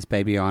raising this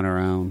baby on her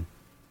own.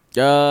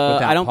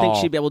 I don't think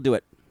Paul. she'd be able to do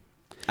it.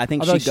 I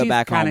think Although she'd go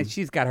back home.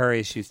 She's got her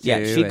issues too.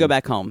 Yeah, she'd go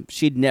back home.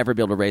 She'd never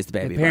be able to raise the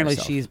baby. Apparently,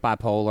 by herself. she's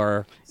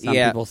bipolar. Some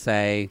people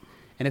say,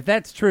 and if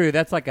that's true,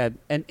 that's like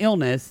an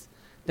illness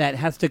that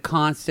has to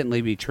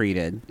constantly be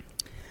treated.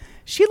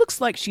 She looks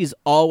like she's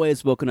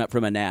always woken up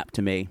from a nap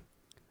to me.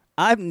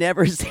 I've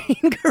never seen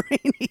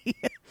Carini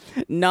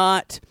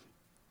not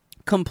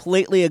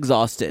completely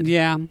exhausted.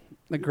 Yeah,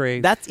 agree.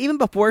 That's even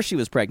before she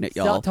was pregnant,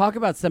 y'all. Talk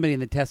about somebody in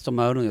the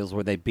testimonials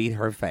where they beat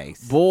her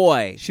face.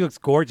 Boy. She looks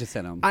gorgeous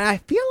in them. And I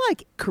feel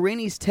like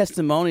Carini's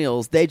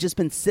testimonials, they've just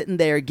been sitting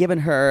there giving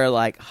her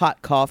like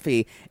hot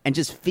coffee and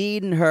just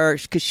feeding her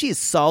because she's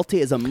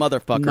salty as a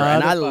motherfucker.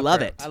 And I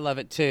love it. I love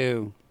it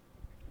too.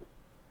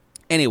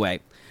 Anyway,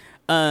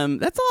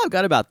 that's all I've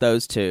got about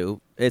those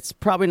two. It's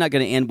probably not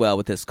going to end well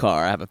with this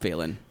car, I have a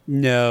feeling.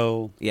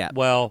 No. Yeah.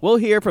 Well, we'll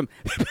hear from...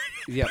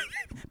 Yep.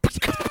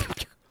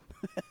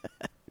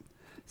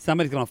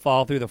 Somebody's going to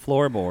fall through the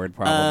floorboard,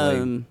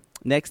 probably.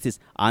 Next is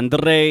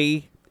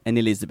Andre and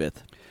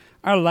Elizabeth.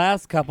 Our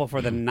last couple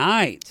for the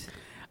night.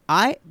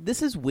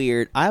 This is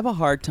weird. I have a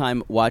hard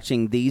time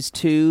watching these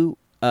two.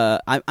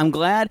 I'm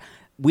glad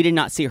we did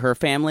not see her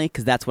family,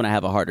 because that's when I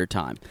have a harder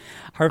time.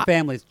 Her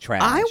family's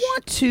trash.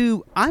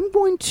 I'm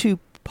going to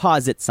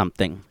posit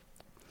something.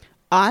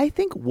 I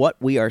think what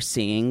we are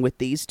seeing with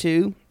these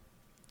two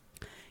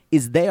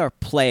is they are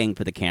playing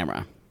for the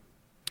camera.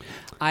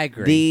 I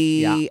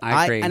agree.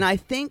 I agree. And I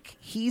think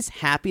he's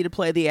happy to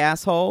play the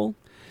asshole.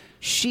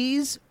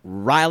 She's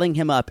riling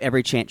him up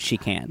every chance she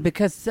can.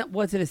 Because,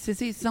 was it a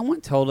sissy?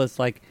 Someone told us,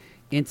 like,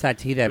 inside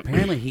tea that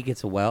apparently he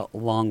gets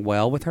along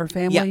well with her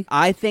family. Yeah,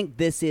 I think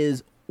this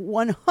is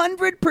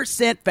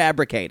 100%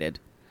 fabricated.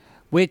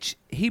 Which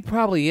he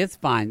probably is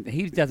fine.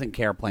 He doesn't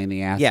care playing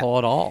the asshole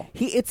at all.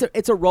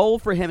 It's a role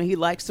for him. He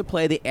likes to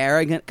play the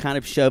arrogant kind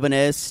of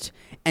chauvinist,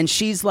 and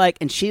she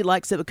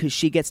likes it because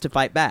she gets to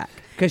fight back.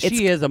 Because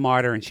she is a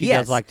martyr, and she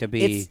does like to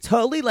be. It's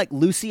totally like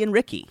Lucy and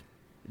Ricky,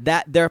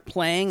 that they're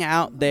playing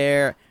out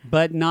there,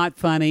 but not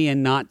funny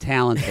and not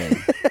talented.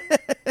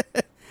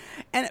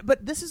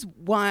 But this is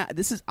why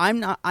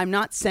I'm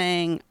not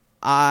saying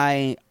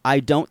I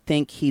don't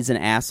think he's an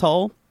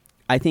asshole.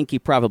 I think he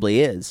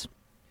probably is.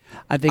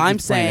 I'm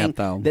saying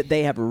that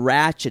they have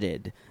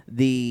ratcheted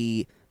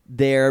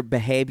their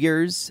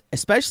behaviors,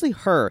 especially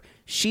her.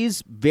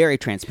 She's very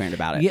transparent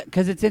about it. Yeah,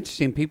 because it's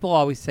interesting. People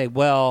always say,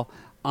 well,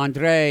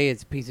 Andre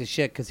is a piece of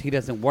shit because he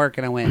doesn't work.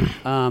 And I went,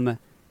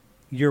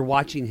 you're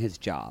watching his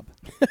job.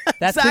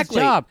 That's exactly.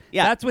 his job.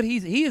 Yeah. That's what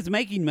he is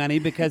making money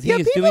because he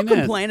is doing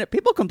this.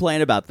 People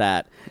complain about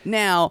that.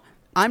 Now,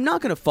 I'm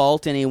not going to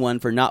fault anyone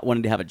for not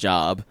wanting to have a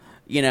job,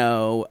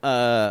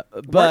 but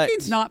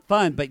working's not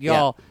fun, but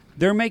y'all... Yeah.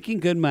 They're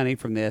making good money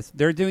from this.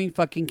 They're doing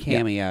fucking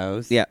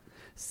cameos. Yeah.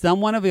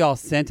 Someone of y'all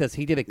sent us.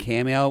 He did a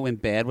cameo in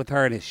bed with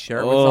her, and his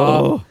shirt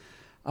was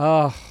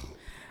off.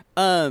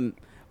 Oh.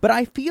 But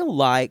I feel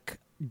like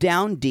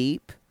down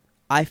deep,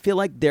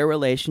 their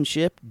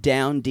relationship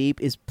down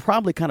deep is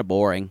probably kind of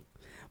boring.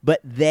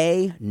 But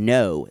they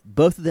know.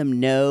 Both of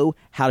them know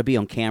how to be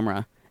on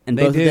camera. And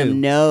both of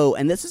them know.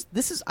 And this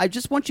is. I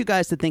just want you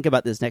guys to think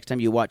about this next time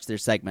you watch their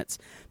segments,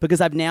 because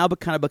I've now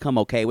kind of become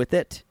okay with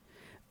it.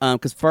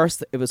 Because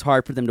first it was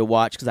hard for them to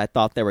watch because I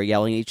thought they were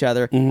yelling at each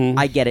other. Mm-hmm.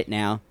 I get it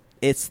now.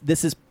 This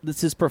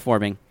is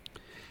performing.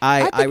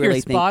 I think really you're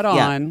spot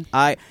on.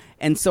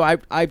 And so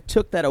I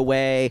took that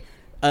away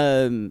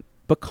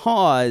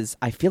because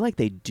I feel like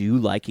they do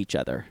like each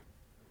other.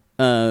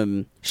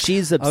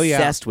 She's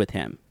obsessed with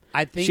him.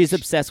 I think she's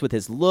obsessed with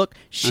his look.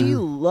 She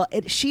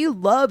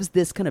loves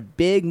this kind of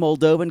big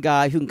Moldovan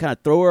guy who can kind of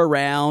throw her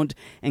around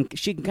and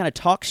she can kind of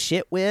talk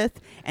shit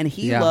with. And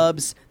he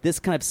loves this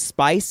kind of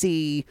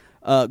spicy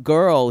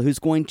girl who's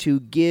going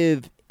to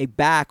give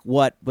back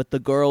what the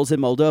girls in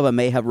Moldova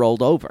may have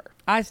rolled over.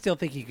 I still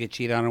think he could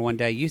cheat on her one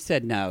day. You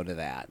said no to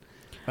that,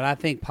 but I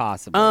think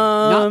possibly.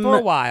 Not for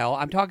a while.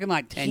 I'm talking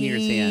like 10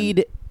 years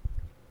in.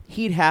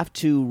 He'd have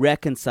to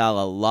reconcile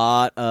a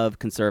lot of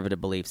conservative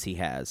beliefs he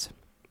has.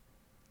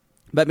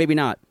 But maybe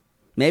not.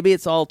 Maybe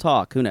it's all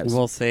talk. Who knows?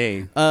 We'll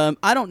see.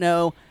 I don't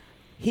know.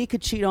 He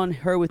could cheat on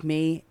her with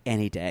me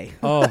any day.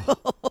 Oh,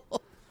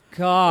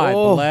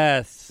 God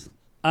bless.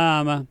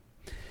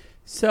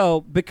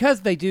 So,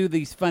 because they do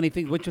these funny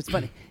things, which was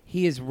funny,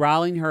 he is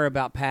riling her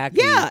about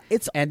packing. Yeah,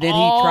 and then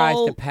he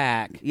tries to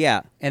pack.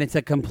 Yeah, and it's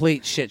a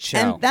complete shit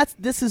show. And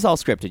this is all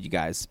scripted, you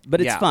guys,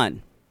 but it's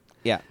fun.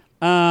 Yeah.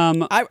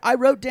 I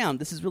wrote down.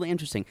 This is really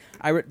interesting.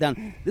 I wrote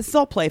down. This is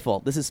all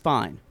playful. This is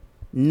fine.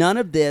 None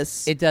of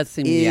this. It does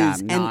seem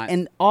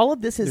and all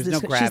of this is there's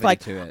this. No gravity she's like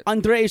to it.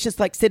 Andre is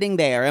just like sitting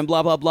there and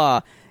blah blah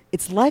blah.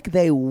 It's like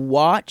they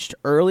watched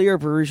earlier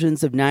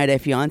versions of 90 Day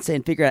Fiancé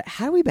and figured out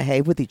how do we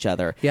behave with each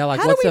other. Yeah, like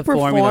how what's do we the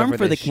formula perform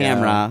for the show?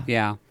 camera?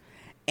 Yeah.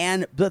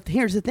 But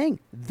here's the thing: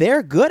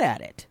 they're good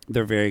at it.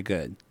 They're very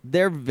good.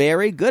 They're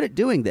very good at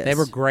doing this. They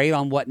were great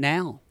on What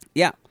Now?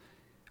 Yeah,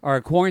 or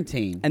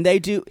Quarantine, and they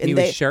do. And he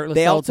was shirtless.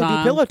 They all also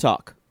time. do pillow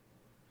talk.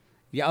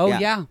 Yeah. Oh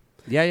yeah.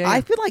 Yeah.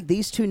 I feel like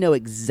these two know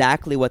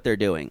exactly what they're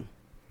doing.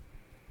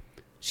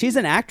 She's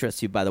an actress,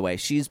 by the way.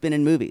 She's been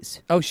in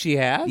movies. Oh, she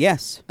has?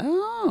 Yes.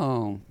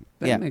 Oh.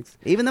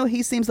 Even though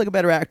he seems like a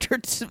better actor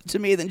to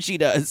me than she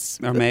does.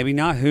 Or maybe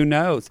not. Who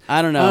knows?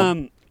 I don't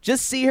know.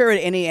 Just see her at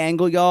any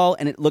angle, y'all,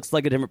 and it looks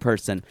like a different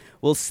person.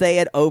 We'll say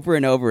it over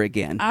and over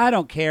again. I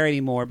don't care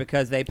anymore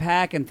because they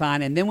pack and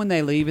find, and then when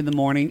they leave in the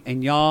morning,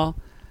 and y'all,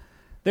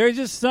 there's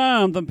just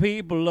something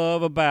people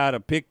love about a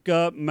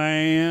pickup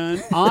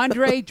man.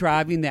 Andre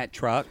driving that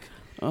truck.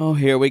 Oh,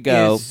 here we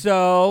go. Is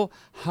so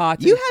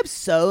hot. You have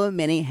so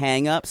many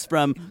hang-ups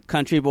from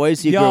country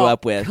boys you grew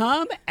up with.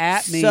 Come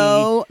at me.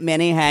 So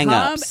many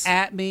hang-ups. Come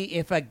at me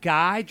if a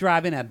guy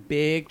driving a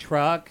big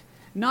truck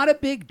Not a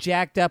big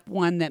jacked up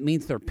one that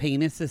means their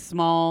penis is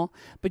small,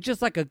 but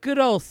just like a good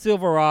old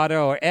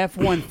Silverado or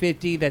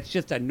F-150 that's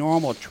just a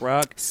normal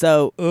truck.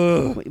 So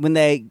when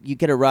you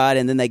get a ride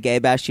and then they gay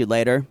bash you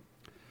later?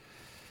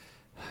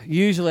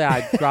 Usually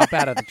I drop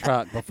out of the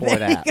truck before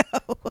that.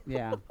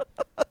 Yeah.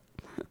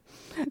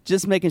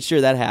 Just making sure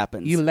that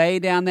happens. You lay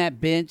down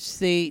that bench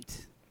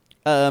seat.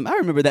 I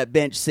remember that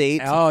bench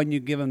seat. Oh, and you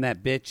give him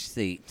that bitch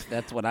seat.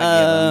 That's what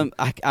I give him.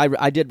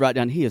 I did write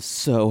down, he is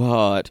so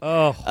hot.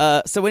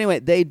 Oh. So anyway,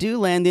 they do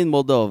land in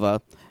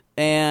Moldova,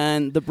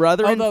 and the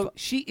brother... Although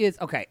she is...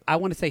 Okay, I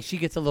want to say she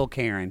gets a little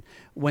Karen.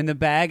 When the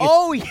bag is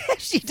yeah,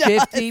 she does.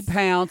 50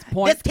 pounds,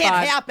 This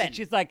can't happen. And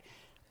she's like,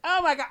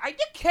 oh my God, are you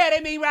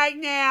kidding me right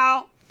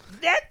now?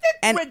 That's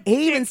and ridiculous.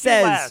 he even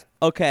says,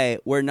 okay,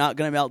 we're not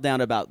going to melt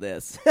down about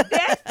this.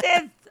 This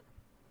is...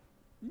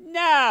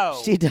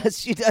 No. She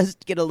does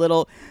get a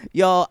little...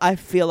 Y'all, I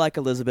feel like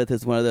Elizabeth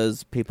is one of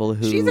those people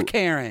who... She's a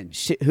Karen.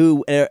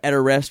 Who at a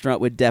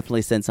restaurant would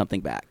definitely send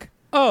something back.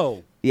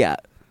 Oh. Yeah.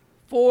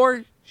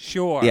 For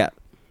sure. Yeah.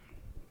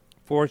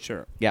 For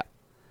sure. Yeah.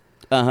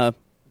 Uh-huh.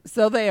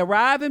 So they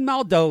arrive in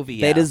Moldova.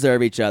 They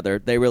deserve each other.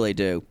 They really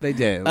do. They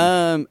do.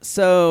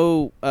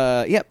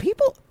 Yeah,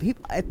 people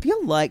I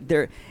feel like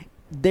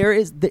there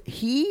is...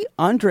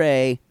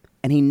 Andre...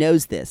 And he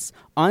knows this.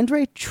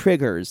 Andre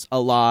triggers a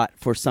lot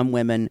for some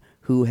women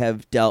who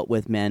have dealt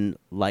with men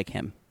like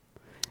him.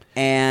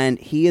 And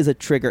he is a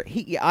trigger.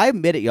 I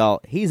admit it,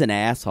 y'all. He's an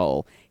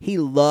asshole. He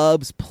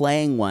loves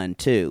playing one,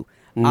 too.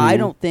 Mm-hmm. I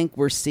don't think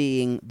we're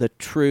seeing the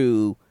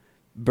true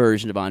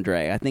version of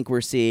Andre. I think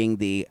we're seeing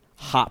the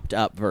hopped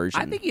up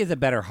version. I think he has a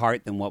better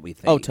heart than what we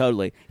think. Oh,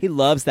 totally. He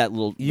loves that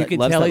little You can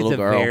loves tell that he's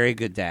little a girl. very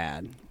good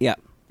dad. Yeah.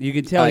 You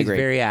can tell I he's agree.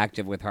 very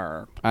active with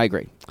her. I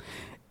agree.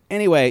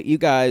 Anyway, you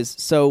guys,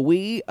 so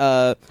we...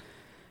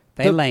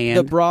 They land.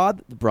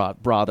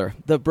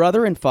 The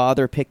brother and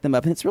father pick them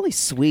up, and it's really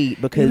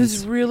sweet because... It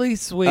was really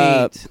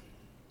sweet.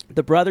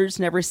 The brother's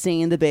never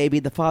seen the baby.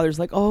 The father's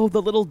like, oh,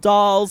 the little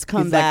dolls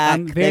come He's back. Like,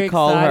 I'm very they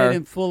call excited her.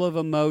 and full of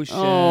emotions.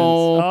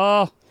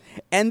 Oh.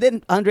 And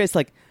then Andre's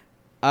like,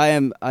 I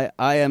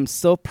am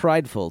so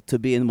prideful to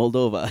be in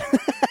Moldova.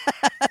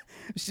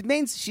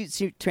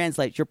 She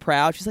translates, you're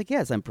proud? She's like,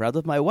 yes, I'm proud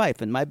of my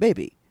wife and my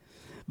baby.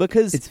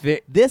 Because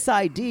this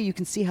idea, you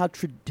can see how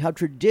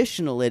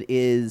traditional it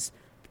is.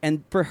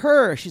 And for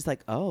her, she's like,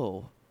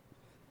 oh,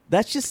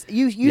 that's just,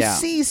 you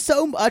see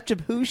so much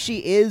of who she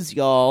is,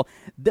 y'all.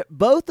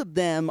 Both of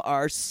them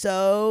are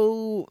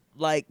so,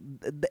 like,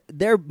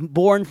 they're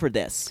born for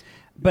this.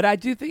 But I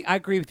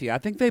agree with you. I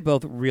think they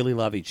both really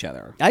love each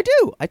other. I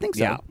do. I think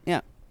so.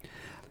 Yeah.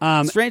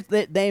 Strange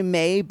that they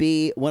may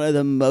be one of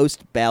the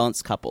most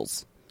balanced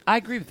couples. I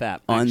agree with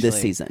that. On actually.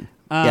 this season.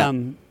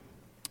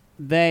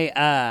 They,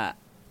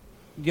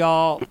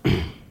 y'all,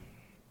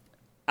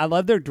 I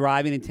love their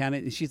driving in town.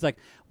 And she's like,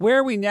 where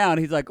are we now? And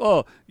he's like,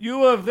 oh,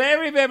 you are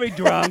very, very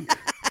drunk.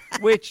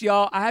 Which,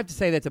 y'all, I have to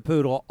say that's a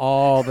poodle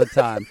all the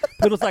time.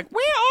 Poodle's like,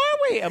 where are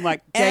we? I'm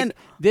like, Jake,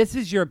 this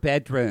is your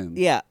bedroom.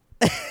 Yeah.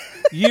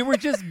 You were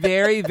just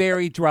very,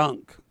 very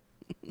drunk.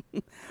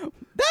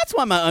 That's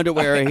why my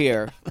underwear are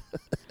here.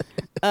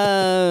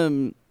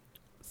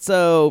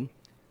 So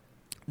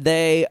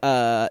they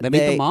meet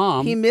the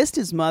mom. He missed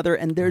his mother,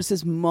 and there's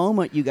this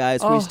moment, you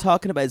guys, where he's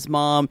talking about his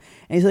mom,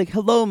 and he's like,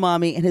 "Hello,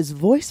 mommy," and his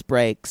voice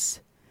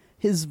breaks.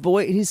 His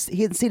voice.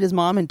 He hadn't seen his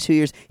mom in 2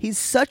 years. He's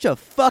such a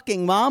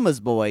fucking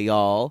mama's boy,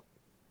 y'all.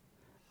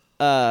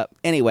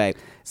 Anyway,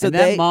 so and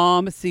that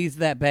mom sees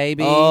that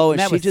baby. Oh, and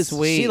that she was just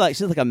sweet.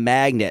 she's like a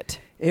magnet.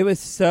 It was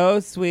so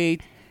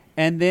sweet.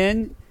 And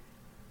then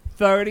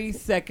 30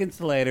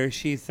 seconds later,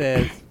 she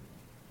says,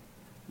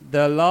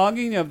 the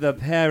longing of the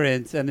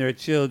parents and their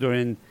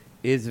children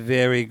is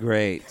very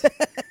great.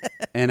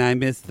 And I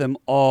miss them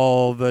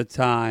all the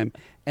time.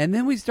 And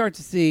then we start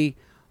to see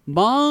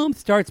Mom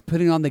starts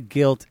putting on the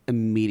guilt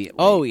immediately.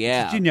 Oh,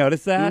 yeah. Did you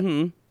notice that?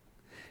 Mm-hmm.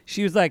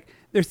 She was like,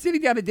 they're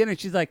sitting down at dinner.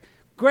 She's like,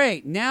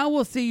 great, now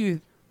we'll see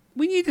you.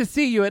 We need to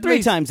see you at three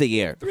least times a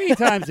year. 3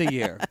 times a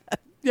year.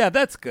 Yeah,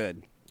 that's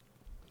good.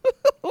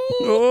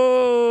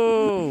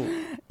 Oh.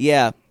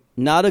 Yeah,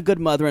 not a good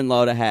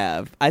mother-in-law to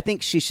have. I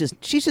think she's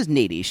just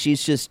needy.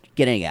 She's just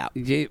getting out.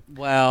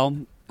 Well,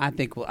 I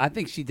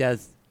think she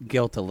does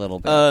guilt a little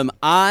bit.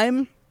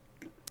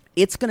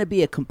 It's going to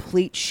be a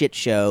complete shit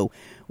show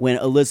when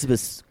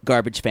Elizabeth's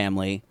garbage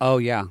family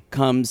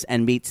comes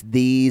and meets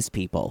these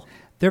people.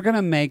 They're going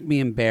to make me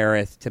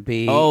embarrassed to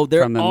be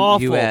they're from the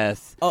awful.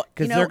 U.S.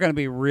 Because they're going to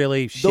be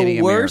really shitty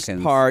The worst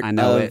Americans. part I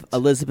know of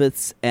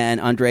Elizabeth's and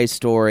Andre's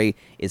story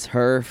is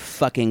her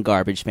fucking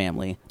garbage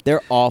family.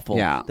 They're awful.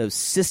 Yeah. Those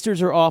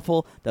sisters are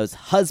awful. Those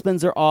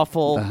husbands are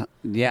awful.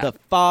 The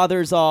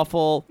father's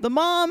awful. The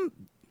mom,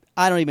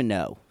 I don't even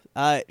know.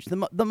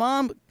 The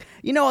mom,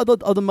 although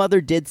the mother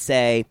did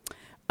say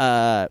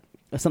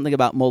something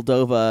about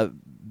Moldova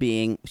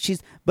being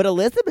but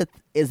Elizabeth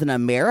is an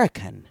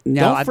American.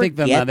 No, Don't I think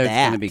the forget mother's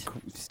that. going to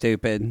be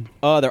stupid.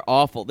 Oh, they're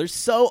awful. They're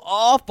so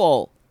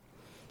awful.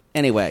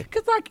 Anyway,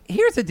 Because,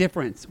 here's the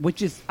difference,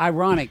 which is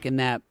ironic in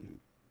that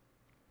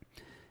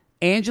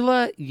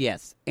Angela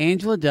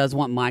does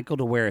want Michael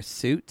to wear a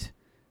suit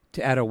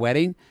at her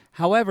wedding.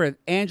 However,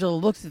 Angela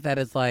looks at that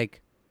as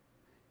like,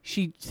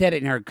 she said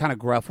it in her kind of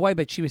gruff way,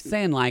 but she was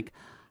saying like,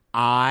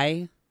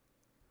 I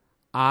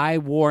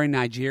wore a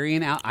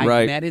Nigerian out.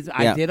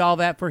 I did all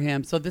that for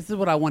him. So this is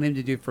what I want him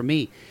to do for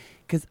me.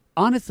 Because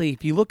honestly,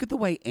 if you look at the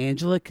way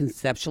Angela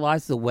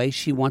conceptualized the way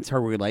she wants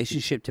her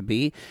relationship to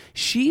be,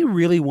 she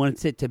really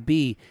wants it to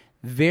be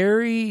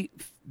very,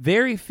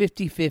 very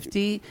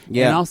 50-50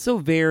 and also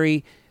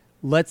very,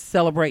 let's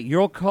celebrate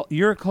your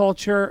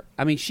culture.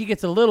 I mean, she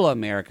gets a little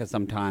America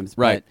sometimes,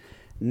 but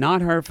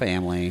not her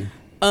family.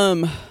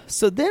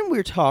 So then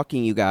we're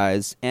talking, you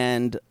guys,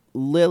 and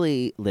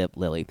Libby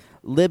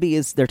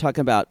is, they're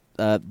talking about,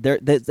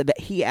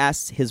 he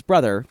asks his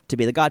brother to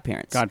be the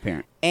godparents.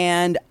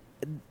 And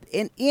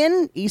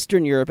in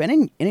Eastern Europe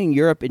and in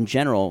Europe in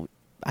general,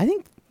 I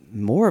think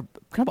more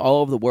kind of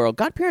all over the world,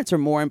 godparents are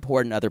more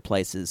important in other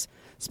places,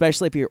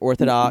 especially if you're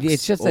Orthodox.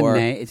 It's just a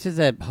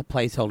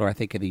placeholder, I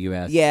think, in the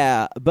U.S.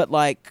 Yeah, but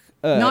like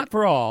not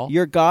for all.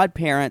 Your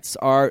godparents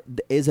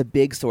is a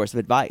big source of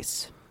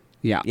advice.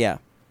 Yeah, yeah.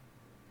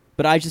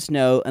 But I just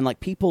know, and like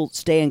people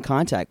stay in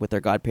contact with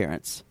their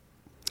godparents.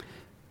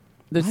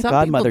 My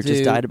godmother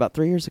just died about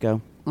 3 years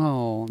ago.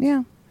 Oh,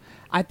 yeah.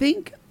 I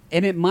think.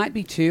 And it might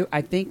be, too,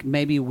 I think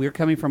maybe we're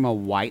coming from a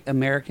white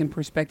American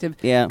perspective.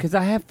 Yeah. Because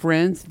I have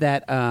friends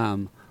that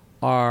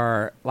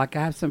are, like, I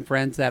have some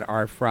friends that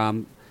are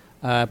from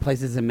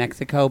places in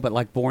Mexico, but,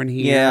 like, born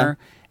here. Yeah.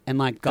 And,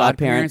 like,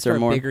 godparents are a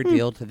more, bigger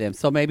deal to them.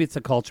 So maybe it's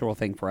a cultural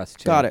thing for us,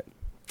 too. Got it.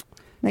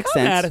 Makes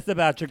sense. Come at us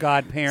about your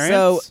godparents.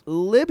 So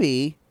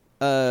Libby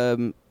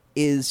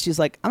she's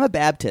like, I'm a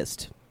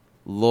Baptist.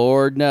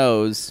 Lord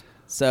knows.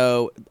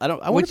 So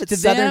I wonder if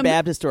it's Southern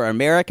Baptist or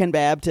American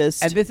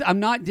Baptist. And this,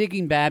 I'm not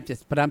digging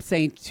Baptist, but I'm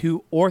saying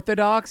to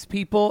Orthodox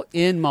people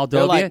in Moldova,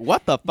 they're like,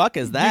 what the fuck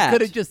is that? You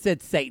could have just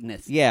said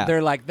Satanist. Yeah,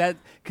 they're like that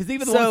because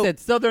even the one said,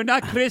 so they're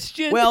not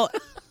Christian. Well,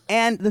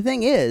 and the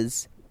thing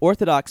is,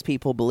 Orthodox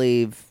people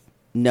believe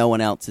no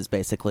one else is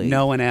basically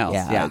no one else.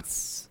 Yeah.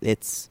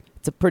 It's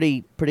a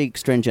pretty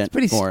stringent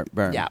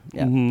burn. Yeah.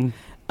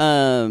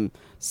 Mm-hmm.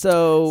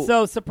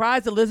 So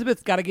surprise,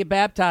 Elizabeth's got to get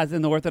baptized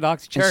in the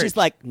Orthodox Church. And she's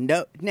like,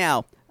 no.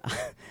 Now,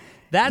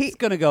 that's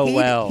going to go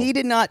well. He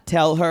did not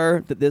tell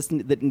her that this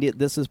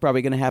was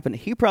probably going to happen.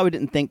 He probably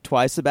didn't think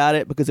twice about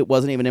it because it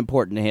wasn't even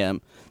important to him.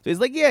 So he's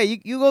like, yeah,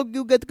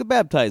 you get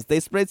baptized. They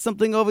sprayed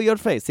something over your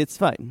face. It's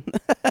fine.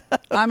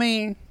 I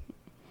mean,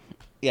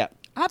 yeah,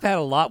 I've had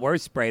a lot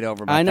worse sprayed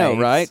over my face. I know,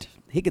 right?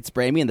 He could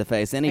spray me in the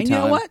face anytime. And you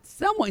know what?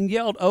 Someone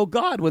yelled, "Oh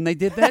God," when they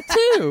did that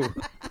too.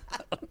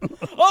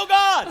 Oh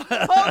God!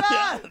 Oh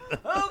God!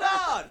 Oh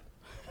God!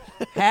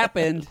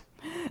 Happened.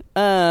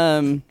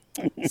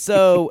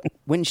 So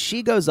when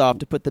she goes off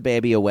to put the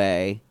baby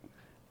away,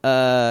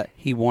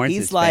 he warns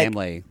his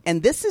family.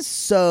 And this is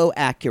so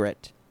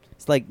accurate.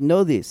 It's like,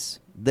 know this.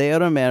 They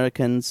are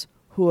Americans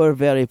who are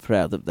very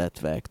proud of that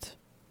fact.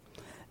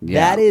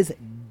 Yeah. That is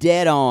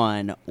dead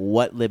on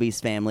what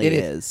Libby's family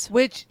is.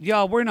 Which,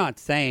 y'all, we're not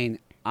saying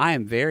I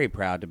am very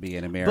proud to be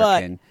an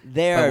American. But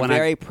they're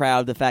very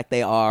proud of the fact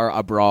they are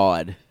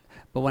abroad.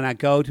 But when I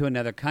go to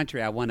another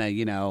country, I want to,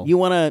 You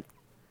want to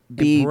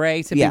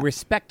embrace and be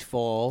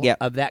respectful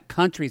of that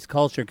country's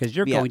culture because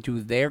you're going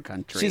to their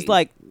country. She's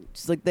like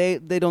they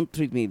don't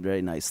treat me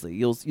very nicely.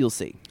 You'll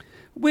see.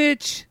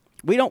 Which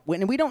we don't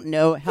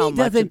know how he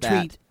much doesn't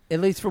treat, at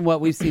least from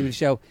what we've seen in the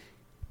show.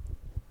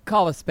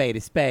 Call a spade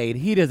a spade.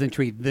 He doesn't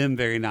treat them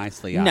very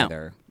nicely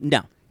either.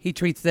 No. He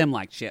treats them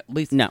like shit. At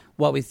least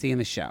what we see in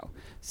the show.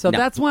 So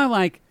that's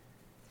why,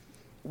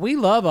 we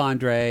love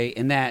Andre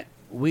in that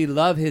we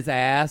love his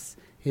ass,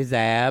 his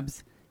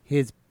abs,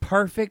 his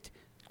perfect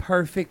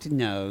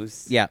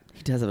nose. Yeah,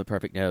 he does have a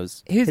perfect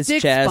nose. His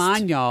dick's chest.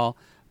 fine, y'all.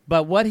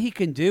 But what he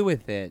can do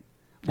with it.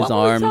 His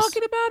arms. What were we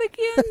talking about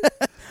again?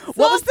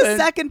 What was the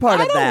second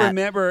part of that? I don't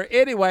remember.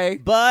 Anyway.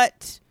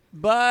 But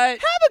have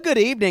a good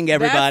evening,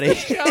 everybody.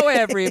 That's the show,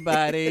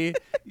 everybody.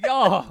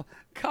 Y'all,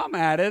 come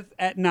at us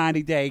at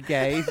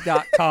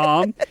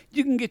 90daygays.com.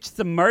 You can get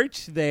some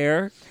merch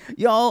there.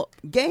 Y'all,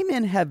 gay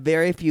men have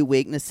very few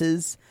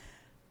weaknesses.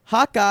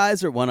 Hot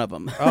guys are one of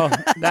them. Oh,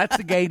 that's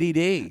the gay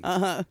DD.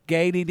 Uh-huh.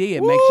 Gay DD.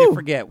 It makes you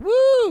forget. Woo!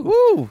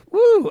 Woo!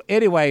 Woo!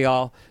 Anyway,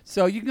 y'all,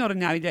 so you can go to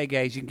 90 Day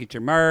Gays. You can get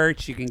your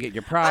merch. You can get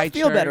your pride I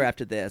feel shirt. better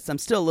after this. I'm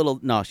still a little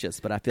nauseous,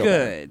 but I feel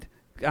good.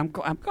 I'm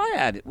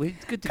glad.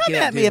 It's good to Come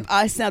get at me if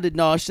I sounded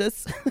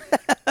nauseous.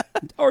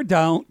 Or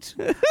don't.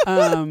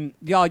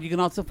 Y'all, you can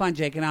also find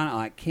Jake and I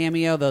on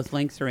Cameo. Those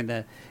links are in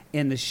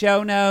the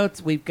show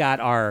notes. We've got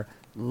our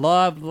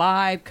Love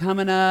Live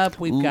coming up.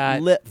 We've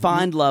got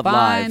Find Love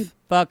Live.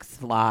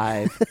 Fucks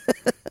Live.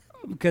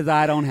 Because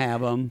I don't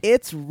have them.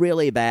 It's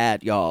really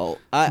bad, y'all.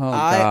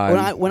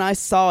 God. When I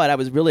saw it, I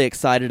was really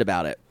excited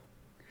about it.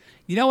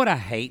 You know what I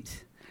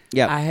hate?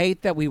 Yeah. I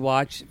hate that we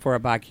watched for a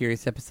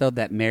Bi-Curious episode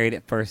that Married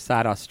at First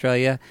Sight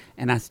Australia,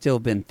 and I've still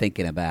been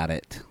thinking about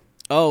it.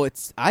 Oh,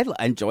 I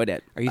enjoyed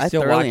it. Are you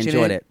still thoroughly watching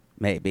enjoyed it? it?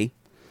 Maybe.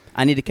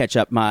 I need to catch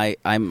up.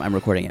 I'm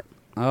recording it.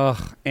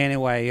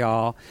 Anyway,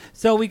 y'all.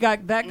 So we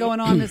got that going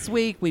on this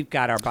week. We've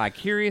got our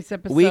Bi-Curious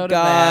episode. We of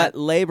got that.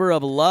 Labor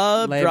of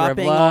Love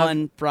dropping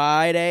on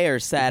Friday or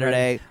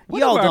Saturday.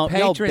 Y'all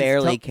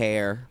barely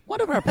care.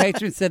 One of our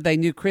patrons said they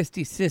knew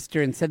Christy's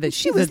sister and said that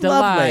she she's was a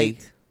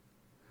delight.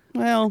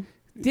 lovely. Well,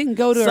 didn't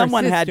go to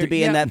someone her sister. had to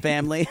be in that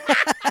family.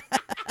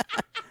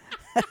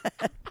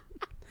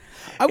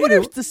 I wonder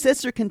if the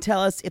sister can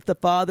tell us if the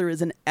father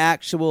is an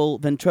actual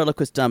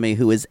ventriloquist dummy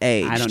who is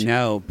aged. I don't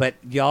know, but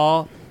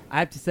y'all, I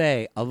have to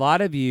say, a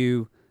lot of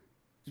you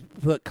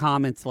put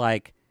comments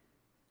like,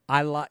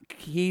 I like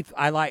Keith.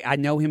 I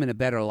know him in a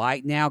better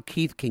light now.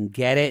 Keith can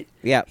get it.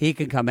 Yeah, he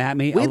can come at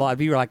me. A lot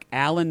of you are like,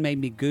 Alan made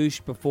me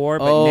goosh before,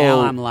 but now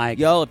I'm like,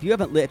 yo, if you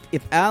haven't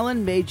if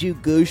Alan made you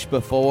goosh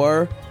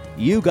before,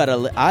 you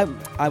gotta.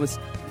 I was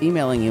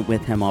emailing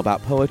with him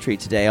about poetry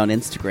today on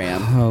Instagram.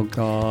 Oh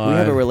God, we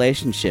have a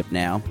relationship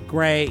now.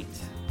 Great,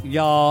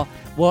 y'all.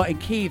 Well,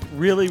 and Keith,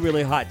 really,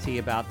 really hot tea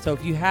about. So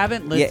if you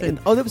haven't listened,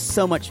 that was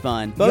so much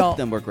fun. Both of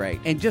them were great.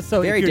 And just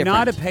so if you're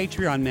not a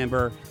Patreon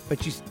member,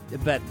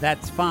 but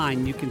that's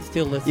fine. You can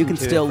still listen. You can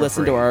still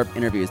listen to our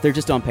interviews. They're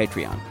just on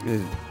Patreon.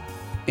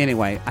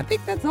 Anyway, I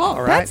think that's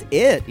all, right? That's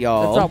it,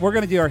 y'all. That's all. We're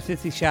going to do our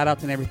sissy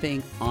shout-outs and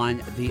everything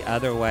on the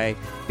other way.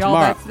 Y'all,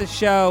 tomorrow. That's the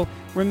show.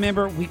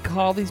 Remember, we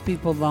call these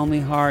people lonely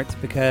hearts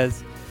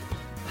because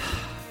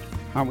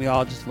aren't we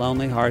all just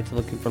lonely hearts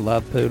looking for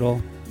love,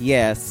 Poodle?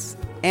 Yes.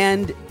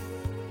 And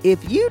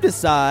if you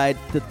decide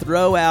to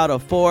throw out a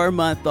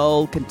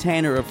 4-month-old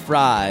container of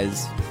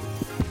fries,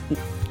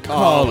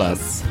 call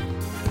us.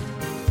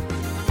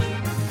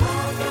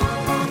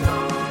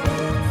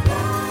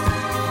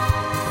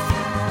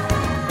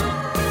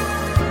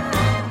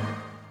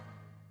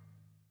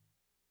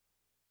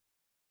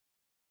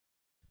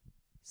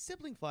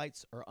 Sibling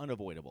fights are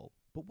unavoidable,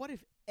 but what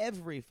if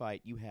every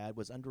fight you had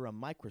was under a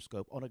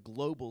microscope on a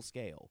global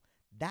scale?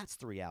 That's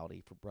the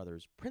reality for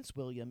brothers Prince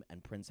William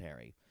and Prince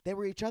Harry. They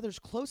were each other's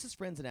closest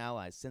friends and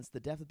allies since the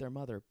death of their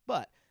mother,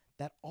 but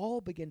that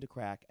all began to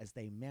crack as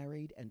they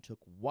married and took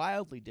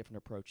wildly different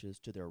approaches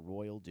to their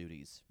royal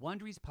duties.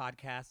 Wondery's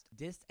podcast,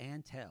 Dis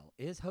and Tell,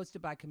 is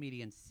hosted by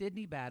comedians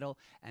Sydney Battle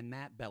and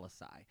Matt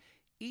Belisai.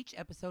 Each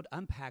episode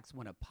unpacks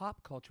one of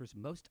pop culture's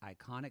most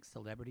iconic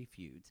celebrity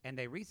feuds, and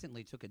they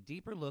recently took a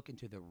deeper look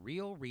into the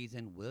real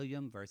reason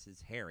William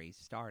versus Harry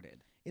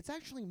started. It's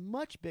actually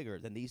much bigger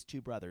than these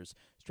two brothers,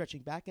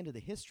 stretching back into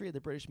the history of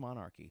the British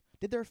monarchy.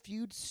 Did their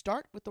feud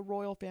start with the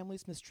royal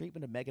family's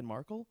mistreatment of Meghan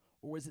Markle,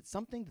 or was it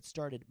something that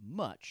started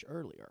much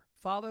earlier?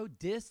 Follow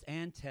Dis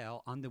and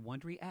Tell on the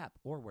Wondery app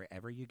or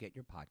wherever you get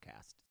your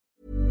podcasts.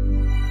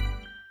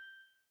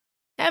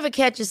 Ever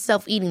catch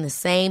yourself eating the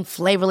same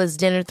flavorless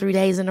dinner 3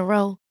 days in a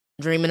row?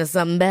 Dreaming of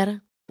something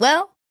better?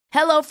 Well,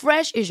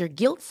 HelloFresh is your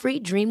guilt-free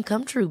dream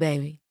come true,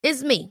 baby.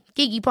 It's me,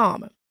 Keke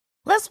Palmer.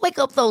 Let's wake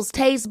up those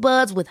taste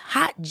buds with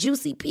hot,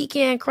 juicy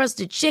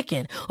pecan-crusted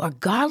chicken or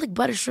garlic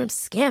butter shrimp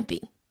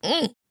scampi.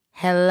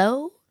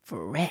 Hello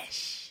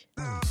Fresh.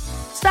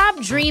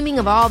 Stop dreaming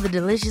of all the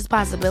delicious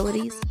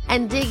possibilities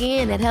and dig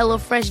in at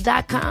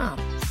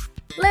HelloFresh.com.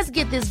 Let's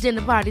get this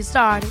dinner party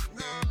started.